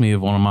reminds me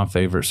of one of my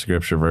favorite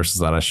scripture verses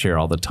that I share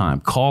all the time.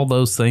 Call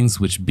those things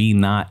which be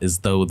not as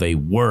though they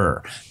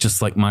were.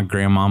 Just like my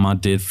grandmama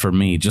did for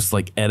me. Just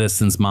like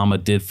Edison's mama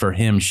did for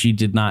him. She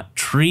did not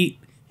treat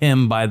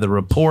him by the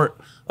report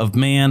of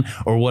man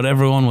or what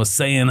everyone was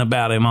saying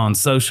about him on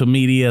social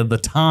media at the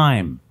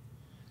time.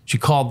 She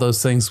called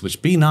those things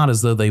which be not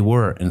as though they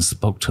were, and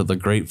spoke to the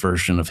great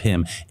version of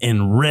him,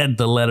 and read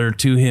the letter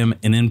to him,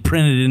 and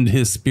imprinted into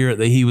his spirit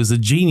that he was a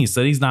genius,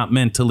 that he's not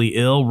mentally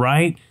ill,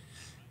 right?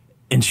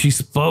 And she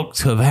spoke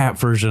to that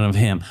version of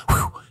him,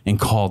 and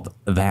called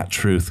that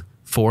truth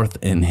forth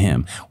in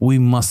him. We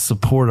must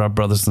support our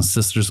brothers and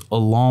sisters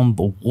along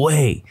the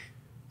way,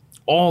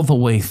 all the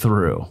way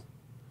through.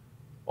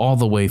 All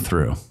the way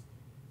through.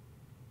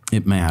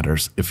 It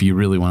matters if you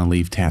really want to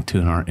leave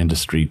tattooing our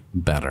industry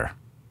better.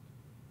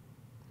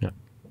 Yeah,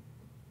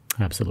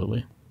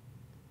 absolutely.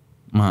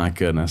 My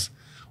goodness.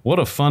 What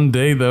a fun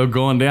day, though,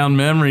 going down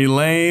memory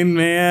lane,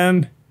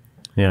 man.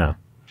 Yeah.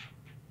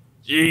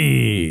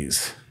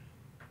 Jeez.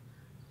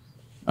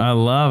 I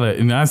love it.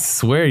 And I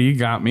swear you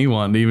got me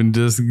one to even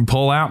just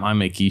pull out my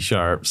Mickey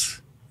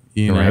Sharps.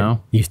 You know? Right.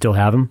 You still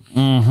have them?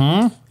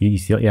 Mm-hmm. You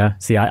still, yeah.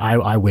 See,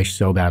 I wish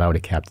so bad I would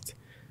have kept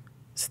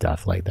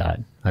stuff like that.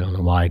 I don't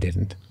know why I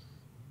didn't.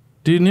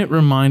 Dude, and it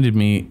reminded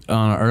me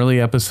on an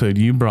early episode,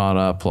 you brought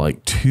up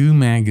like 2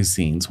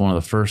 magazines. One of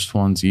the first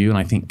ones you and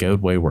I think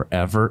Godway were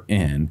ever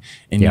in.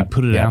 And you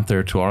put it out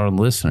there to our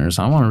listeners.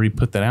 I want to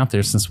re-put that out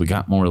there since we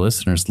got more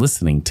listeners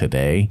listening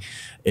today.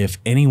 If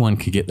anyone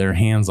could get their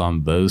hands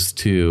on those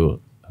 2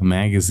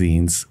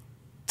 magazines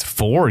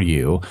for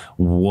you,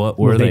 what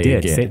were they?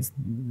 Did.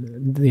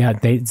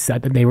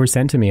 They were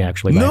sent to me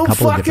actually. By no a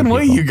couple fucking of different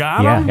way, people. you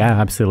got them?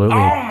 Yeah, absolutely. Oh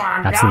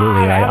my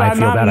absolutely. God, I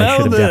feel bad. I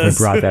should have definitely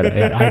brought that.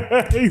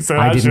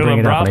 I didn't bring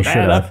it up, and I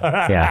should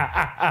have.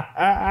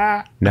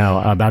 Yeah.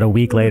 No, about a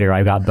week later,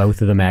 I got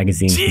both of the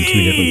magazines from 2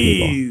 different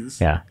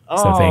people. Yeah.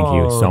 So thank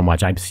you so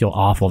much. I feel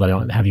awful that I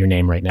don't have your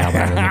name right now,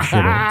 but I will make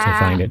sure to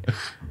find it.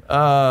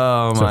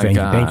 Oh so my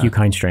God. Thank you,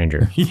 kind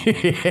stranger.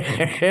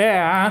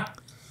 Yeah.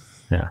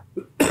 Yeah.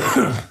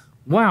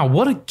 Wow,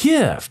 what a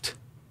gift.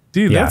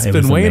 Dude, that's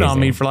been weighing on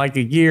me for like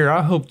a year.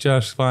 I hope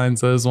Josh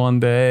finds those one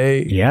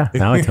day. Yeah,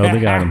 no, I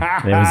totally got them.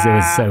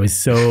 It was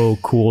so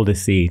cool to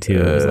see too.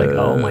 It was like,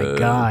 oh my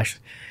gosh,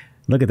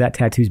 look at that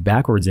tattoo's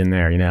backwards in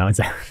there. You know, it's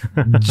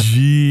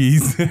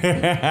jeez.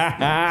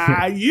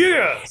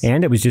 Yes.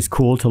 And it was just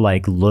cool to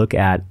like look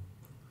at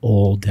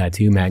old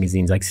tattoo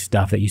magazines, like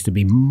stuff that used to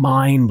be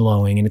mind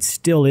blowing, and it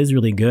still is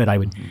really good. I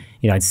would,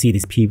 you know, I'd see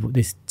these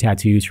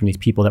tattoos from these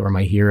people that were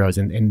my heroes,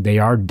 and they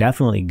are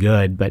definitely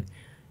good, but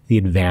the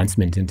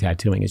advancement in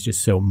tattooing is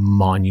just so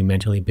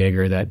monumentally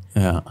bigger that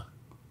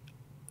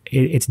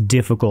it's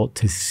difficult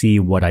to see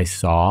what I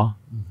saw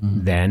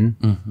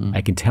then.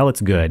 I can tell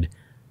it's good,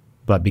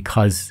 but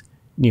because,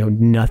 you know,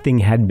 nothing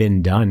had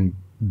been done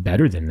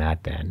better than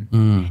that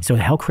then. So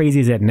how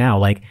crazy is that now?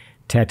 Like,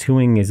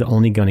 tattooing is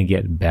only going to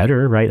get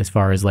better, right? As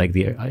far as like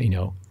the, you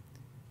know,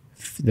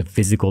 the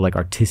physical, like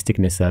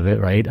artisticness of it,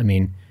 right? I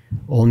mean,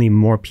 only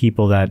more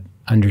people that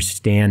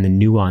understand the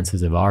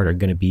nuances of art are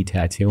going to be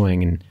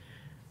tattooing. And,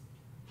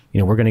 you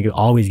know, we're going to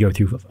always go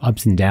through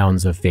ups and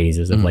downs of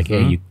phases of like,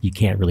 hey, you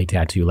can't really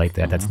tattoo like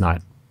that. That's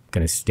not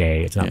going to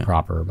stay. It's not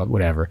proper, but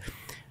whatever.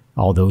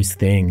 All those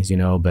things, you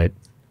know, but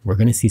we're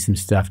going to see some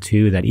stuff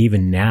too that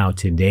even now,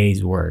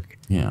 today's work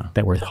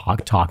that we're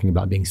talking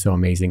about being so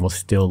amazing will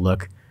still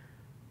look,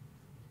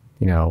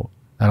 you know,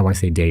 I don't want to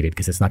say dated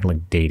because it's not going to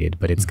look dated,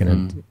 but it's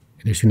going to,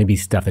 there's going to be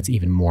stuff that's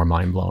even more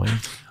mind blowing.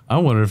 I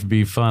wonder if it'd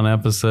be a fun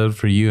episode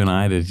for you and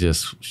I to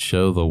just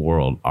show the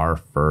world our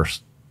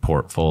first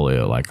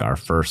portfolio, like our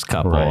first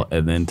couple.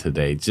 And then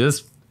today,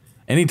 just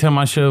anytime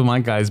I show my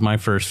guys my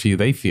first few,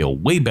 they feel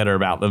way better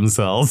about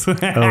themselves. Oh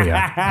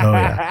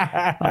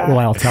yeah. Well,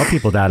 I'll tell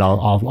people that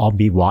I'll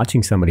be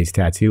watching somebody's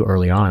tattoo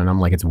early on, and I'm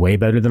like, it's way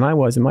better than I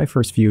was in my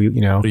first few,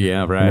 you know.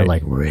 Yeah, right. And they're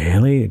like,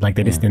 really? Like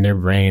they just in their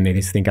brain, they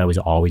just think I was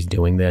always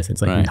doing this.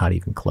 It's like not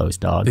even close,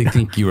 dog. They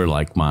think you were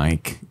like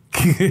Mike.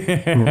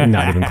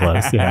 Not even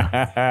close.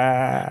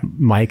 Yeah.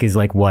 Mike is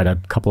like what, a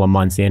couple of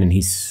months in, and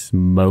he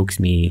smokes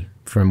me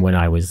from when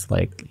I was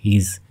like,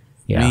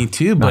 me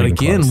too, but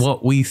again,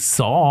 what we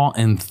saw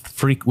and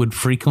would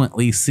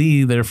frequently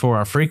see, therefore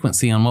our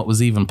frequency on what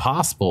was even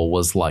possible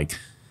was like,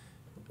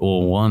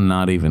 well, one,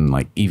 not even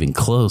like even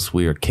close.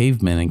 We were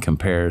cavemen in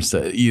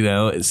comparison. You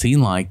know, it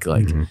seemed like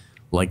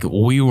like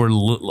we were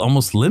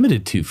almost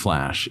limited to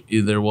flash.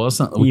 There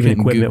wasn't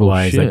even equipment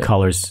wise, like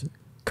colors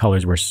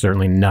were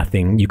certainly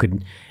nothing.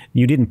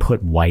 You didn't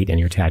put white in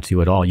your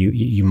tattoo at all.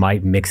 You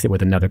might mix it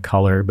with another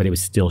color, but it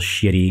was still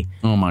shitty.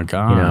 Oh my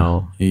God. You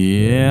know,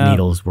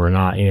 needles were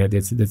not, you know,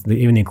 it's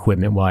even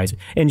equipment wise,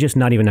 and just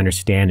not even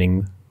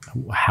understanding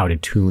how to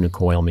tune a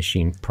coil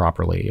machine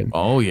properly. And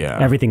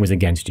everything was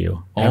against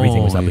you.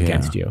 Everything was up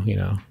against you, you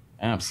know.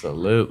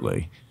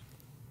 Absolutely.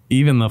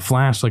 Even the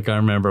flash, like I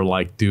remember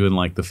like doing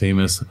like the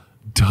famous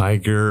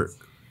tiger,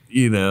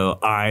 you know,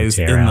 eyes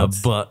in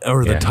the butt,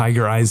 or the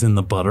tiger eyes in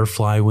the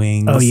butterfly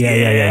wings. Oh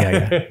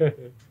yeah.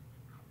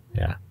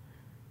 Yeah.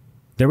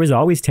 There was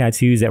always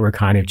tattoos that were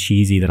kind of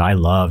cheesy that I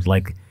loved.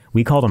 Like,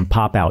 we called them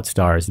pop-out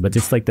stars, but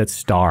just like that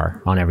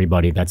star on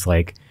everybody that's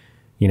like,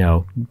 you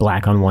know,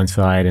 black on one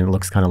side and it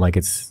looks kind of like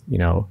it's, you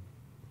know,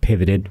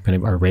 pivoted kind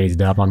of, or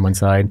raised up on one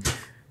side.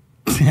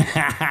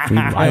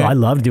 I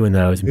love doing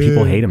those, and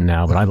people hate them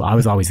now, but I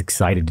was always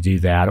excited to do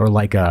that. Or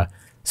like a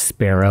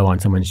sparrow on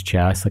someone's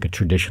chest, like a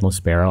traditional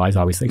sparrow. I was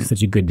always like,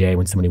 such a good day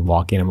when somebody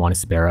walk in and want a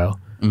sparrow.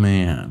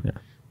 Man. Yeah.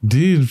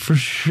 Dude, for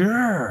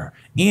sure.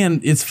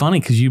 And it's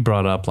funny because you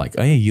brought up like,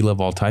 hey, you love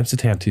all types of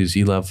tattoos.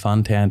 You love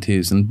fun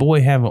tattoos. And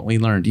boy, haven't we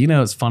learned. You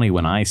know, it's funny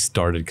when I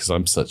started, because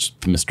I'm such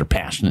Mr.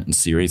 Passionate and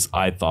serious,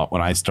 I thought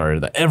when I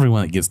started that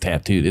everyone that gets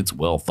tattooed, it's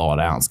well thought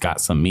out. It's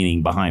got some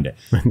meaning behind it.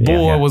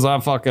 Boy, was I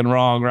fucking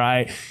wrong,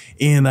 right?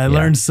 And I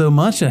learned so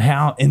much of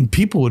how, and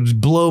people would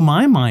blow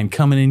my mind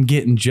coming in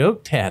getting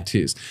joke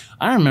tattoos.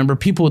 I remember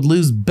people would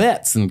lose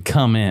bets and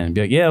come in and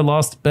be like, yeah, I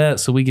lost a bet,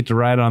 so we get to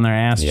write on their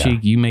ass cheek.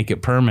 You make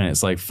it permanent.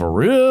 It's like, for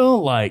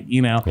real? Like,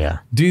 you know,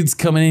 dudes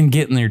coming in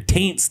getting their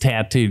taints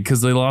tattooed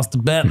because they lost a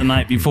bet the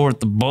night before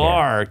at the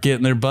bar,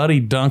 getting their buddy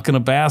dunking a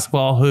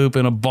basketball hoop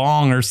in a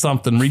bong or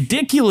something.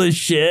 Ridiculous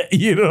shit.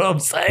 You know what I'm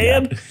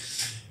saying?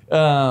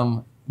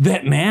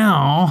 That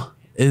now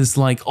is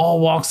like all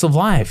walks of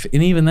life.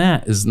 And even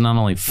that is not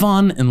only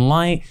fun and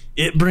light,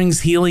 it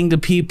brings healing to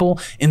people,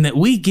 and that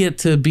we get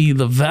to be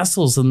the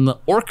vessels and the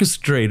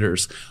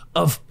orchestrators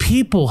of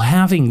people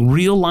having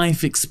real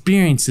life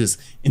experiences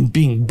and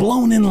being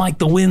blown in like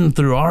the wind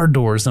through our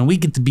doors. And we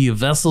get to be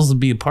vessels and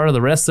be a part of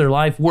the rest of their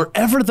life,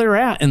 wherever they're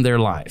at in their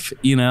life,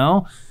 you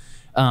know?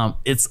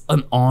 It's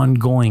an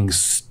ongoing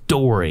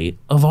story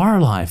of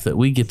our life that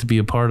we get to be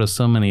a part of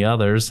so many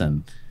others.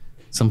 And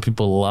some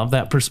people love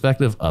that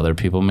perspective. Other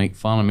people make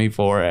fun of me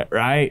for it,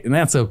 right? And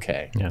that's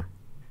okay. Yeah.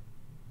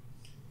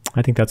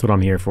 I think that's what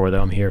I'm here for,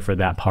 though. I'm here for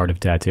that part of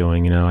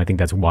tattooing, you know? I think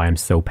that's why I'm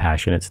so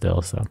passionate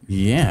still, so.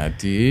 Yeah,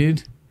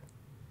 dude.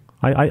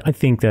 I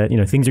think that, you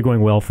know, things are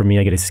going well for me.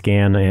 I get a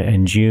scan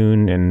in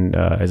June, and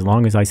as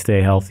long as I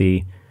stay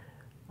healthy,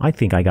 I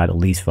think I got at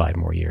least 5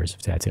 more years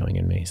of tattooing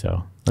in me,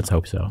 so let's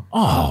hope so.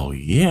 Oh,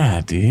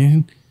 yeah,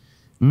 dude.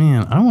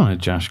 Man, I want a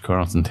Josh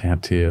Carlson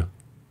tattoo.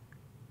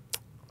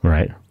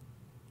 Right.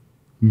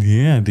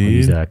 Yeah,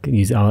 dude.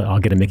 I'll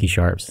get a Mickey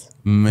Sharps.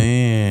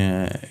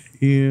 Man,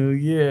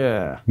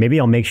 yeah. Maybe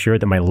I'll make sure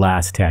that my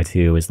last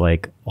tattoo is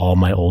like all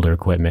my older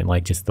equipment,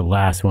 like just the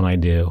last one I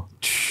do.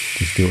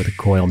 Just do it with a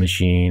coil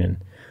machine and,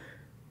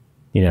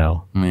 you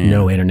know,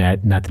 no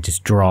internet, not to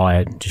just draw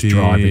it, just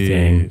draw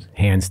everything,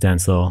 hand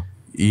stencil.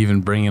 Even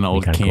bring an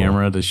old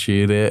camera to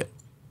shoot it.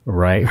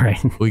 Right.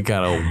 We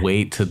gotta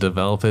wait to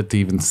develop it to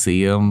even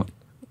see them.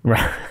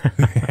 Right.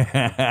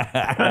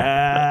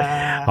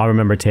 I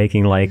remember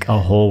taking like a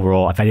whole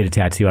roll. If I did a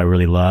tattoo I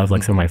really love,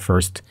 like some of my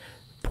first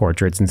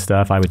portraits and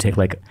stuff, I would take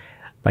like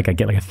I'd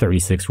get like a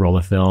 36 roll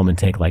of film and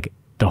take like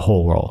the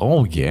whole roll.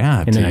 Oh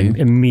yeah, and then I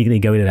immediately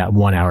go to that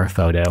 1 hour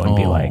photo and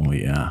be like,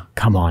 yeah,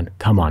 come on,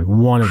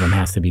 one of them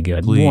has to be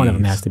good. Please. One of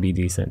them has to be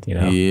decent, you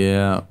know?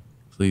 Yeah,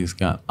 please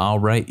God, I'll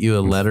write you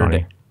a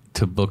letter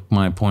to book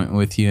my appointment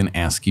with you and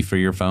ask you for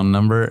your phone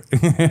number.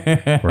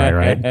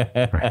 right.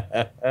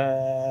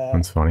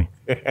 That's funny.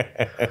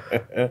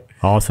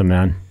 Awesome,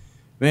 man.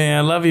 Man,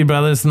 I love you,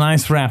 brother. It's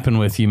nice rapping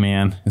with you,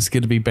 man. It's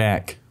good to be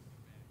back.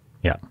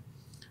 Yeah.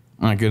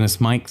 My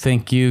goodness, Mike,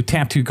 thank you.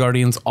 Tattoo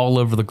Guardians all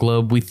over the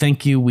globe, we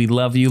thank you. We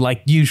love you.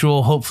 Like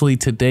usual, hopefully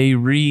today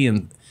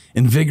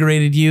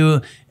invigorated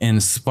you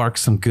and sparked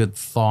some good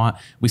thought.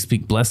 We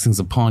speak blessings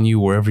upon you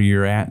wherever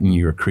you're at in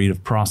your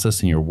creative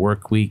process, in your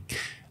work week,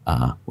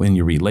 in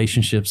your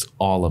relationships,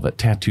 all of it.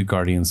 Tattoo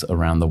Guardians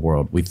around the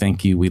world. We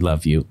thank you. We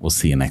love you. We'll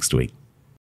see you next week.